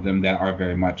some of them that are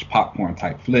very much popcorn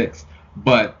type flicks,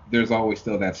 but there's always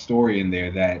still that story in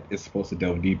there that is supposed to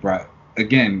delve deeper.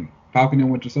 Again, Falcon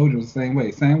and Winter Soldier was the same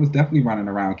way. Sam was definitely running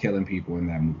around killing people in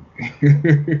that movie.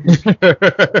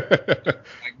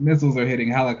 Like missiles are hitting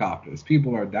helicopters,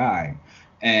 people are dying,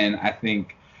 and I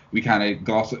think we kind of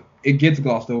it gets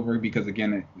glossed over because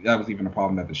again that was even a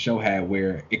problem that the show had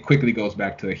where it quickly goes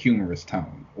back to a humorous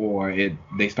tone, or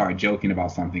they start joking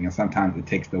about something and sometimes it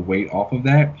takes the weight off of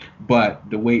that, but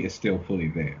the weight is still fully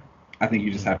there. I think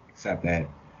you just have to accept that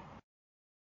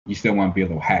you still want to be a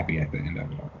little happy at the end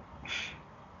of it all.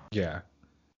 Yeah.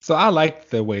 So I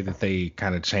liked the way that they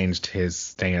kind of changed his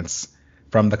stance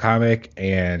from the comic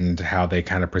and how they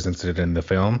kind of presented it in the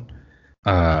film.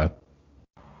 I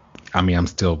mean, I'm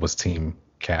still was Team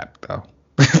Cap though.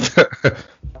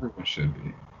 Everyone should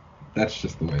be. That's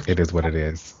just the way it is. What it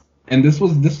is. And this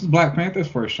was Black Panther's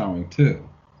first showing too.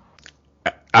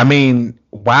 I mean,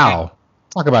 wow.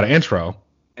 Talk about an intro.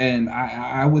 And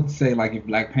I would say like if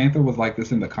Black Panther was like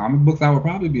this in the comic books, I would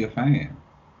probably be a fan.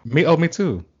 Me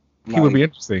too. He would be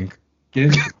interesting.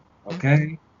 Get it?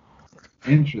 Okay.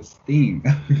 Interesting.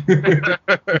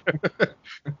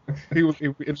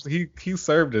 He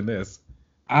served in this.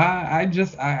 I'll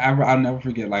never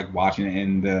forget like watching it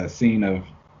in the scene of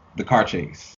the car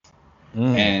chase.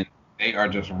 And they are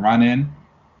just running.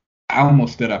 I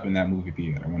almost stood up in that movie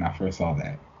theater when I first saw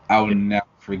that. I will never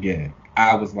forget.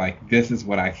 I was like, this is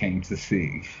what I came to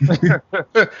see.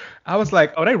 I was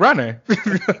like, oh, they running.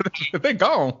 They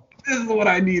gone. This is what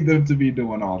I need them to be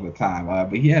doing all the time.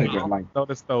 But he had a good like.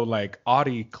 Notice though, like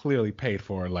Audi clearly paid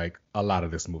for like a lot of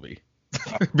this movie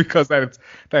because that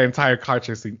entire car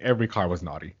chase scene, every car was an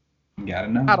Audi. You gotta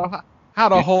know. How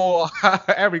the whole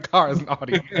every car is an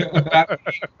Audi. That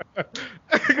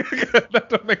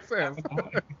don't make sense.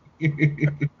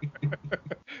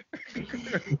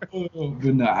 But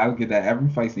no, I would get that. Every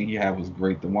fight scene he had was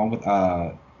great. The one with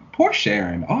poor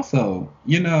Sharon. Also,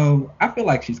 I feel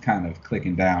like she's kind of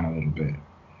clicking down a little bit.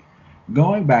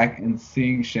 Going back and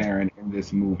seeing Sharon in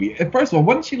this movie. First of all,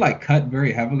 wasn't she like cut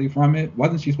very heavily from it?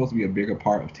 Wasn't she supposed to be a bigger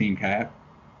part of Team Cap?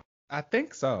 I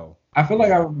think so. I feel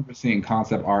like I remember seeing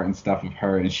concept art and stuff of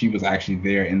her, and she was actually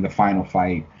there in the final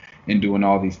fight and doing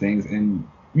all these things. And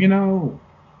they're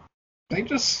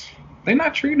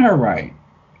not treating her right.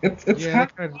 It's kind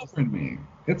of bothering me.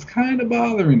 It's kind of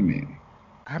bothering me.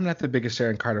 I'm not the biggest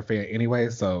Sharon Carter fan anyway,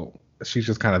 so she's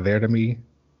just kind of there to me.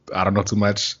 I don't know too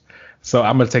much, so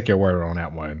I'm gonna take your word on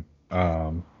that one.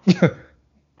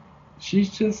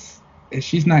 She's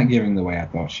not giving the way I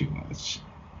thought she was,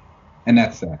 and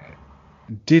that's sad.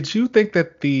 Did you think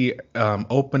that the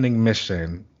opening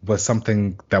mission was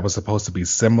something that was supposed to be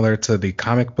similar to the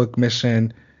comic book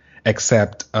mission,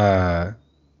 except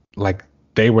like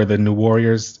they were the New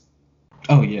Warriors?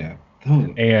 Oh yeah,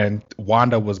 totally. And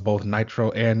Wanda was both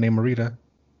Nitro and Namorita,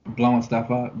 blowing stuff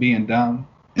up, being dumb.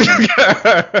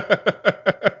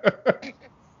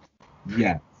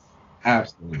 Yes,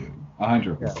 absolutely,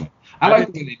 100%. I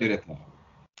like the way they did it though.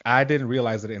 I didn't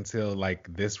realize it until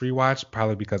like this rewatch,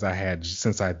 probably because I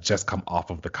just come off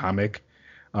of the comic.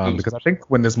 Because I think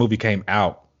when this movie came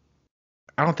out,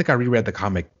 I don't think I reread the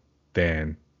comic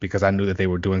then because I knew that they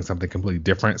were doing something completely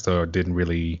different, so it didn't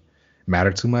really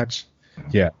matter too much.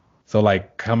 Yeah. So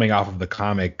like coming off of the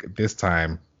comic this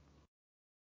time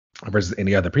versus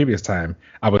any other previous time,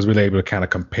 I was really able to kind of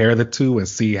compare the two and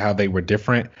see how they were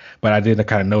different. But I did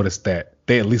kind of notice that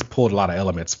they at least pulled a lot of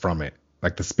elements from it.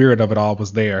 Like the spirit of it all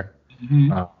was there, even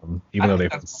though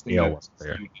the scale wasn't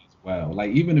there. Well,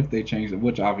 like even if they change it,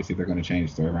 which obviously they're going to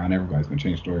change the story around, everybody's going to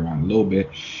change the story around a little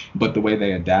bit, but the way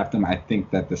they adapt them, I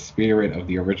think that the spirit of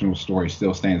the original story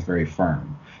still stands very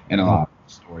firm in a lot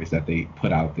of stories that they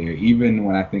put out there. Even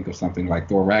when I think of something like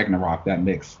Thor Ragnarok, that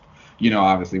mixed,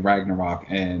 obviously Ragnarok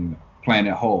and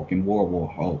Planet Hulk and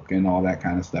War Hulk and all that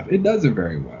kind of stuff. It does it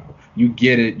very well. You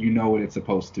get it, you know what it's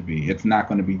supposed to be. It's not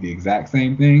going to be the exact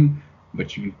same thing,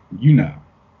 but you know.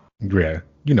 Yeah,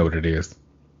 you know what it is.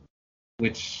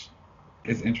 Which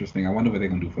is interesting. I wonder what they're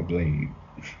going to do for Blade.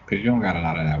 Because you don't got a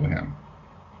lot of that with him.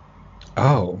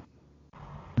 Oh.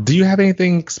 Do you have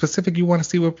anything specific you want to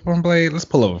see from Blade? Let's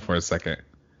pull over for a second.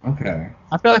 Okay.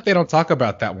 I feel like they don't talk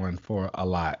about that one for a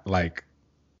lot. Like,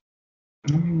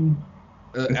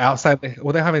 outside, they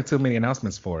don't have too many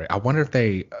announcements for it. I wonder if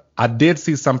I did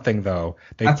see something, though.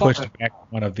 They pushed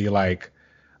back one of the, like,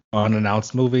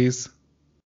 unannounced movies.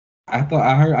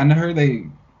 I heard they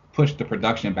pushed the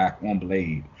production back on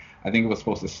Blade. I think it was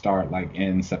supposed to start like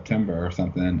in September or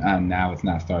something, and now it's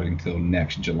not starting till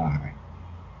next July.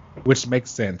 Which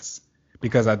makes sense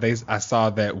because I saw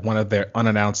that one of their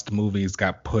unannounced movies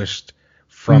got pushed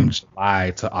from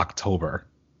July to October.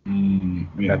 Yeah.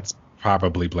 That's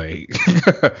probably Blade.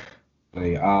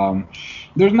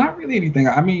 There's not really anything.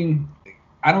 I mean,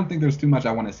 I don't think there's too much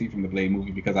I want to see from the Blade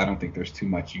movie because I don't think there's too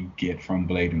much you get from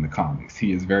Blade in the comics.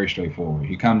 He is very straightforward.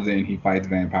 He comes in, he fights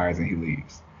vampires, and he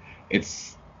leaves.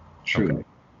 It's true. Okay.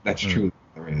 That's true.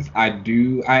 There is. I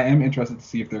am interested to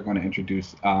see if they're going to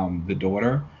introduce the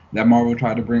daughter that Marvel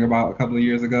tried to bring about a couple of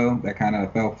years ago. That kind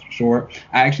of fell short.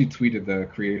 I actually tweeted the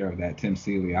creator of that, Tim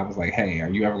Seeley. I was like, "Hey, are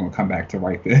you ever going to come back to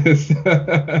write this?"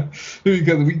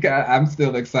 Because I'm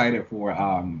still excited for.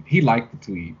 He liked the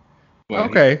tweet. But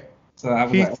okay. So I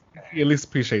was like, he at least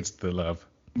appreciates the love.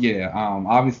 Yeah.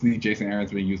 Obviously, Jason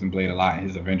Aaron's been using Blade a lot in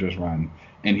his Avengers run,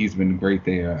 and he's been great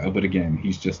there. But again,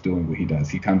 he's just doing what he does.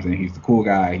 He comes in, he's the cool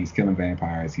guy. He's killing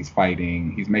vampires. He's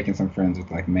fighting. He's making some friends with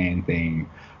like Man-Thing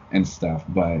and stuff.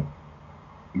 But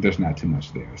there's not too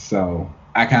much there. So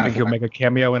I kind of think he'll make a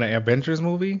cameo in an Avengers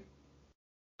movie,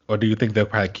 or do you think they'll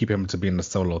probably keep him to be in the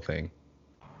solo thing?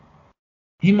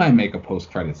 He might make a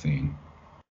post-credit scene.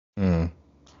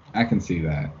 I can see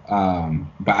that.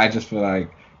 But I just feel like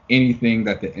anything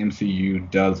that the MCU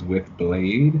does with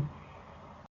Blade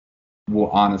will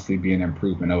honestly be an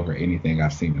improvement over anything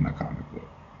I've seen in a comic book.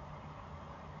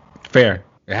 Fair.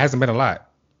 It hasn't been a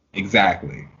lot.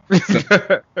 Exactly.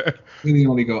 So really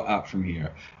only go up from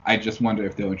here. I just wonder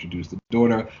if they'll introduce the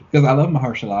daughter because I love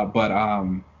Mahershala, but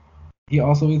he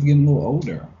also is getting a little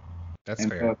older. That's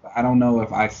fair. So I don't know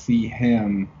if I see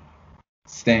him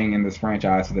staying in this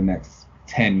franchise for the next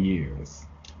 10 years.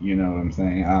 You know what I'm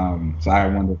saying? So I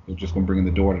wonder if they're just going to bring in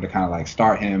the daughter to kind of like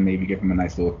start him, maybe give him a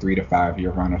nice little 3 to 5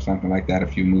 year run or something like that, a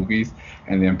few movies,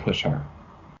 and then push her.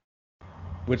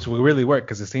 Which will really work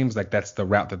because it seems like that's the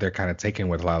route that they're kind of taking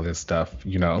with a lot of this stuff.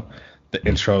 You know, the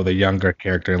intro, the younger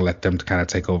character, and let them kind of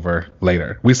take over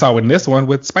later. We saw in this one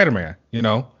with Spider-Man, you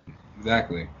know?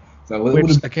 Exactly. So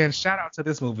which, again, shout out to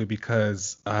this movie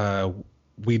because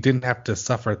we didn't have to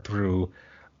suffer through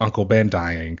Uncle Ben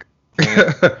dying.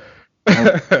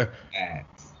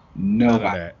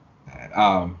 Nobody.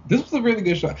 This was a really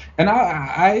good show, and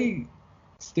I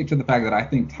stick to the fact that I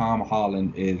think Tom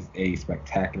Holland is a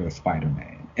spectacular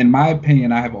Spider-Man. In my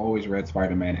opinion, I have always read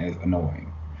Spider-Man as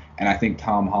annoying, and I think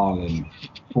Tom Holland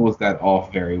pulls that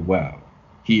off very well.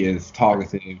 He is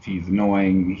talkative, he's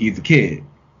annoying, he's a kid.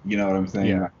 You know what I'm saying?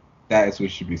 Yeah. That is what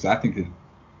it should be. So I think it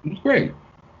was great.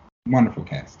 Wonderful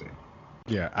casting.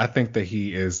 Yeah, I think that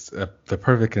he is the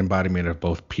perfect embodiment of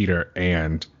both Peter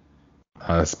and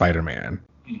Spider-Man.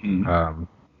 Mm-hmm.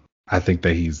 I think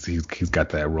that he's got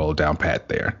that roll down pat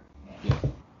there. Yeah.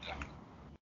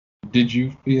 Did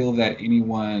you feel that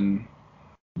anyone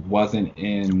wasn't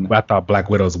in? I thought Black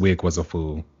Widow's wig was a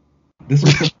fool. This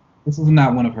was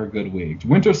not one of her good wigs.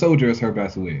 Winter Soldier is her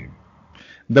best wig.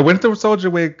 The Winter Soldier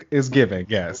wig is giving,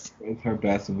 yes. It's her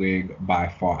best wig by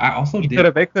far. I also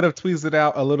they could have tweezed it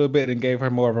out a little bit and gave her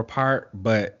more of a part,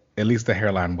 but at least the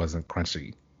hairline wasn't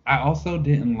crunchy. I also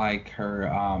didn't like her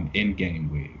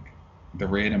Endgame wig, the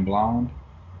red and blonde.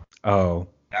 Oh,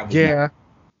 that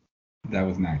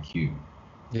was not cute.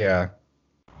 Yeah.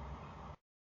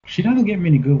 She doesn't get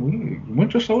many good wigs.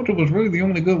 Winter Soldier was really the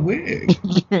only good wig.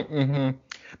 Mm-hmm.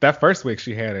 That first wig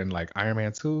she had in like Iron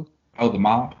Man 2. Oh, the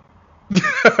mop.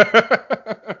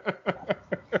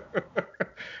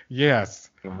 Yes.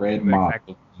 The red mop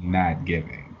was not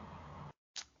giving.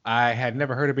 I had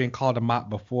never heard it being called a mop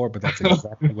before, but that's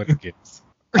exactly what it gets.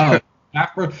 Oh,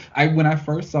 when I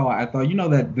first saw it, I thought,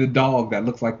 that the dog that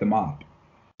looks like the mop.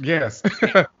 Yes.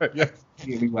 Yes.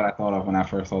 Immediately what I thought of when I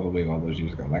first saw the wig all those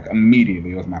years ago. Like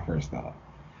immediately was my first thought.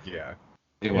 Yeah.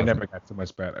 It never got so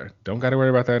much better. Don't got to worry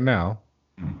about that now.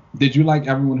 Did you like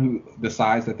everyone the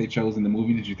sides that they chose in the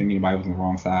movie? Did you think anybody was on the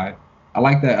wrong side? I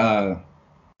like that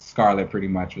Scarlett pretty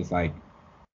much was like,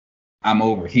 I'm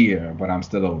over here, but I'm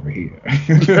still over here.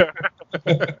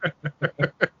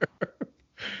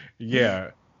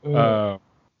 Yeah.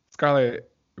 Scarlet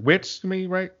Witch, to me,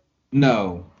 right?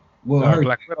 No. Well,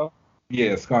 Black Widow.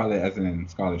 Yeah, Scarlett, as in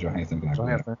Scarlett Johansson, Black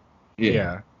Widow.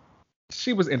 Yeah.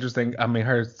 She was interesting. I mean,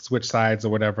 her switch sides or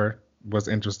whatever was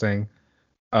interesting.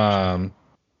 Same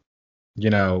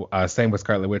with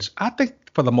Scarlet Witch. I think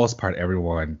for the most part,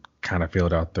 everyone kind of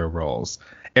filled out their roles.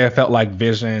 It felt like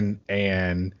Vision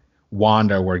and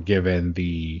Wanda were given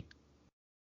the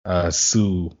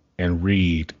Sue and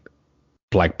Reed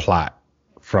like plot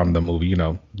from the movie.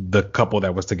 The couple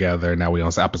that was together. Now we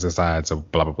on opposite sides of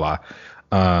blah blah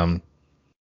blah.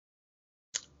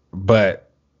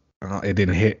 but it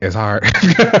didn't hit as hard.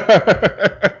 We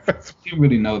didn't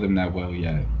really know them that well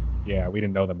yet. Yeah, we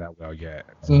didn't know them that well yet.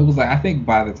 So it was like I think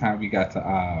by the time we got to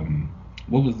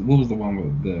what was the one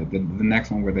with the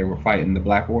next one where they were fighting the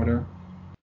Black Order?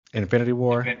 Infinity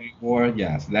War. Infinity War,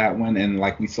 yes, that one, and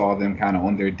like we saw them kind of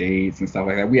on their dates and stuff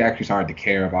like that. We actually started to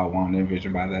care about Wanda and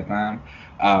Vision by that time.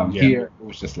 Yeah. Here it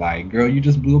was just like, girl, you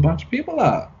just blew a bunch of people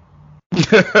up.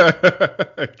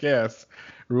 Yes,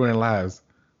 ruining lives.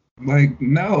 Like,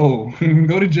 no,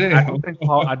 go to jail.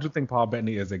 I do think Paul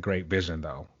Bettany is a great Vision,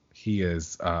 though. He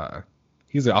is.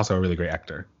 He's also a really great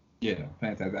actor. Yeah,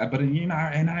 fantastic. But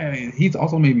he's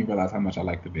also made me realize how much I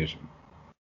like the Vision.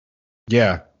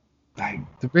 Yeah, Like,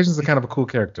 the Vision's a kind of a cool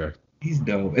character. he's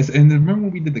dope. And remember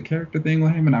when we did the character thing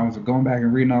with him, and I was going back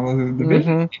and reading all of the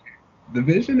Vision. The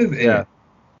Vision is Yeah. it.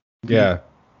 Yeah.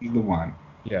 He's the one.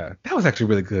 Yeah. That was actually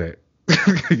really good.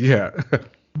 Yeah.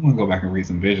 I'm gonna go back and read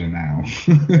some Vision now.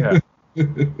 Yeah.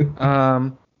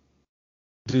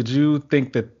 Did you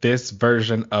think that this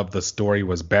version of the story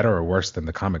was better or worse than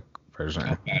the comic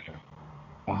version? Better.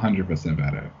 100%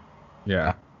 better.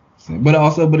 Yeah.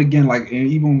 But again, like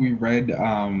even when we read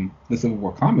the Civil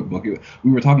War comic book,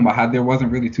 we were talking about how there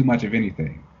wasn't really too much of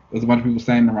anything. There was a bunch of people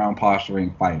standing around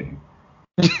posturing, fighting.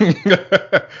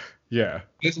 Yeah.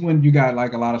 This one you got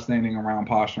like a lot of standing around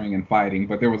posturing and fighting,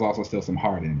 but there was also still some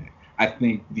heart in it. I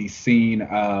think the scene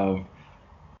of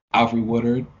Alfre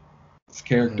Woodard's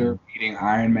character beating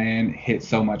Iron Man hit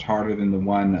so much harder than the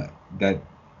one that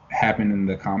happened in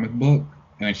the comic book.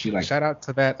 And she like Shout out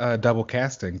to that double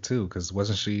casting too, because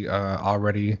wasn't she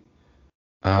already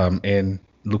in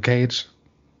Luke Cage?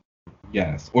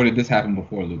 yes. Or did this happen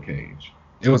before Luke Cage?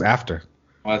 It was after.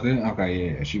 Was it?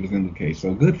 Okay, yeah, she was in Luke Cage.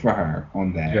 So good for her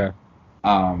on that. Yeah.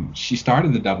 She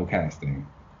started the double casting.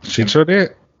 She sure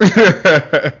did.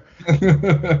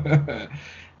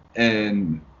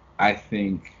 And I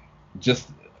think just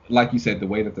like you said, the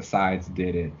way that the sides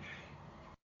did it,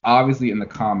 obviously in the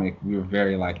comic we were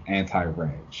very like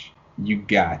anti-Reg. You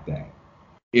got that.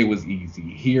 It was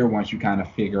easy. Here, once you kind of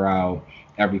figure out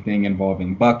everything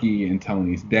involving Bucky and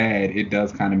Tony's dad, it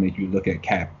does kind of make you look at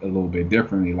Cap a little bit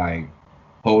differently. Like,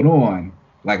 hold on.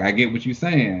 Like, I get what you're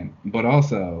saying, but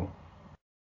also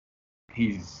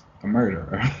he's a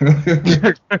murderer.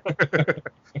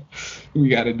 We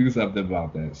got to do something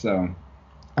about that. So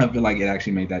I feel like it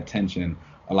actually made that tension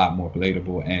a lot more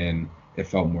relatable and it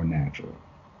felt more natural.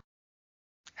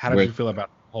 How did you feel about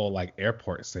the whole like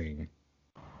airport scene?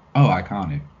 Oh,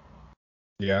 iconic.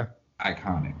 Yeah.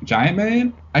 Iconic. Giant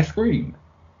Man, I screamed.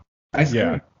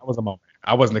 Yeah, that was a moment.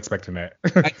 I wasn't expecting that.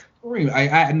 I screamed.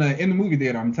 In the movie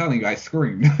theater, I'm telling you, I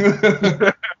screamed.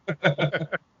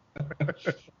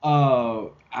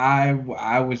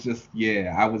 I was just,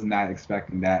 I was not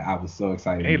expecting that. I was so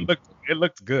excited. It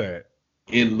looked good.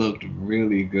 It looked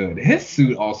really good. His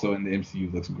suit also in the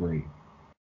MCU looks great.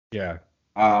 Yeah.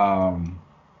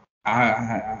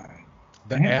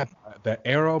 The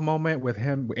Arrow moment with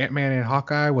him, Ant-Man and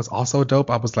Hawkeye was also dope.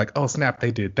 I was like, oh snap,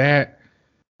 they did that.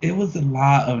 It was a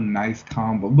lot of nice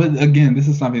combo. But again, this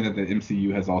is something that the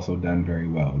MCU has also done very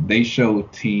well. They show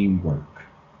teamwork.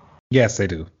 Yes, they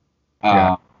do.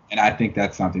 And I think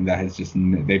that's something that has just,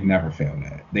 they've never failed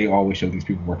at. They always show these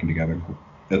people working together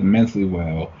immensely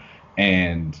well.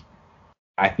 And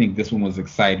I think this one was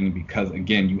exciting because,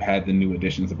 again, you had the new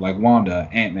additions of like Wanda,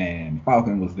 Ant-Man,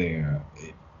 Falcon was there.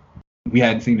 We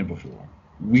hadn't seen it before.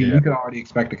 We could already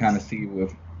expect to kind of see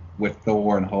with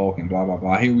Thor and Hulk and blah, blah,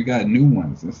 blah. Here we got new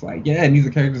ones. It's like, and these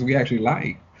are characters we actually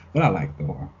like. But I like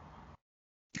Thor.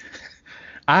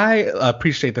 I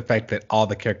appreciate the fact that all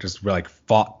the characters were like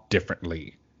fought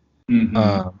differently.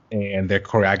 Mm-hmm. And their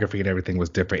choreography and everything was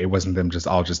different. It wasn't them just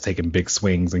all taking big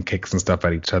swings and kicks and stuff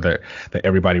at each other. That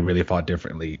everybody really fought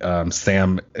differently.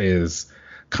 Sam is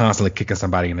constantly kicking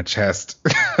somebody in the chest.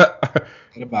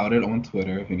 About it on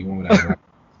Twitter if anyone would ever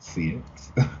see it.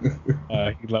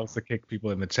 He loves to kick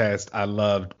people in the chest. I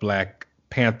loved Black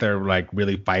Panther like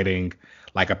really fighting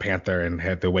like a panther and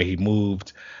had the way he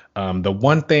moved. The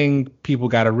one thing people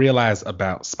got to realize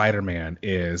about Spider-Man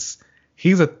is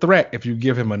he's a threat if you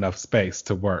give him enough space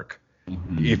to work.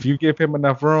 Mm-hmm. If you give him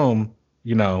enough room,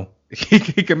 he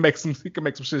can make some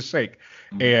shit shake.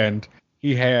 Mm-hmm. And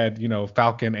he had,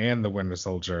 Falcon and the Winter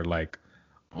Soldier like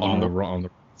on the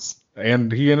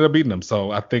and he ended up beating them.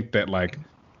 So I think that like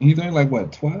he's only like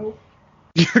what, 12?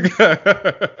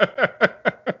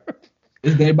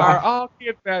 Is they are all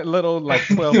kids that little like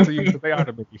 12 to you? Because they are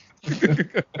to me.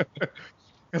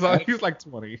 Because he's like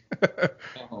 20.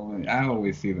 I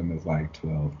always see them as like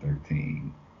 12,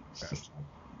 13. It's just like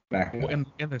back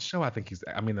in the show, I think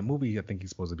the movie, I think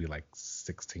he's supposed to be like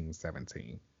 16,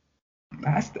 17.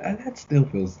 That still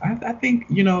feels. I think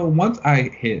once I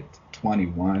hit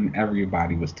 21,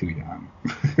 everybody was too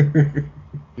young.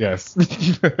 Yes.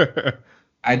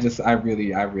 I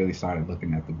really started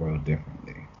looking at the world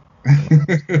differently.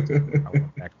 I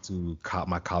went back to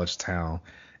my college town,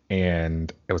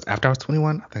 and it was after I was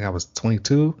 21. I think I was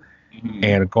 22, Mhm.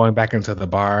 and going back into the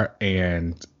bar,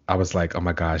 and I was like, oh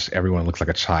my gosh, everyone looks like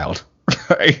a child.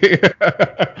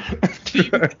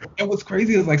 And what's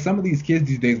crazy is like some of these kids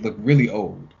these days look really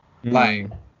old. Like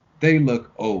Mm, they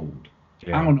look old. I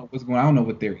yeah. don't know what's going on. I don't know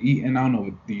what they're eating. I don't know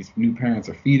what these new parents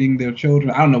are feeding their children.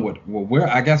 I don't know where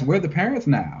I guess we're the parents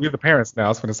now. We're the parents now. I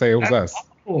was going to say it was That's us.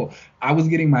 awful. I was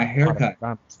getting my Out of haircut.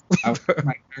 McDonald's. I was getting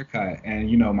my haircut, and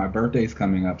my birthday's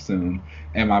coming up soon.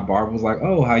 And my barber was like,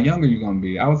 "Oh, how young are you gonna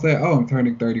be?" I would say, "Oh, I'm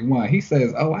turning 31." He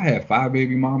says, "Oh, I had 5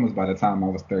 baby mamas by the time I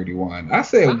was 31." I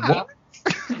said, Five. "What?"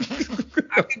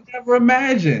 I could never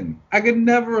imagine. I could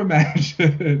never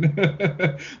imagine.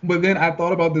 But then I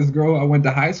thought about this girl I went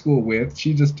to high school with.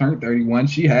 She just turned 31.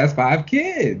 She has 5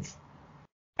 kids.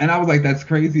 And I was like, that's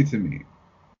crazy to me.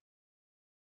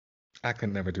 I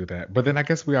could never do that. But then I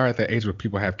guess we are at the age where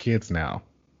people have kids now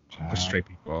for Child, straight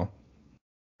people.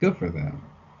 good for them.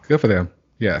 Good for them.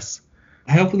 Yes.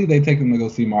 Hopefully they take them to go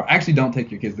see Marvel. Actually, don't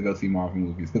take your kids to go see Marvel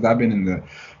movies because I've been in the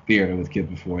theater with kids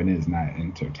before and it is not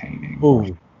entertaining. Or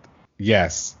Ooh,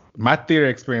 yes. My theater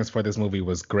experience for this movie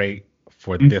was great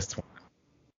for this one.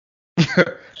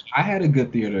 I had a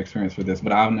good theater experience for this,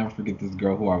 but I'll never forget this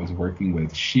girl who I was working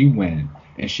with. She went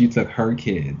and she took her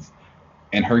kids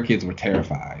and her kids were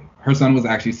terrified. Her son was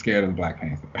actually scared of Black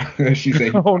Panther. She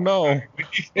said he Oh no.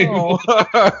 came Oh.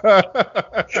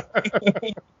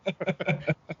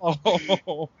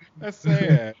 Oh, that's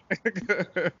sad.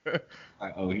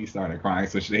 like, oh, he started crying.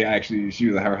 So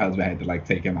her husband had to like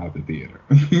take him out the theater.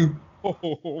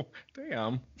 Oh,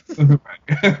 damn.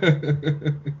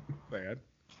 Sad.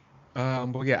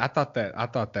 But yeah, I thought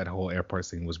that whole airport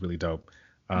scene was really dope.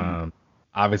 Mm. Um,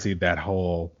 Obviously that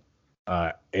whole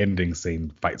ending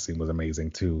scene, fight scene was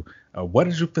amazing too. What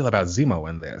did you feel about Zemo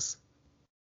in this?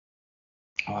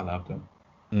 Oh, I loved him.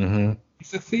 Mm-hmm. He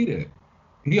succeeded.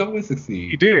 He always He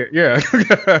succeeds. did, yeah.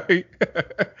 he,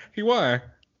 he won.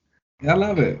 I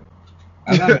love it.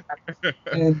 I love it.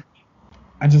 And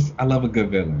I love a good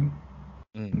villain.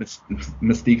 Mm.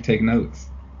 Mystique, take notes.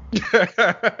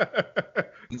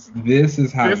 This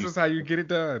is how This you is how you get it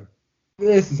done.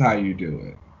 this is how you do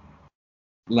it.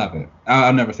 Love it.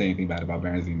 I'll never say anything bad about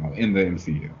Baron Zemo in the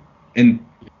MCU. In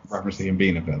reference to him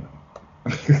being a villain.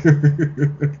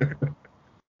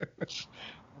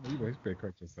 You better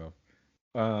correct yourself.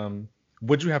 Um,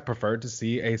 would you have preferred to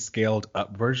see a scaled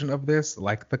up version of this,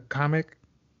 like the comic?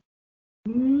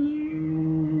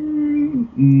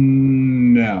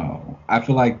 No. I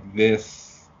feel like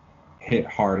this hit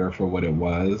harder for what it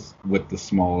was with the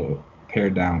small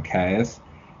pared down cast.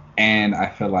 And I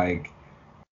feel like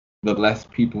the less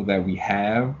people that we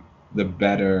have, the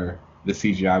better the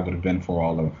CGI would have been for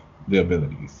all of the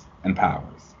abilities and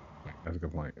powers. That's a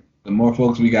good point. The more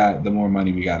folks we got, the more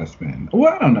money we got to spend.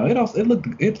 Well, I don't know. It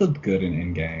looked good in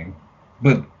Endgame,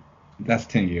 but that's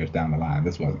 10 years down the line.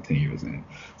 This wasn't 10 years in,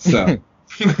 so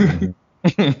Mhm.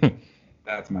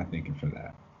 that's my thinking for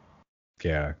that.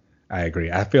 Yeah, I agree.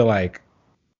 I feel like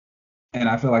And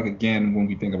I feel like again, when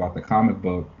we think about the comic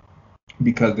book,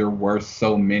 because there were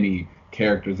so many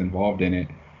characters involved in it,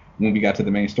 when we got to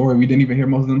the main story, we didn't even hear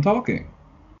most of them talking.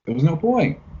 There was no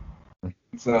point.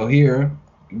 So here,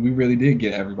 we really did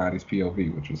get everybody's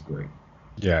POV, which was great.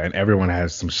 yeah, and everyone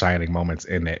has some shining moments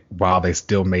in it while they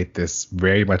still made this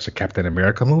very much a Captain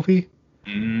America movie.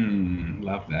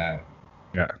 Love that.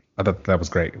 Yeah, I thought that was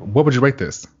great. What would you rate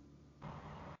this?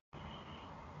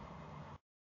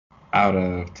 Out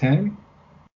of 10,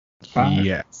 5.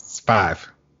 Yes, 5.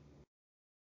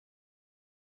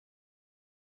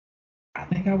 I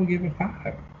think I would give it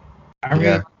 5. I really,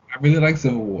 Yeah, I really like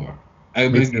Civil War.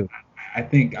 me too. I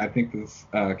think this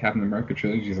Captain America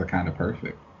trilogies are kind of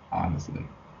perfect, honestly.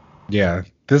 Yeah,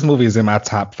 this movie is in my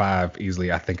top 5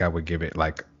 easily. I think I would give it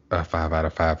like a 5 out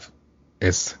of 5.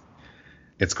 It's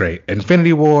it's great.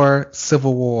 Infinity War,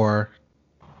 Civil War,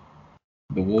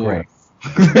 The great. war.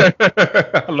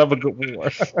 I love a good war.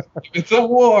 It's a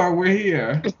war. We're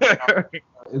here.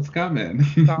 It's coming.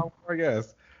 Star Wars,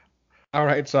 yes. All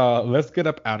right, y'all. Let's get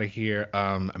up out of here.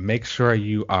 Make sure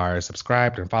you are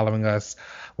subscribed and following us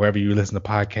wherever you listen to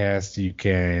podcasts. You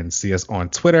can see us on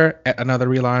Twitter at Another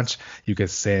Relaunch. You can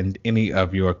send any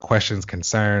of your questions,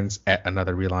 concerns at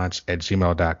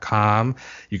anotherrelaunch@gmail.com.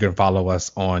 You can follow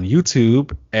us on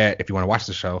YouTube if you want to watch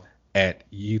the show, at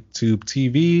YouTube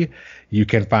TV. You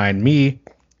can find me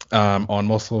on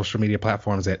most social media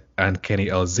platforms at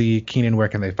UncannyLZ. Keenan, where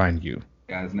can they find you?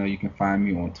 You guys know you can find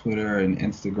me on Twitter and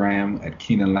Instagram at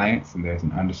Keenan Lance, and there's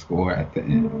an underscore at the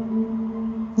end.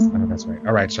 Oh, that's right.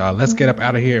 All right, y'all. Let's get up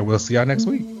out of here. We'll see y'all next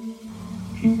week.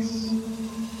 Peace.